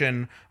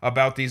information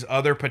about these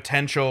other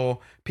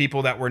potential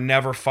people that were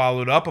never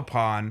followed up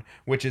upon,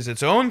 which is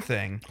its own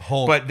thing,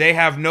 but they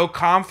have no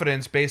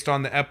confidence, based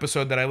on the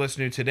episode that I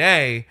listened to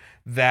today,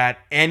 that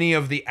any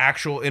of the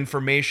actual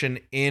information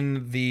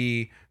in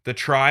the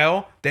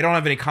trial, they don't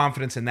have any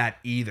confidence in that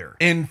either.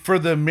 And for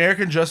the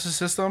American justice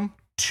system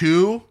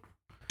to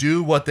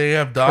do what they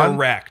have done,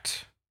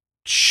 correct,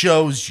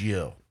 shows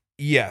you.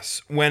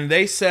 Yes. When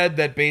they said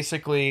that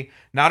basically,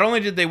 not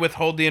only did they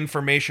withhold the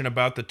information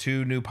about the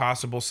two new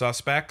possible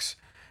suspects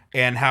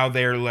and how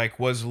there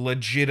was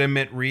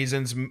legitimate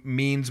reasons,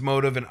 means,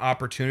 motive, and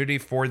opportunity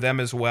for them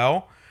as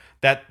well,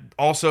 that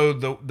also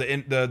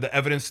the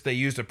evidence they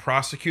used to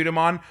prosecute him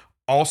on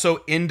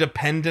also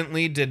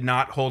independently did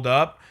not hold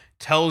up,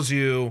 tells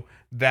you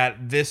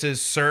that this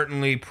is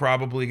certainly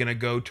probably going to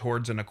go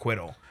towards an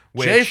acquittal.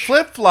 Jay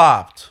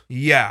flip-flopped.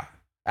 Yeah.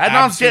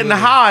 Adnan's getting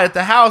high at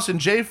the house, and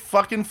Jay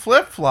fucking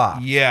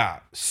flip-flopped.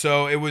 Yeah.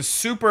 So it was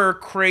super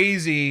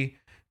crazy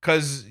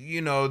because,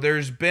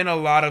 there's been a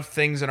lot of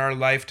things in our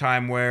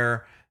lifetime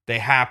where they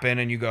happen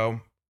and you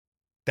go,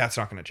 that's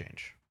not going to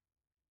change.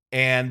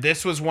 And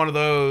this was one of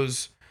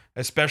those,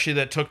 especially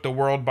that took the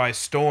world by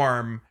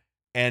storm.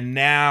 And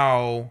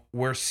now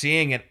we're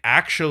seeing it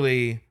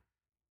actually,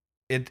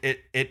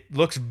 it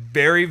looks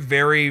very,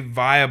 very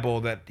viable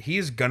that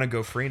he's going to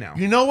go free now.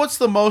 You know what's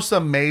the most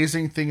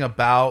amazing thing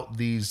about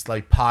these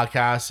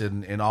podcasts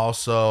and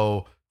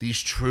also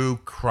these true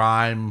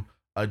crime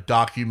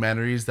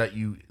documentaries that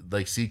you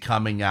see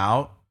coming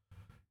out?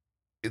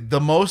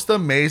 The most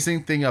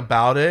amazing thing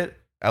about it,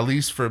 at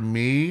least for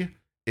me,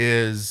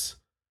 is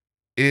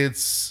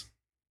it's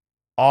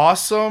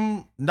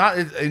awesome.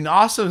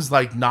 Awesome is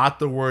not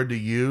the word to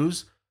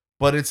use,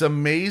 but it's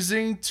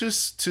amazing to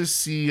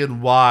see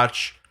and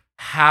watch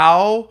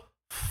how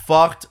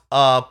fucked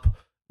up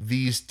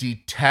these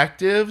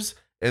detectives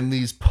and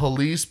these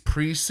police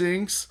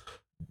precincts,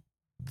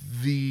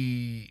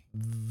 the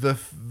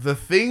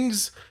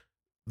things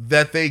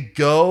that they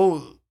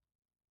go,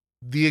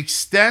 the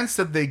extents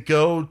that they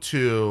go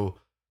to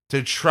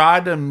try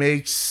to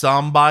make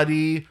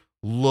somebody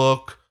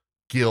look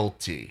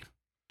guilty.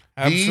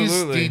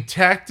 Absolutely. These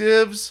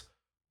detectives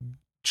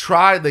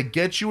they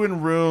get you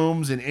in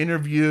rooms and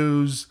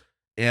interviews,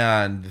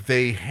 and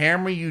they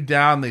hammer you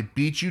down, they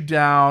beat you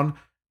down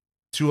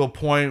to a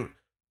point,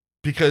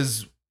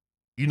 because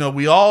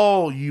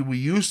we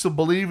used to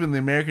believe in the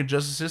American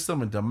justice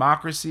system and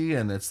democracy,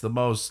 and it's the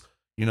most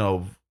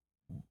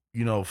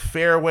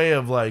fair way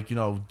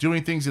of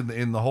doing things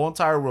in the whole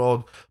entire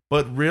world.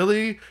 But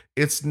really,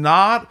 it's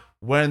not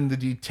when the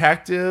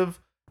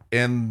detective,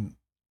 and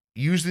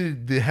usually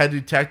the head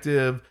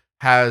detective,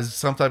 has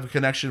some type of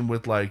connection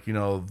with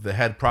the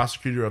head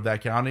prosecutor of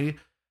that county,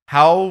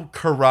 how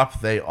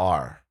corrupt they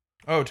are.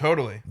 Oh,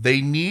 totally.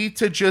 They need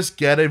to just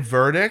get a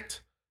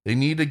verdict. They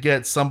need to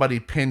get somebody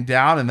pinned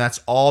down, and that's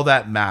all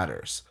that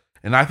matters.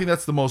 And I think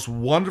that's the most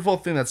wonderful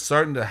thing that's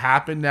starting to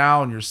happen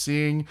now, and you're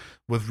seeing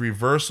with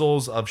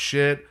reversals of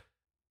shit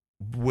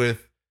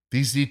with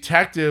these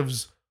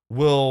detectives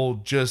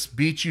will just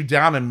beat you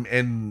down,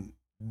 and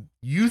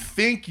you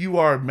think you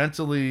are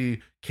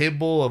mentally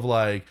capable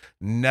of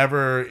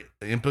never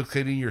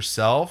implicating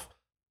yourself.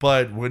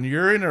 But when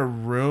you're in a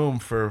room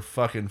for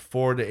fucking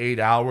 4 to 8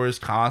 hours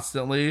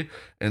constantly,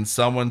 and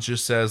someone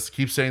just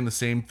keeps saying the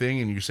same thing,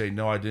 and you say,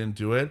 no, I didn't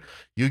do it,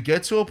 you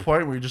get to a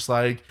point where you're just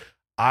like,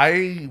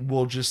 I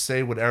will just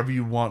say whatever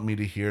you want me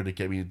to hear to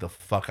get me the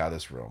fuck out of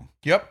this room.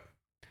 Yep.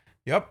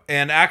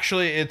 And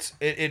actually,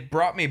 it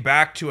brought me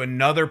back to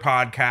another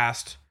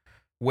podcast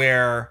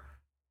where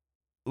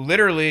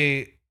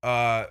literally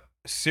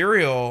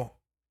Serial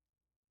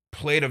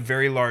played a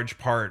very large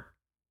part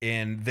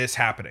in this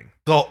happening.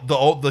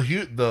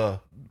 The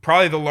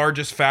Probably the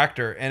largest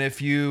factor. And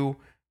if you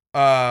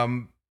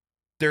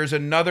there's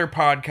another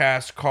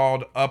podcast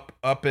called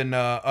Up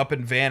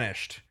and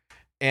Vanished,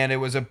 and it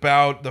was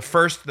about the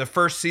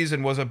first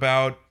season was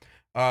about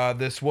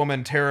this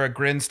woman Tara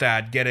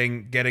Grinstad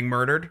getting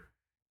murdered,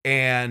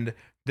 and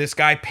this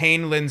guy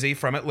Payne Lindsay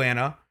from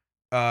Atlanta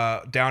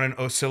down in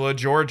Ocilla,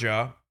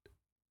 Georgia,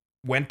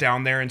 went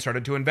down there and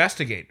started to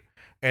investigate.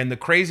 And the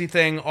crazy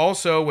thing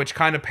also, which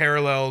kind of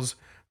parallels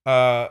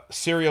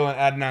Serial and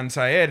Adnan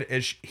Syed,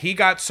 is he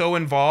got so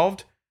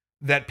involved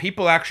that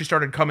people actually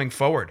started coming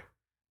forward.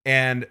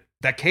 And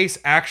that case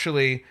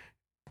actually,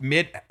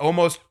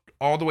 almost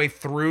all the way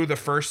through the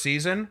first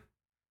season,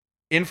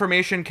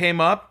 information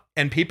came up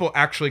and people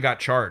actually got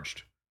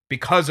charged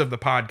because of the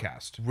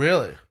podcast.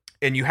 Really?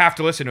 And you have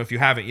to listen if you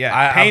haven't yet.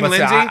 Payne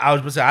Lindsay. I was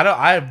going to say,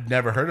 I've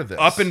never heard of this.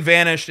 Up and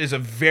Vanished is a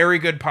very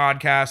good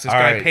podcast. This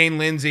guy, Payne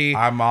Lindsay,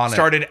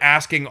 started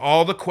asking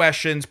all the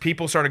questions.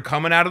 People started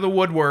coming out of the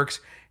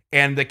woodworks,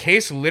 and the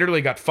case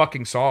literally got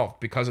fucking solved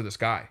because of this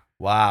guy.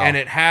 Wow. And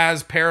it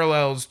has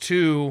parallels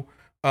to,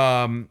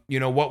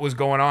 what was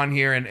going on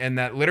here. And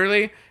that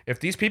literally, if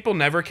these people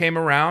never came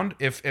around,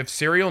 if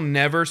Serial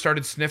never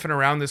started sniffing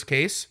around this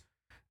case,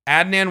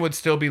 Adnan would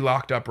still be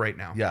locked up right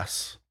now.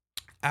 Yes.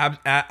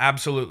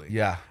 Absolutely.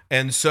 Yeah.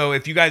 And so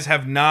if you guys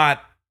have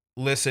not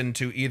listened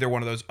to either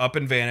one of those, Up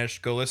and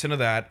Vanished, go listen to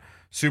that.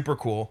 Super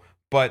cool.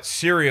 But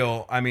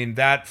Serial, I mean,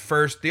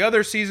 the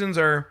other seasons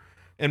are,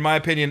 in my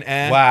opinion,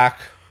 whack.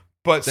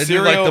 But they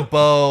Serial, do the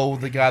Beau,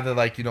 the guy that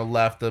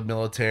left the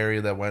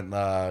military that went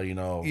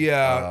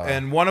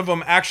and one of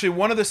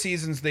the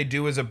seasons they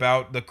do is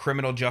about the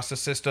criminal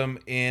justice system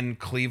in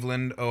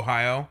Cleveland,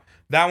 Ohio.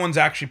 That one's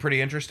actually pretty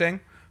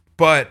interesting.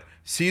 But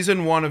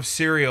season 1 of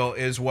Serial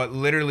is what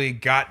literally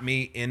got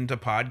me into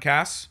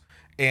podcasts.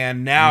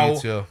 And now,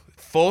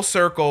 full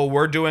circle,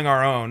 we're doing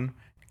our own.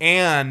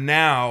 And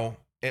now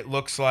it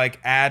looks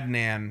like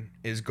Adnan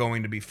is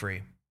going to be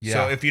free. Yeah.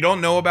 So if you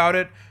don't know about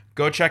it,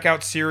 go check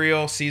out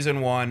Serial season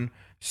 1.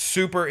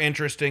 Super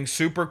interesting,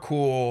 super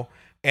cool.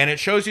 And it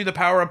shows you the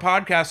power of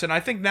podcasts. And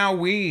I think now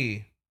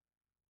we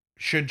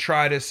should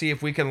try to see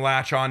if we can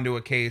latch onto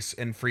a case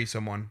and free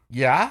someone.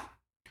 Yeah?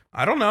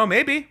 I don't know.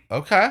 Maybe.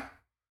 Okay.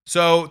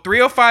 So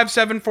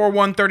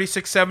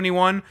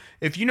 305-741-3671.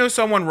 If you know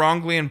someone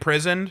wrongly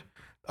imprisoned,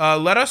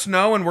 let us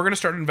know and we're going to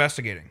start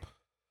investigating.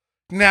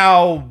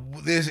 Now,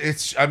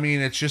 it's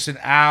just an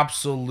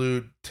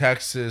absolute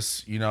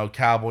Texas,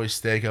 cowboy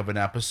steak of an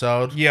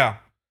episode. Yeah.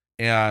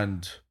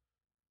 And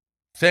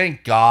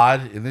thank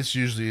God, and this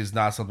usually is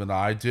not something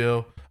I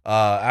do.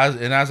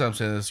 As I'm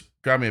saying this,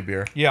 grab me a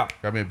beer. Yeah.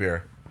 Grab me a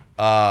beer.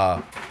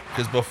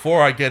 Because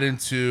before I get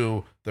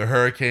into the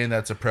hurricane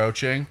that's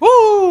approaching.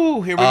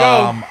 Woo! Here we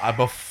go.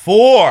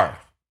 Before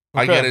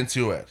I get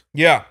into it.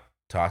 Yeah.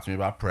 Talk to me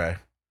about Prey.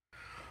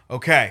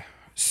 Okay.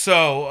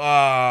 So,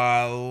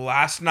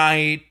 last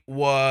night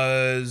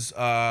was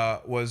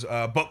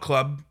book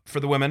club for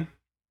the women.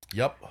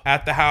 Yep.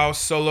 At the house,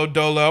 solo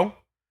dolo.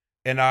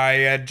 And I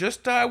had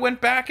just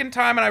went back in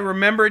time and I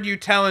remembered you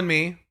telling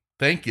me.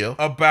 Thank you.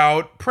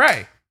 About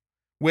Prey,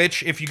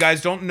 which, if you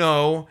guys don't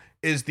know,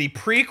 is the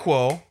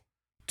prequel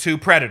to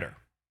Predator.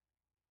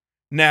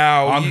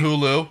 Now on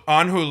Hulu.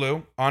 On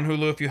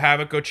Hulu, if you have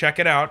it, go check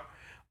it out.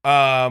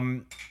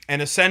 And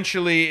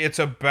essentially, it's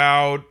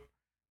about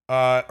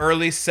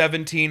early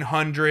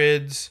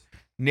 1700s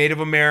Native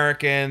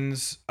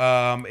Americans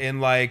in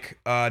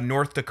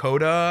North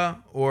Dakota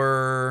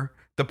or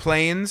the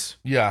plains.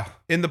 Yeah.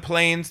 In the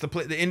plains, the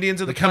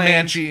Indians of the, The plains.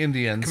 Comanche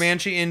Indians.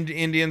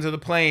 Indians of the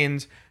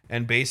plains.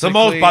 And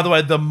basically...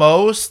 The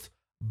most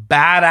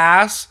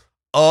badass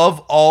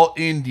of all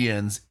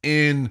Indians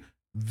in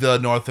the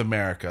North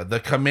America. The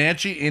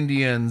Comanche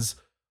Indians,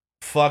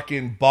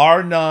 fucking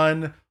bar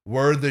none,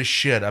 were the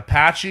shit.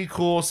 Apache,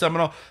 cool,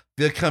 Seminole.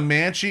 The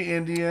Comanche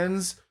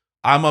Indians,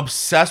 I'm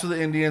obsessed with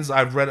the Indians.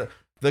 I've read it.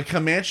 The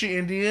Comanche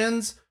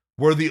Indians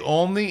were the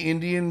only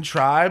Indian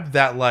tribe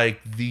that,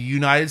 like, the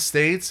United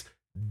States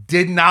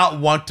did not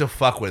want to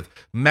fuck with.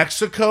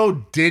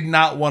 Mexico did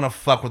not want to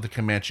fuck with the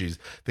Comanches.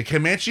 The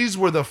Comanches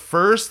were the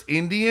first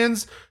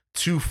Indians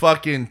to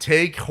fucking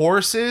take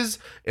horses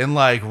and,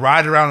 like,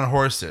 ride around on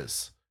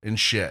horses and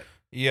shit.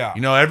 Yeah.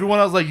 You know, everyone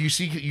else, like, you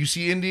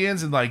see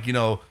Indians and, like, you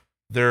know,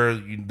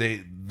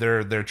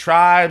 they're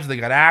tribes, they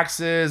got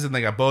axes and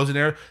they got bows and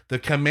arrows. The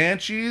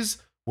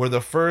Comanches were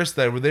the first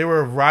that they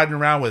were riding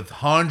around with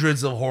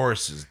hundreds of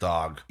horses,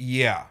 dog.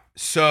 Yeah.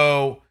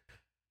 So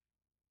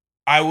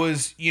I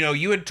was, you know,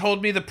 you had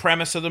told me the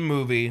premise of the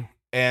movie,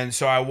 and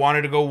so I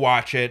wanted to go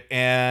watch it.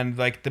 And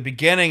like the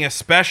beginning,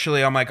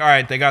 especially, I'm like, all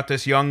right, they got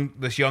this young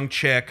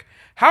chick.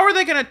 How are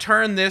they going to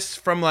turn this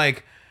from,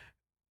 like,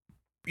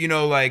 you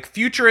know, like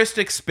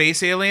futuristic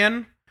space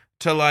alien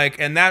to, like,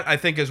 and that I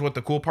think is what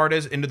the cool part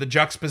is, into the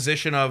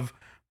juxtaposition of,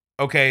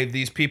 okay,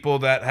 these people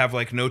that have,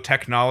 like, no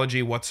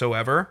technology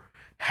whatsoever.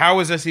 How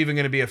is this even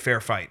going to be a fair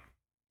fight?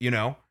 You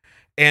know?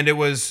 And it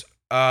was,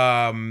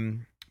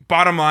 bottom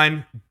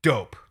line,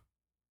 dope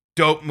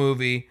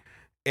movie.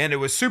 And it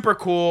was super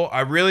cool.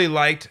 I really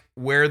liked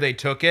where they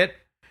took it.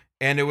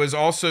 And it was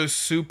also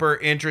super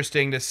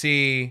interesting to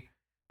see.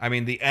 I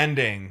mean, the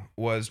ending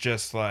was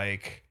just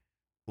like,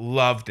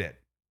 loved it.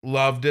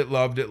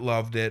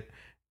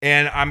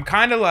 And I'm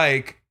kind of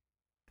like,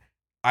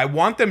 I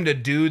want them to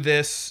do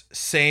this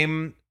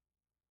same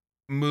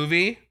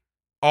movie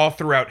all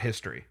throughout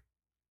history.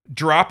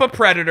 Drop a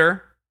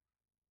Predator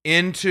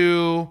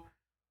into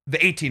the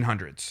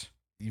 1800s.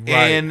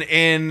 Right.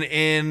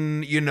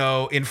 In you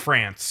know, in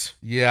France.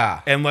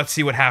 Yeah. And let's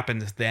see what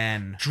happens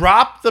then.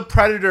 Drop the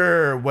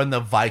Predator when the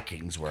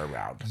Vikings were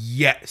around.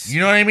 Yes. You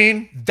know what I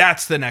mean?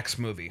 That's the next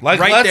movie. Like,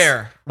 right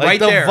there. Like right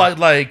there.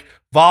 Like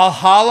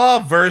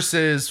Valhalla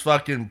versus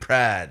fucking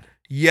Pred.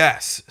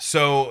 Yes.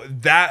 So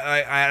that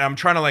I'm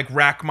trying to, like,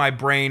 rack my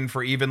brain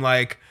for even,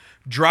 like,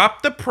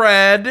 drop the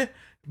Pred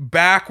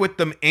back with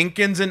the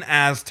Incans and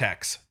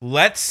Aztecs.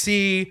 Let's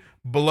see,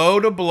 blow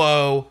to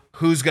blow,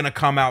 who's going to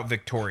come out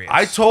victorious.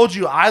 I told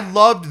you, I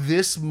loved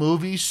this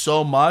movie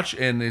so much,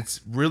 and it's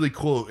really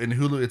cool. In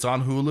Hulu, it's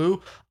on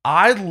Hulu.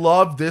 I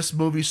loved this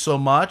movie so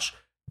much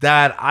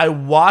that I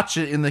watched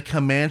it in the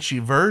Comanche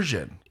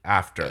version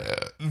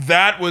after.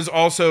 That was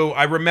also,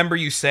 I remember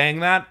you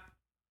saying that,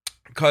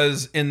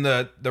 because in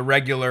the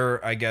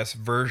regular, I guess,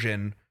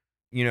 version,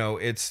 you know,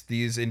 it's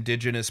these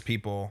indigenous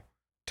people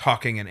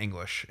talking in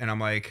English. And I'm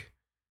like,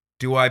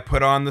 do I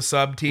put on the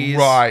subtees?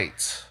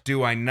 Right.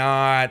 Do I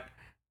not?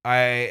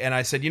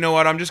 I said, you know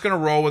what? I'm just going to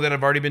roll with it.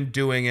 I've already been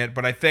doing it.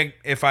 But I think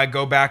if I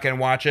go back and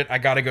watch it, I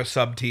got to go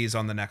subtees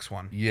on the next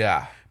one.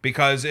 Yeah.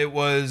 Because it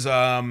was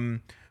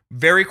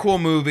very cool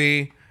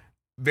movie.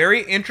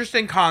 Very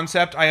interesting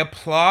concept. I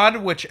applaud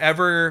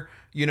whichever,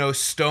 you know,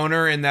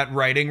 stoner in that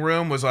writing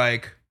room was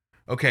like,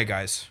 okay,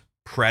 guys,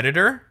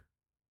 Predator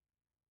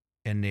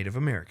and Native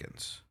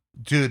Americans.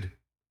 Dude,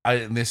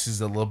 and this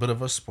is a little bit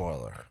of a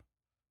spoiler,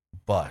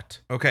 but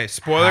okay,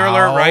 spoiler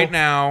alert right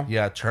now.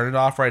 Yeah, turn it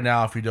off right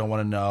now if you don't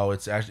want to know.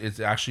 It's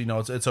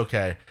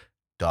okay.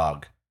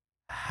 Dog,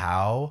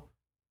 how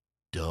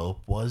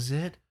dope was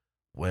it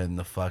when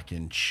the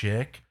fucking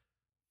chick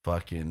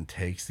fucking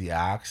takes the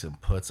axe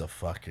and puts a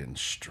fucking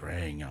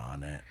string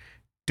on it?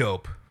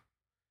 Dope.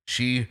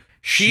 She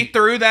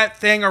threw that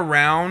thing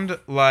around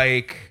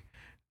like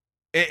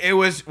it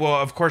was, well,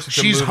 of course it's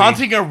she's a movie.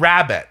 Hunting a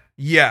rabbit.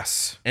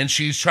 Yes. And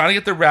she's trying to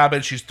get the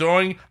rabbit. She's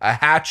throwing a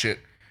hatchet.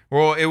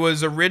 Well, it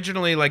was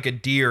originally like a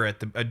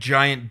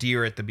giant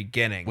deer at the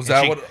beginning. Was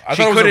that what? I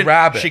thought it was a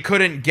rabbit. She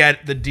couldn't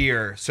get the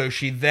deer, so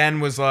she then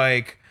was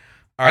like,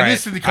 all I right, need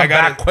to come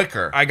back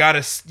quicker. I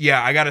gotta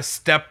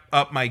step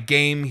up my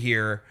game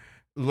here.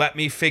 Let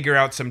me figure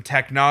out some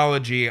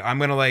technology. I'm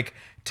gonna, like,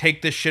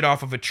 take this shit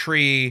off of a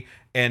tree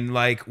and,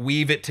 like,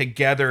 weave it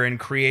together and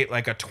create,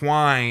 like, a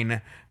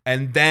twine.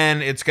 And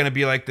then it's going to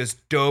be like this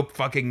dope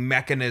fucking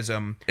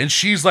mechanism. And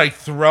she's like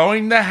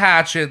throwing the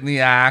hatchet and the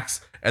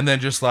axe. And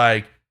then just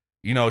like,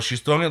 you know, she's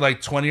throwing it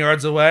like 20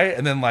 yards away.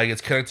 And then like it's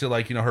connected to,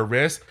 like, you know, her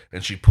wrist.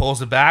 And she pulls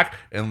it back.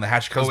 And the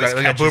hatchet comes back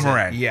like a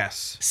boomerang.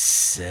 Yes.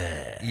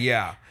 Sick.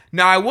 Yeah.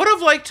 Now, I would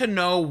have liked to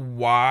know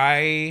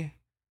why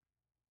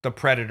the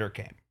Predator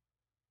came.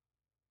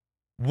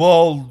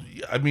 Well,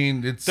 I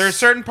mean, there's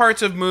certain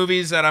parts of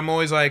movies that I'm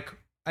always like,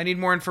 I need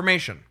more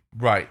information.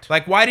 Right.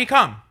 Like, why'd he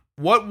come?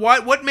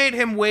 What made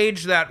him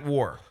wage that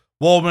war?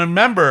 Well,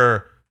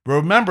 remember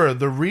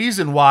the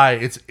reason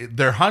why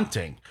they're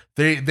hunting.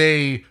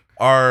 They're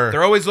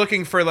always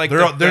looking for, like,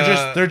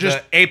 they're just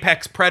the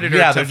apex predator.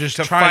 Yeah, they're just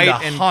to trying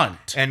fight to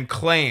hunt and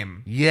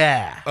claim.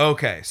 Yeah.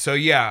 Okay, so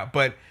yeah,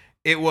 but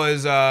It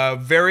was a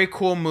very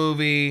cool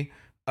movie.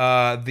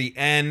 The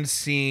end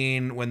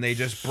scene when they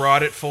just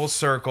brought it full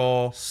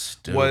circle was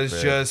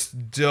Stupid.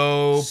 just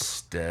dope.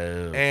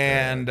 Stupid.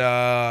 And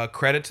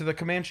credit to the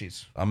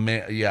Comanches.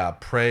 Yeah,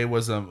 Prey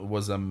was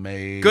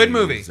amazing. Good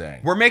movie.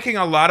 We're making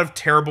a lot of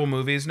terrible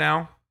movies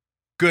now.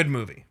 Good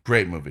movie.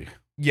 Great movie.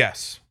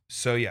 Yes.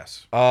 So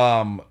yes.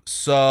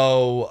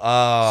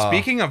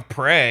 Speaking of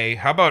Prey,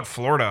 how about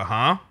Florida,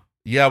 huh?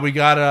 Yeah, we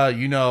gotta,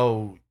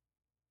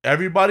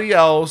 everybody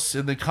else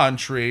in the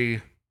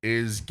country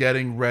is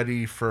getting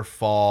ready for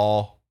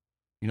fall.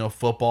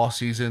 Football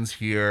season's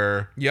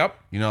here. Yep.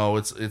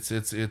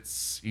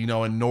 It's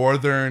in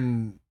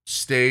northern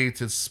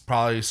states, it's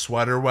probably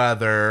sweater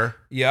weather.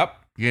 Yep.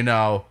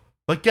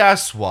 But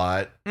guess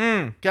what?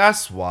 Mm.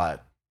 Guess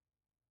what?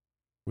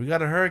 We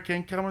got a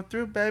hurricane coming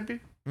through,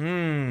 baby.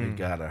 Mm. We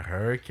got a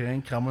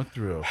hurricane coming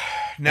through.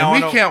 Now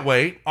and we can't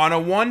wait. On a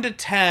 1 to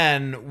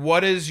 10,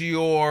 what is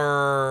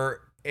your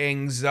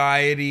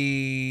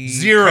anxiety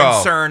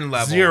concern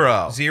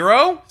level?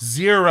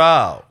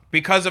 Zero?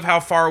 Because of how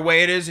far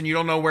away it is and you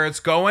don't know where it's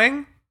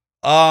going?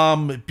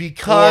 Because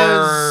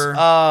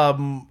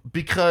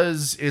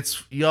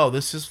it's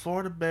this is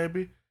Florida,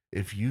 baby.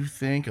 If you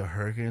think a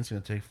hurricane's gonna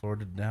take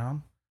Florida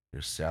down,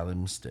 you're sadly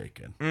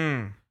mistaken.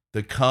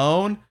 The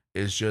cone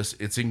is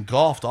it's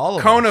engulfed all of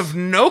us. Cone of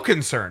no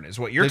concern is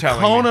what you're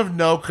telling me. The cone of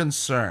no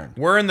concern.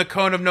 We're in the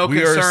cone of no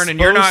concern and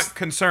you're not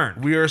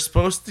concerned. We are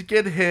supposed to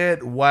get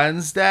hit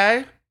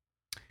Wednesday.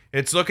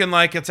 It's looking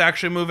like it's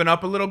actually moving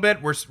up a little bit.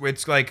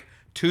 It's like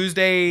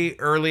Tuesday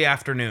early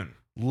afternoon.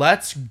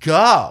 Let's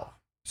go.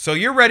 So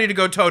you're ready to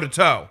go toe to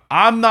toe.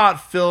 I'm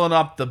not filling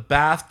up the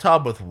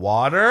bathtub with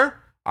water.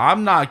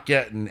 I'm not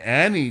getting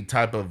any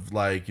type of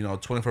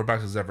 24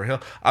 bucks as ever hill.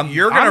 I'm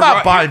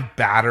not buying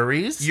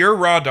batteries. You're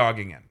raw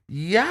dogging it.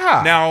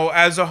 Yeah. Now,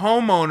 as a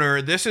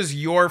homeowner, this is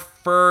your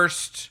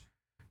first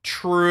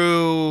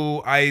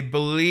true, I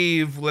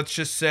believe, let's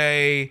just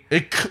say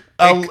it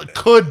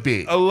could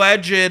be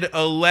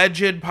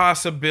alleged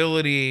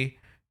possibility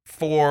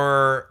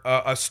for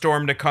a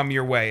storm to come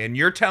your way. And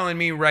you're telling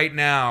me right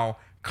now,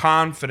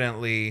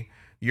 confidently,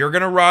 you're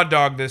going to raw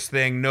dog this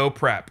thing, no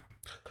prep.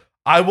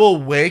 I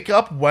will wake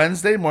up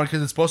Wednesday morning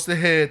because it's supposed to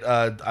hit.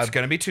 It's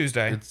going to be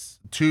Tuesday. It's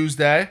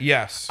Tuesday.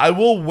 Yes. I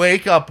will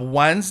wake up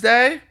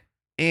Wednesday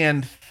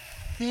and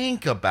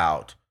think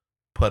about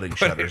putting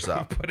shutters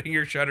up. Putting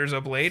your shutters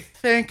up late?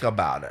 Think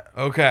about it.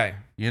 Okay.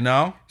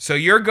 So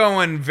you're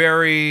going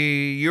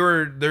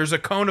there's a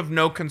cone of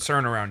no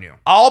concern around you.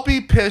 I'll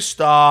be pissed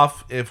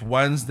off if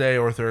Wednesday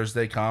or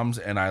Thursday comes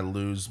and I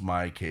lose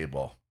my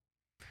cable.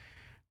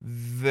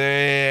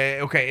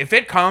 If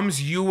it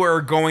comes, you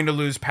are going to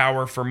lose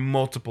power for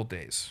multiple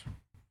days.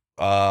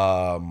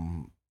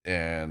 And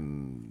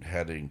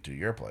heading to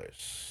your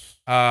place.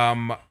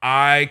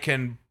 I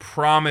can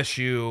promise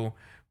you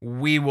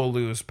we will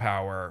lose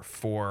power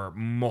for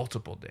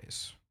multiple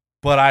days.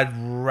 But I'd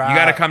rather... You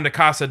got to come to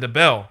Casa de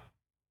Bill.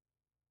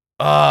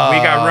 We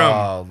got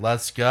room.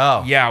 Let's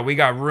go. Yeah, we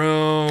got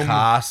room.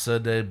 Casa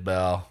de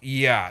Bill.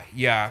 Yeah.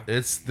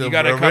 It's the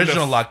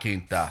original La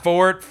Quinta.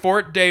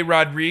 Fort de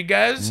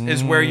Rodriguez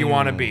is where you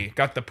want to be.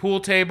 Got the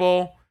pool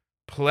table,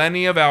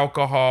 plenty of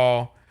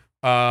alcohol.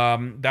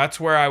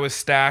 That's where I was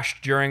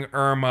stashed during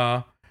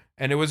Irma,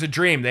 and it was a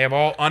dream. They have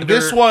all under...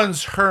 This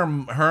one's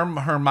Hermione?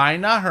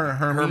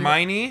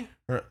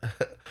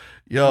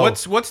 Yo.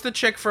 What's the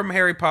chick from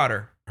Harry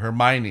Potter?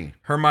 Hermione.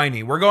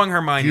 We're going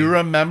Hermione. Do you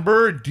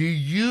remember?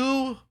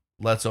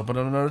 Let's open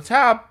up another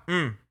tab.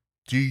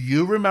 Do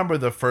you remember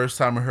the first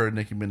time we heard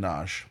Nicki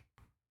Minaj?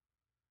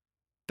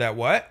 That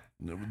what?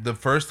 The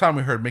first time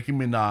we heard Nicki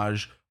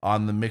Minaj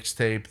on the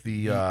mixtape,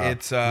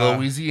 it's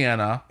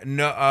Louisiana.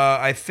 No,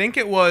 I think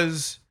it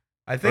was.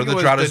 The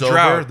Drought is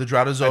over. The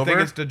Drought is over. I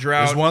think it's the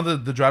Drought. It's one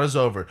of the Drought is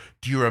over.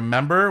 Do you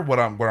remember where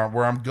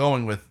I'm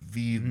going with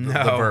the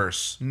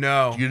verse?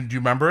 No. Do you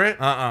remember it?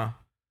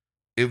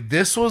 If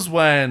this was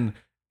when,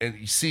 and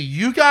you see,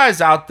 you guys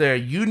out there,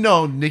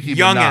 Nicki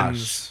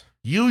Minaj.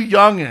 You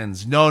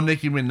youngins know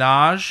Nicki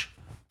Minaj,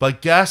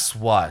 but guess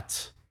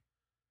what?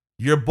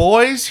 Your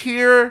boys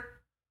here,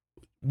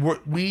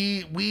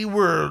 we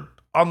were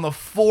on the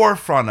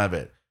forefront of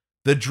it.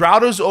 The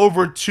Drought is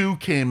Over 2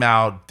 came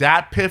out,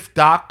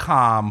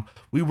 datpiff.com.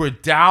 We were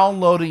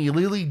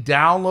illegally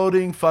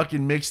downloading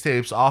fucking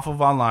mixtapes off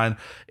of online,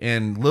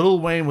 and Lil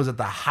Wayne was at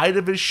the height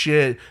of his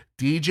shit,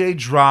 DJ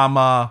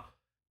Drama,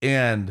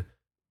 and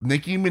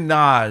Nicki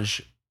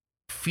Minaj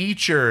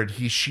featured.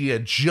 She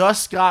had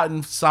just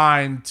gotten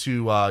signed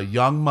to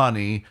Young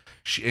Money,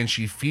 and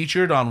she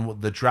featured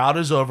on The Drought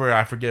is Over.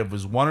 I forget if it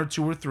was 1 or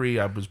 2 or 3.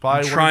 I was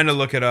probably trying to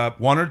look it up.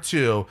 1 or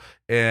 2,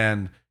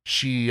 and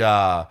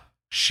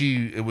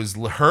it was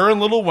her and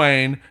Lil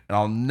Wayne, and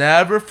I'll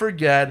never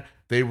forget.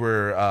 They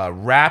were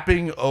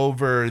rapping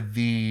over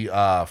the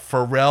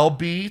Pharrell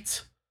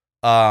beat.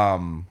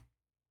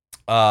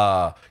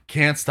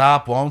 Can't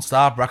stop, won't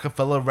stop,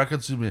 Rockefeller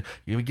Records.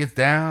 We get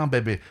down,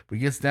 baby. We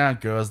gets down,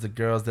 girls. The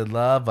girls that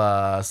love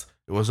us.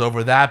 It was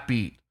over that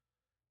beat,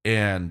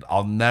 and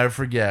I'll never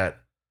forget.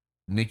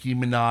 Nicki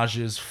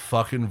Minaj's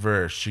fucking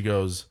verse.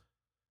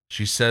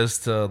 She says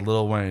to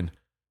Lil Wayne,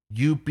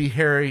 "You be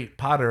Harry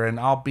Potter and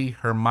I'll be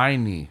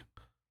Hermione."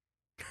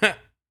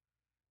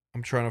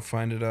 I'm trying to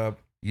find it up.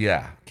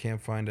 Yeah.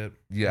 Can't find it.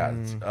 Yeah.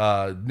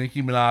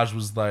 Nicki Minaj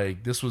was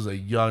like, this was a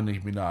young Nicki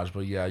Minaj,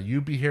 but yeah, "You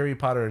be Harry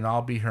Potter and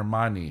I'll be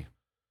Hermione,"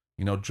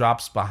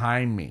 drops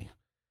behind me.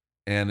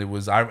 And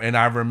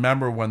I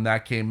remember when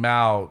that came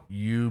out,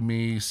 you,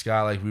 me,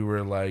 Scott, like we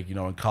were like,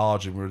 in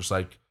college, and we were just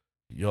like,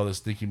 yo,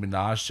 this Nicki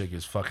Minaj chick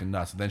is fucking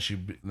nuts. And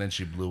then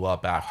she blew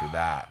up after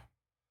that.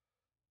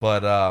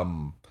 But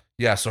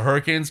yeah, so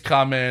Hurricane's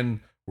coming.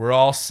 We're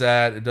all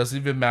set. It doesn't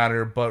even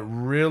matter. But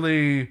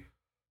really,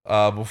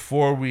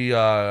 before we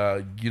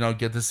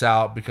get this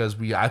out, because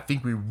I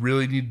think we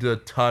really need to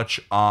touch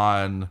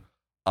on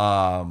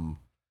and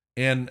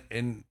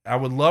I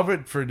would love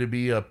it for it to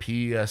be a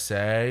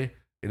PSA.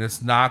 And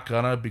it's not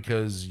gonna,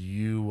 because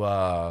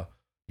you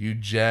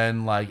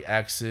gen like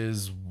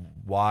X's,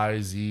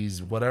 Y,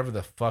 Z's, whatever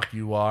the fuck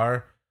you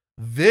are.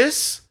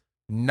 This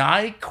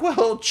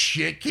NyQuil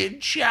chicken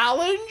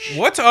challenge?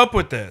 What's up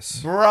with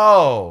this?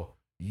 Bro,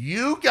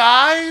 you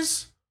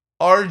guys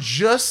are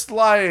just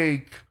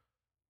like,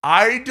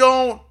 I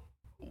don't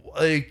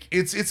like,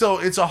 it's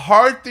a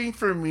hard thing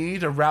for me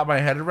to wrap my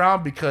head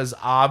around, because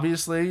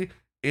obviously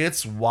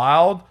it's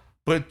wild,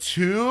 but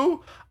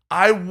two,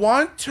 I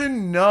want to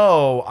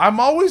know. I'm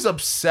always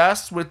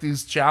obsessed with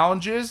these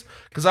challenges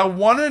because I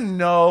want to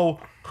know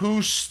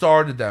who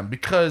started them,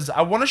 because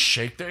I want to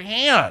shake their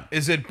hand.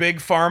 Is it Big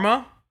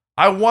Pharma?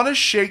 I want to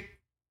shake.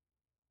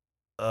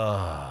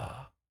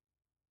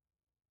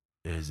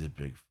 Is it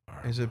Big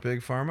Pharma? Is it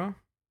Big Pharma?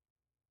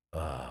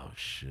 Oh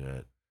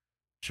shit!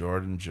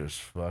 Jordan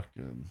just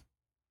fucking.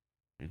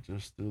 He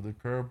just threw the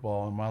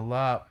curveball in my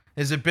lap.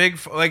 Is it big?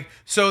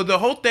 So the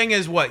whole thing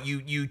is what?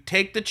 You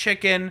take the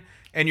chicken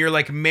and you're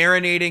like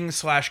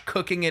marinating /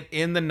 cooking it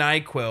in the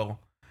NyQuil.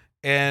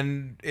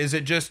 And is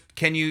it just,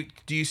 do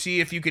you see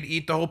if you could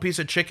eat the whole piece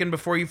of chicken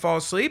before you fall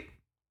asleep?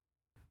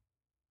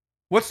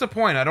 What's the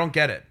point? I don't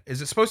get it.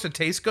 Is it supposed to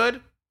taste good?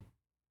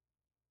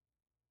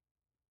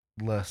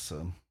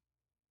 Listen.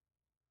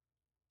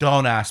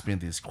 Don't ask me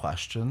these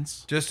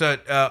questions. Just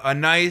a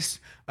nice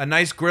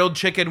grilled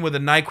chicken with a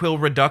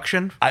NyQuil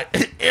reduction.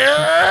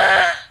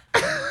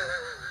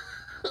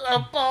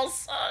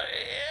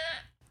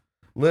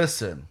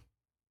 Listen,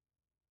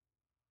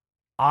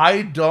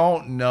 I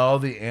don't know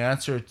the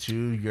answer to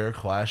your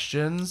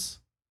questions.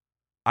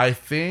 I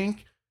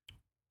think,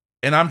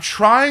 and I'm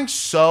trying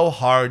so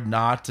hard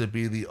not to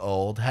be the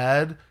old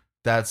head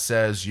that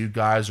says you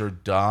guys are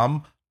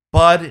dumb,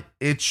 but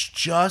it's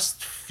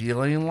just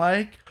feeling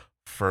like,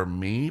 for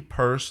me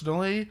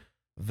personally,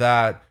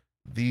 that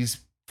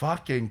these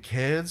fucking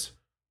kids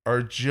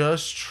are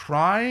just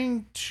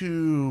trying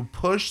to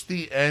push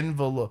the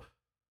envelope.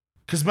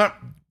 Because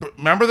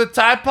remember the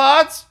Tide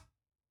Pods?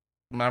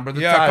 Remember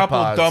the Tide Pods? Yeah, a couple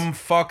of dumb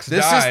fucks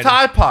This died. is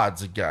Tide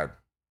Pods again.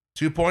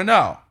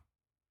 2.0.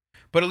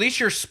 But at least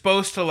you're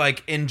supposed to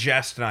like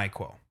ingest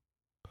NyQuil.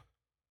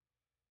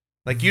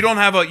 Like you don't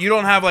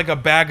have like a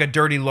bag of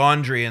dirty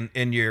laundry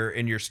in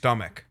your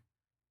stomach.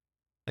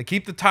 Like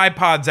keep the Tide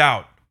Pods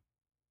out.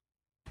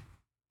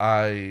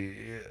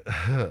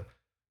 The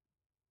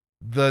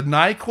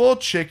NyQuil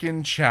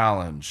chicken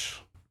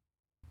challenge.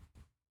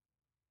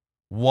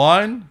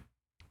 One,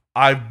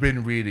 I've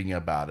been reading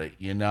about it,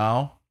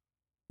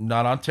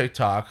 not on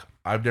TikTok.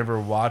 I've never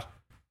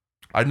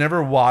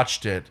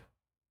watched it.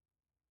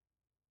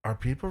 Are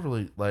people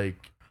really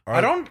like?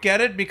 I don't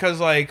get it, because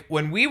like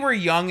when we were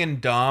young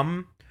and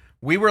dumb,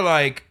 we were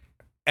like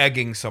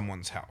egging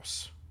someone's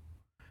house.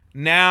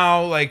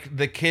 Now, like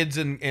the kids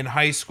in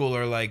high school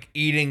are like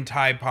eating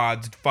Tide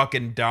Pods,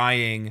 fucking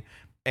dying,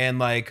 and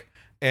like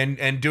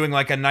and doing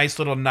like a nice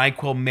little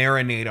NyQuil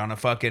marinade on a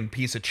fucking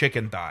piece of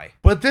chicken thigh.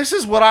 But this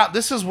is what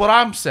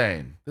I'm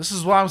saying.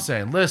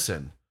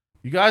 Listen,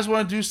 you guys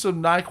want to do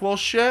some NyQuil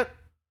shit?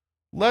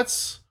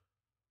 Let's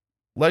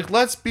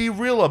be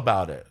real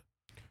about it.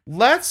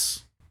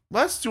 Let's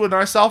do a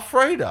nice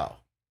Alfredo.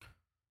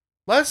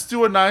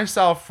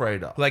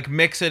 Like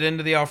mix it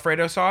into the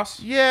Alfredo sauce?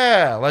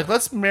 Yeah, like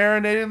let's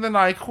marinate in the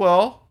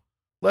NyQuil.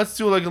 Let's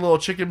do like a little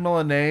chicken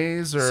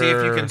Milanese, or see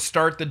if you can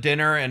start the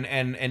dinner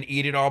and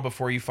eat it all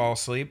before you fall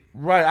asleep.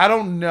 Right, I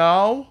don't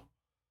know.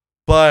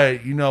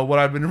 But what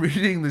I've been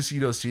reading, this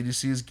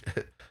CDC's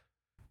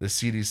the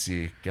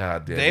CDC,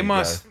 god damn. They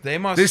must the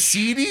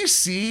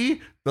CDC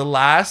the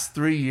last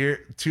 3 years,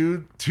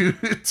 two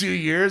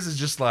years is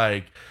just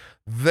like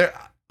they're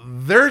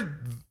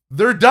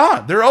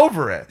done. They're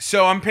over it.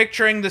 So I'm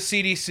picturing the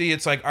CDC.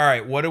 It's like, all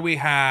right, what do we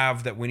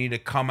have that we need to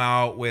come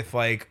out with,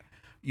 like,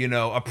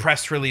 a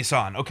press release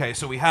on? Okay,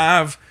 so we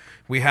have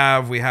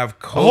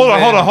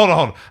COVID. Hold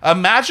on.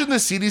 Imagine the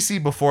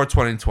CDC before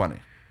 2020.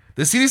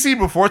 The CDC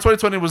before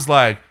 2020 was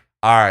like,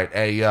 all right,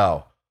 hey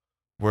yo,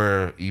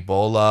 we're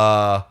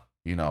Ebola.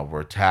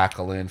 We're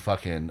tackling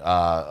fucking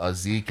a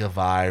Zika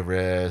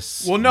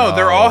virus. Well, no,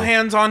 they're all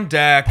hands on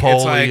deck. Polio.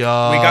 It's like, we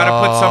got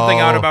to put something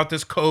out about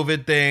this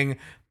COVID thing.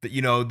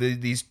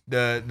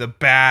 the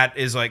bat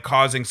is like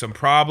causing some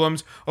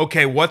problems.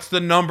 Okay, what's the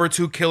number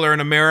 2 killer in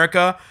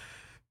America?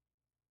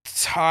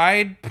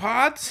 Tide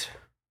Pods?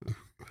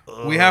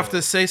 We have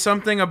to say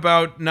something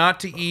about not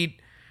to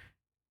eat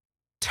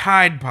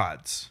Tide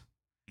Pods.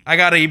 I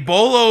got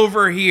Ebola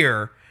over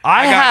here.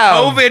 I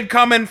got COVID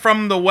coming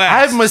from the west.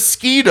 I have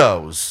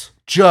mosquitoes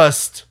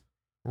just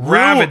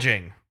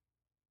ravaging.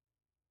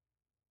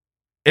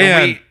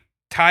 And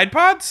Tide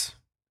Pods?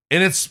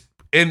 And it's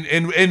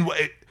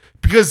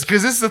because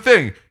this is the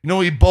thing.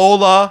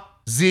 Ebola,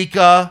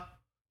 Zika,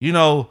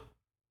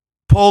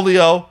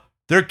 polio,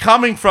 they're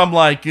coming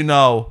from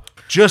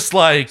just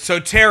like. So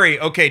Terry,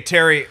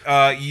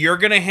 you're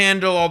going to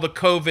handle all the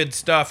COVID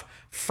stuff.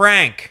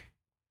 Frank,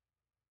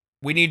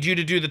 we need you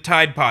to do the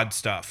Tide Pod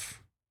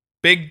stuff.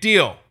 Big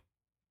deal.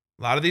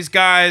 A lot of these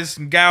guys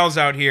and gals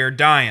out here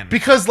dying.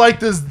 Because the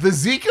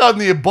Zika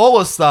and the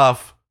Ebola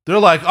stuff, they're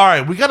like, all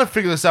right, we got to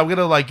figure this out. We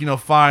got to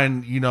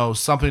find,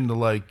 something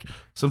to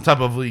some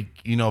type of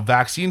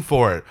vaccine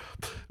for it.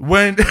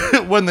 When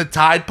the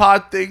Tide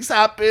Pod things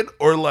happen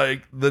or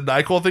the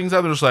NyQuil things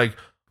happen, they're just like,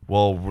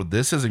 well,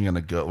 this isn't going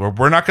to go.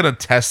 We're not going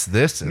to test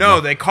this.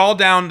 No, they call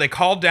down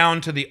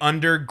to the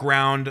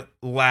underground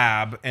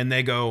lab and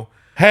they go,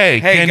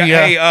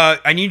 Hey,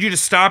 I need you to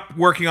stop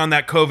working on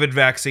that COVID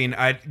vaccine.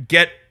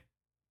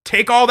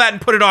 Take all that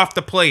and put it off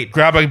the plate.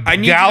 Grab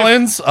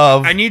gallons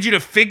of. I need you to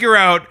figure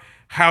out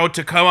how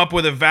to come up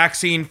with a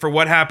vaccine for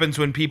what happens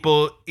when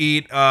people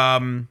eat.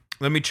 Let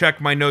me check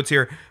my notes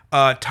here.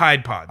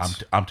 Tide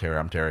Pods. I'm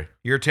Terry.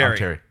 You're Terry. I'm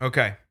Terry.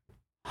 Okay.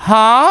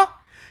 Huh?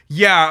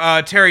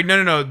 Yeah, Terry.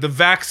 No. The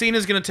vaccine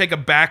is going to take a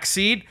back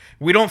seat.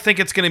 We don't think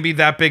it's going to be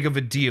that big of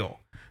a deal.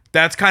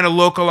 That's kind of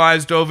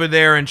localized over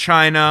there in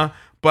China,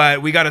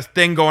 but we got a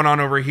thing going on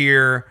over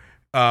here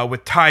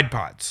with Tide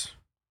Pods.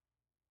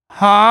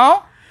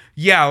 Huh?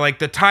 Yeah, like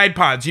the Tide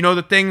Pods.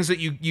 The things that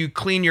you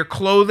clean your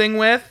clothing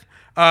with.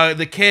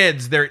 The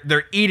kids,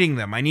 they're eating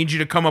them. I need you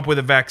to come up with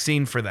a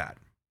vaccine for that.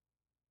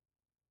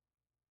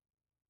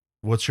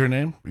 What's your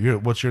name?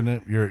 What's your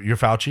name? You're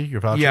Fauci?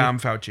 You're Fauci? Yeah, I'm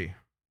Fauci.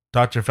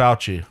 Dr.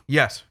 Fauci.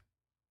 Yes.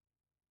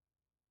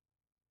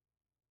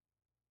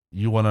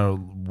 You want to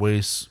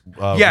waste...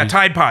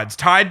 Tide Pods.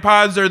 Tide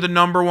Pods are the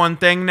number one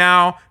thing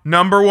now.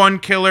 Number one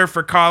killer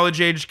for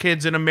college-age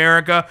kids in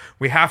America.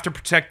 We have to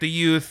protect the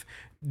youth.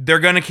 They're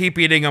going to keep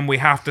eating them. We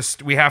have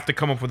to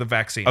come up with a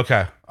vaccine.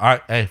 Okay. All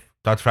right. Hey,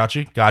 Dr.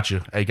 Fauci, got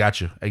you. Hey,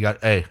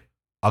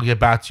 I'll get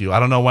back to you. I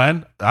don't know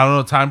when. I don't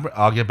know the time.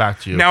 I'll get back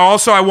to you. Now,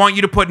 also, I want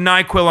you to put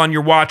NyQuil on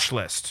your watch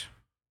list.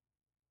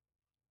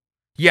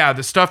 Yeah,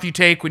 the stuff you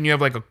take when you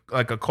have like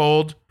a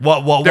cold.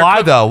 What?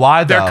 Why though?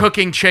 Why though? They're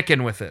cooking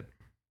chicken with it.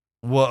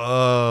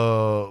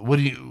 What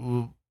do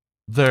you?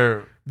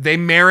 They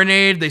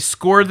marinate. They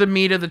score the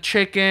meat of the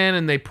chicken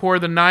and they pour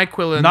the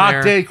NyQuil in there. Not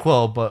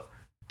Dayquil, but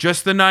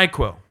just the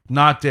NyQuil.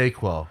 Not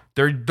Dayquil.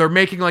 They're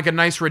making like a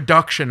nice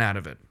reduction out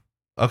of it.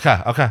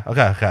 Okay.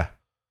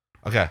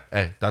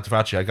 Hey, Dr.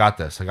 Fauci, I got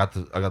this.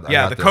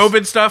 Yeah, the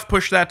COVID stuff,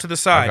 push that to the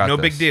side. No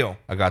big deal.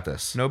 I got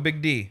this. No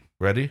big D.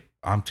 Ready?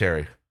 I'm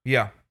Terry.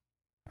 Yeah.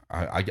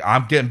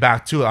 I'm getting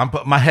back to it. I'm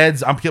getting my head's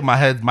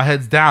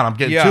down. I'm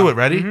getting to it.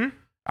 Ready?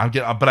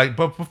 Mm-hmm.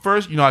 But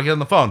first, I get on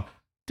the phone.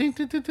 Ding,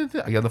 ding, ding, ding,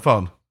 ding. I get on the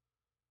phone.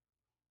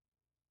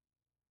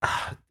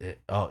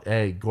 Oh,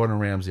 hey, Gordon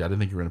Ramsay. I didn't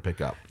think you were gonna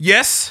pick up.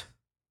 Yes.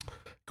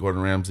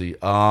 Gordon Ramsay.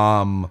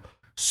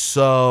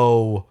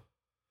 So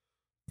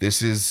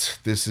this is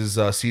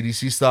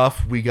CDC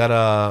stuff. We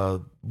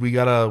gotta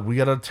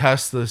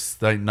test this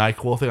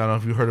NyQuil thing. I don't know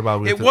if you heard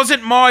about it. It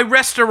wasn't my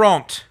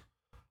restaurant.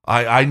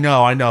 I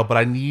know, but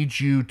I need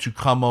you to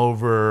come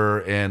over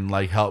and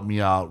help me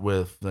out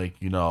with how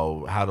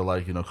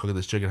to cook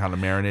this chicken, how to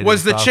marinate it.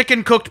 Was the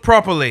chicken cooked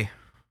properly?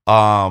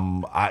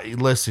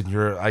 Listen,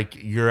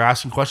 you're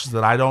asking questions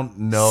that I don't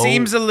know.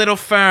 Seems a little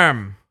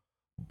firm.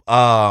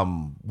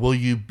 Will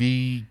you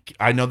be?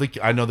 I know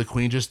the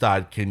Queen just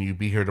died. Can you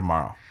be here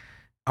tomorrow?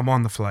 I'm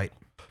on the flight.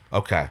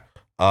 Okay.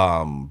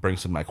 Bring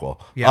some NyQuil.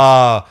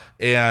 Yes.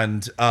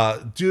 And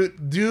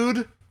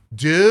dude.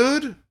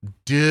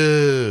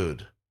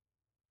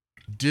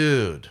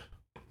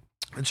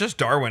 It's just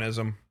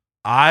Darwinism.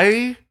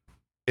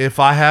 If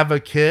I have a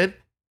kid,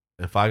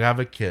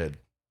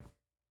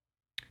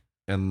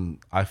 and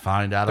I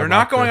find out they're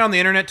not going on the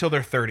internet till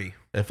they're 30.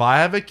 If I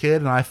have a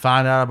kid and I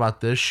find out about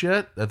this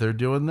shit that they're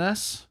doing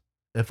this,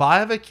 if I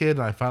have a kid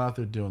and I find out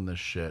they're doing this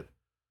shit,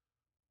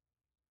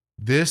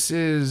 this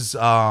is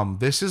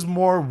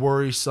more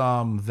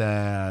worrisome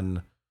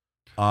than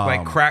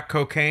like crack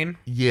cocaine.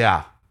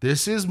 Yeah.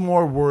 This is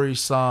more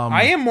worrisome.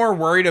 I am more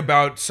worried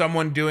about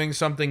someone doing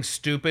something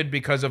stupid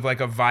because of a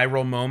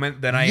viral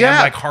moment than I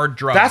am hard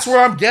drugs. That's where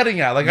I'm getting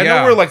at. I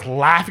know we're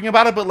laughing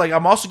about it, but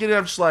I'm also getting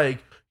at just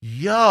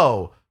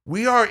yo,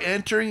 we are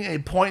entering a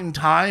point in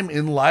time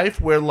in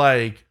life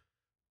where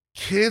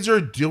kids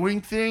are doing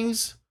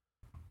things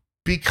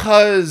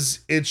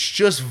because it's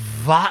just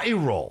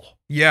viral.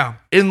 Yeah.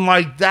 And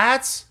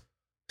that's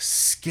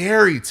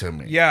scary to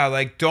me.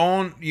 Yeah,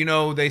 don't,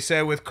 they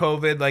say with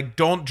COVID,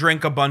 don't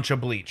drink a bunch of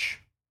bleach.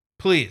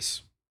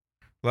 Please.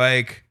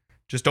 Like,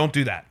 just don't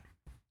do that.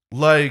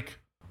 Like,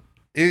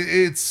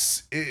 and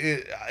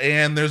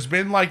there's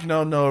been like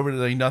no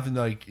like nothing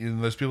like,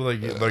 there's people like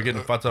they're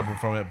getting fucked up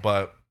from it,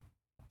 but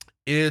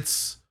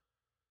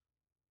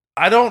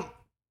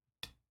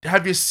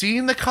have you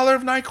seen The Color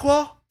of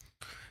NyQuil?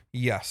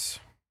 Yes.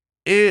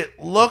 It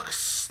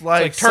looks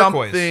like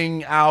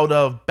something out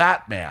of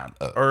Batman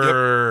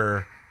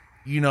or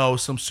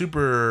some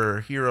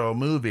superhero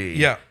movie.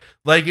 Yeah.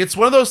 Like, it's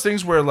one of those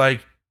things where,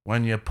 like,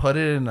 when you put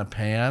it in a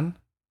pan,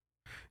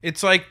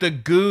 it's like the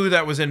goo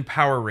that was in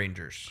Power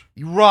Rangers.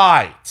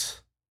 Right.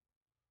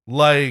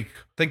 Like,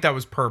 I think that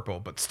was purple,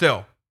 but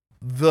still.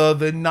 The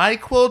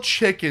NyQuil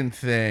chicken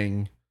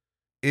thing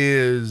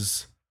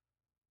is,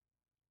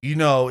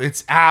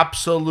 it's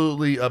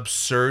absolutely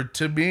absurd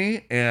to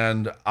me,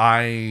 and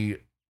I'm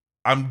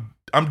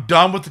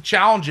done with the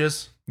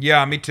challenges.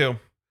 Yeah, me too.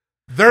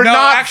 They're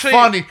not actually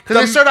funny because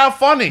they start out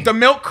funny. The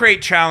milk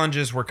crate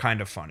challenges were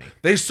kind of funny.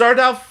 They start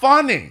out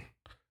funny.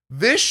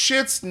 This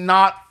shit's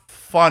not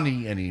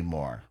funny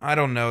anymore. I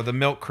don't know. The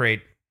milk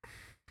crate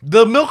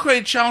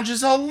challenge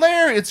is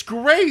hilarious. It's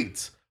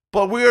great.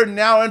 But we are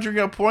now entering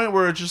a point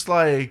where it's just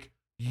like,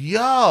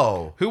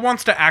 yo. Who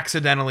wants to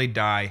accidentally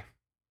die?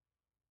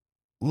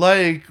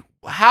 Like,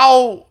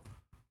 how?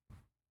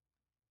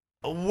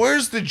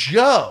 Where's the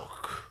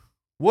joke?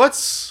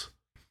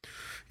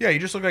 Yeah, you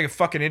just look like a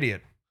fucking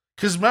idiot.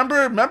 Because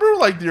remember,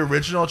 like, the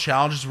original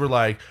challenges were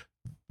like,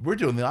 we're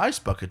doing the ice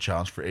bucket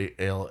challenge for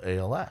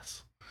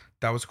ALS.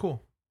 That was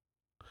cool.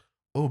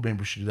 Oh, maybe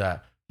we should do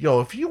that.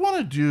 Yo, if you want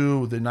to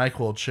do the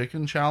NyQuil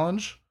chicken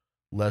challenge,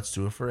 let's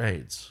do it for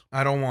AIDS.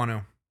 I don't want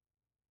to.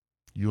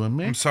 You and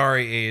me? I'm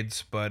sorry,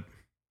 AIDS, but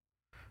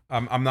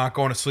I'm not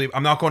going to sleep.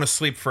 I'm not going to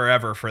sleep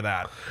forever for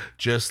that.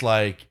 Just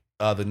like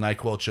the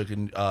NyQuil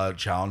chicken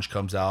challenge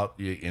comes out,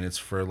 and it's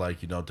for,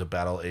 like, to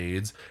battle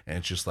AIDS, and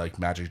it's just like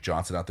Magic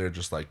Johnson out there,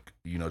 just like,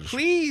 just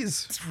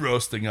please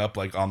roasting up,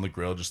 like, on the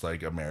grill, just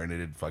like a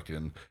marinated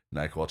fucking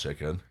NyQuil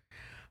chicken.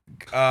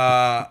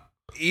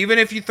 Even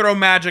if you throw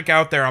magic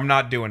out there, I'm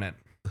not doing it.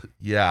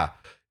 Yeah.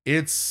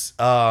 It's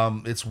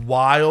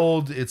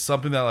wild. It's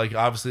something that, like,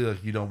 obviously,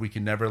 like, we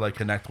can never, like,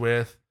 connect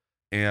with,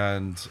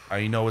 and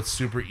I know it's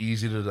super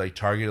easy to, like,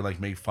 target and, like,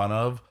 make fun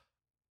of,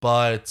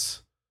 but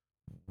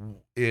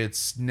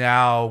it's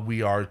now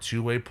we are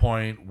to a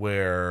point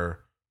where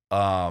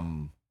has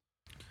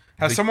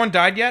someone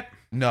died yet?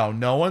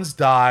 No one's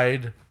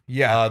died.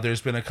 Yeah.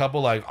 There's been a couple,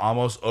 like,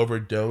 almost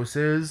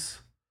overdoses.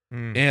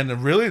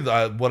 And really,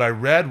 what I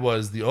read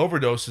was the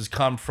overdoses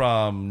come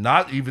from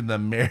not even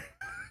the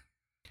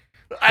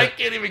I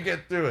can't even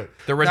get through it.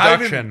 The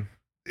reduction.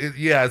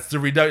 It's the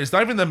reduction. It's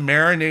not even the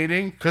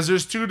marinating, because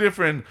there's two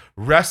different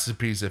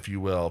recipes, if you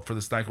will, for the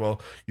NyQuil.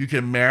 You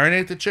can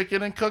marinate the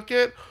chicken and cook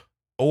it,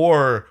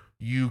 or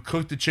you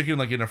cook the chicken,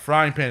 like, in a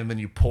frying pan, and then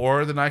you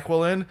pour the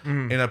NyQuil in.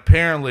 And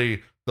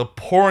apparently, the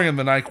pouring of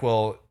the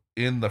NyQuil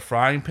in the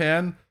frying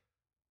pan,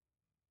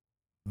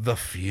 the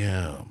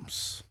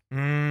fumes.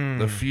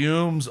 The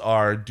fumes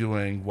are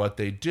doing what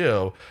they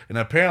do, and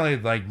apparently,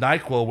 like,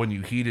 NyQuil, when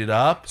you heat it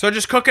up, so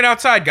just cook it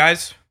outside,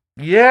 guys.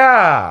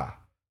 Yeah,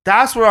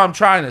 that's what I'm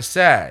trying to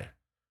say.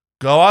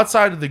 Go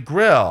outside of the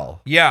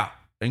grill,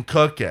 and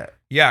cook it.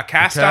 Yeah,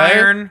 cast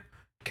iron,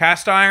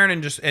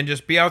 and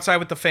just be outside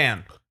with the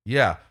fan.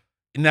 Yeah.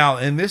 Now,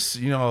 and this,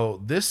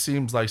 this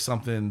seems like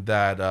something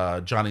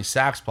that Johnny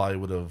Sacks probably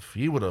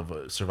would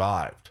have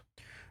survived.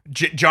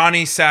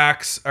 Johnny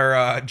Sacks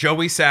or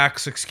Joey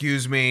Sacks,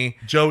 excuse me.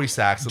 Joey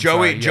Sacks.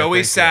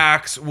 Joey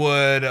Sacks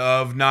would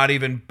have not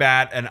even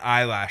bat an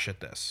eyelash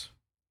at this.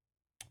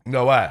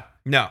 No way.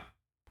 No.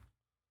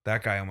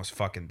 That guy almost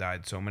fucking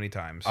died so many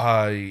times. The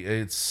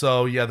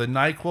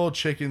NyQuil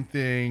chicken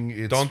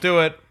thing. Don't do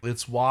it.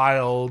 It's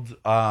wild.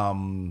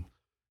 And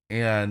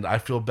I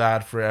feel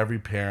bad for every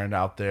parent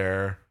out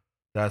there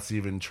that's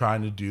even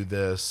trying to do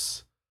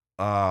this.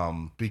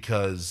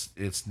 Because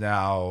it's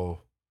now.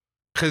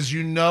 Because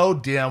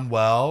damn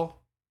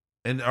well,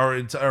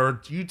 or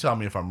you tell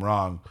me if I'm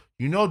wrong,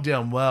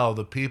 damn well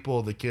the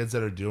kids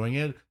that are doing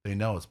it, they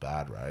know it's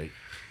bad, right?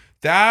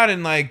 That,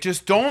 and, like,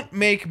 just don't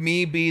make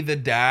me be the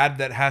dad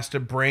that has to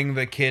bring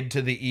the kid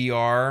to the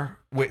ER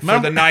for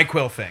the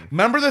NyQuil thing.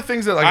 Remember the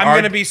things that, like, I'm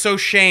going to be so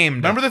shamed.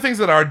 Remember the things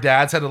that our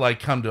dads had to,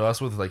 like, come to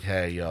us with, like,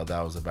 hey, yo,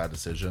 that was a bad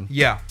decision?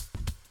 Yeah.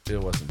 It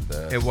wasn't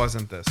this. It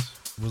wasn't this.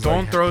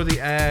 Don't throw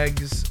the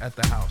eggs at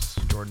the house,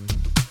 Jordan.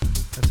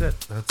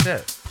 That's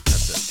it.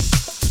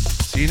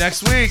 See you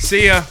next week.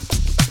 See ya.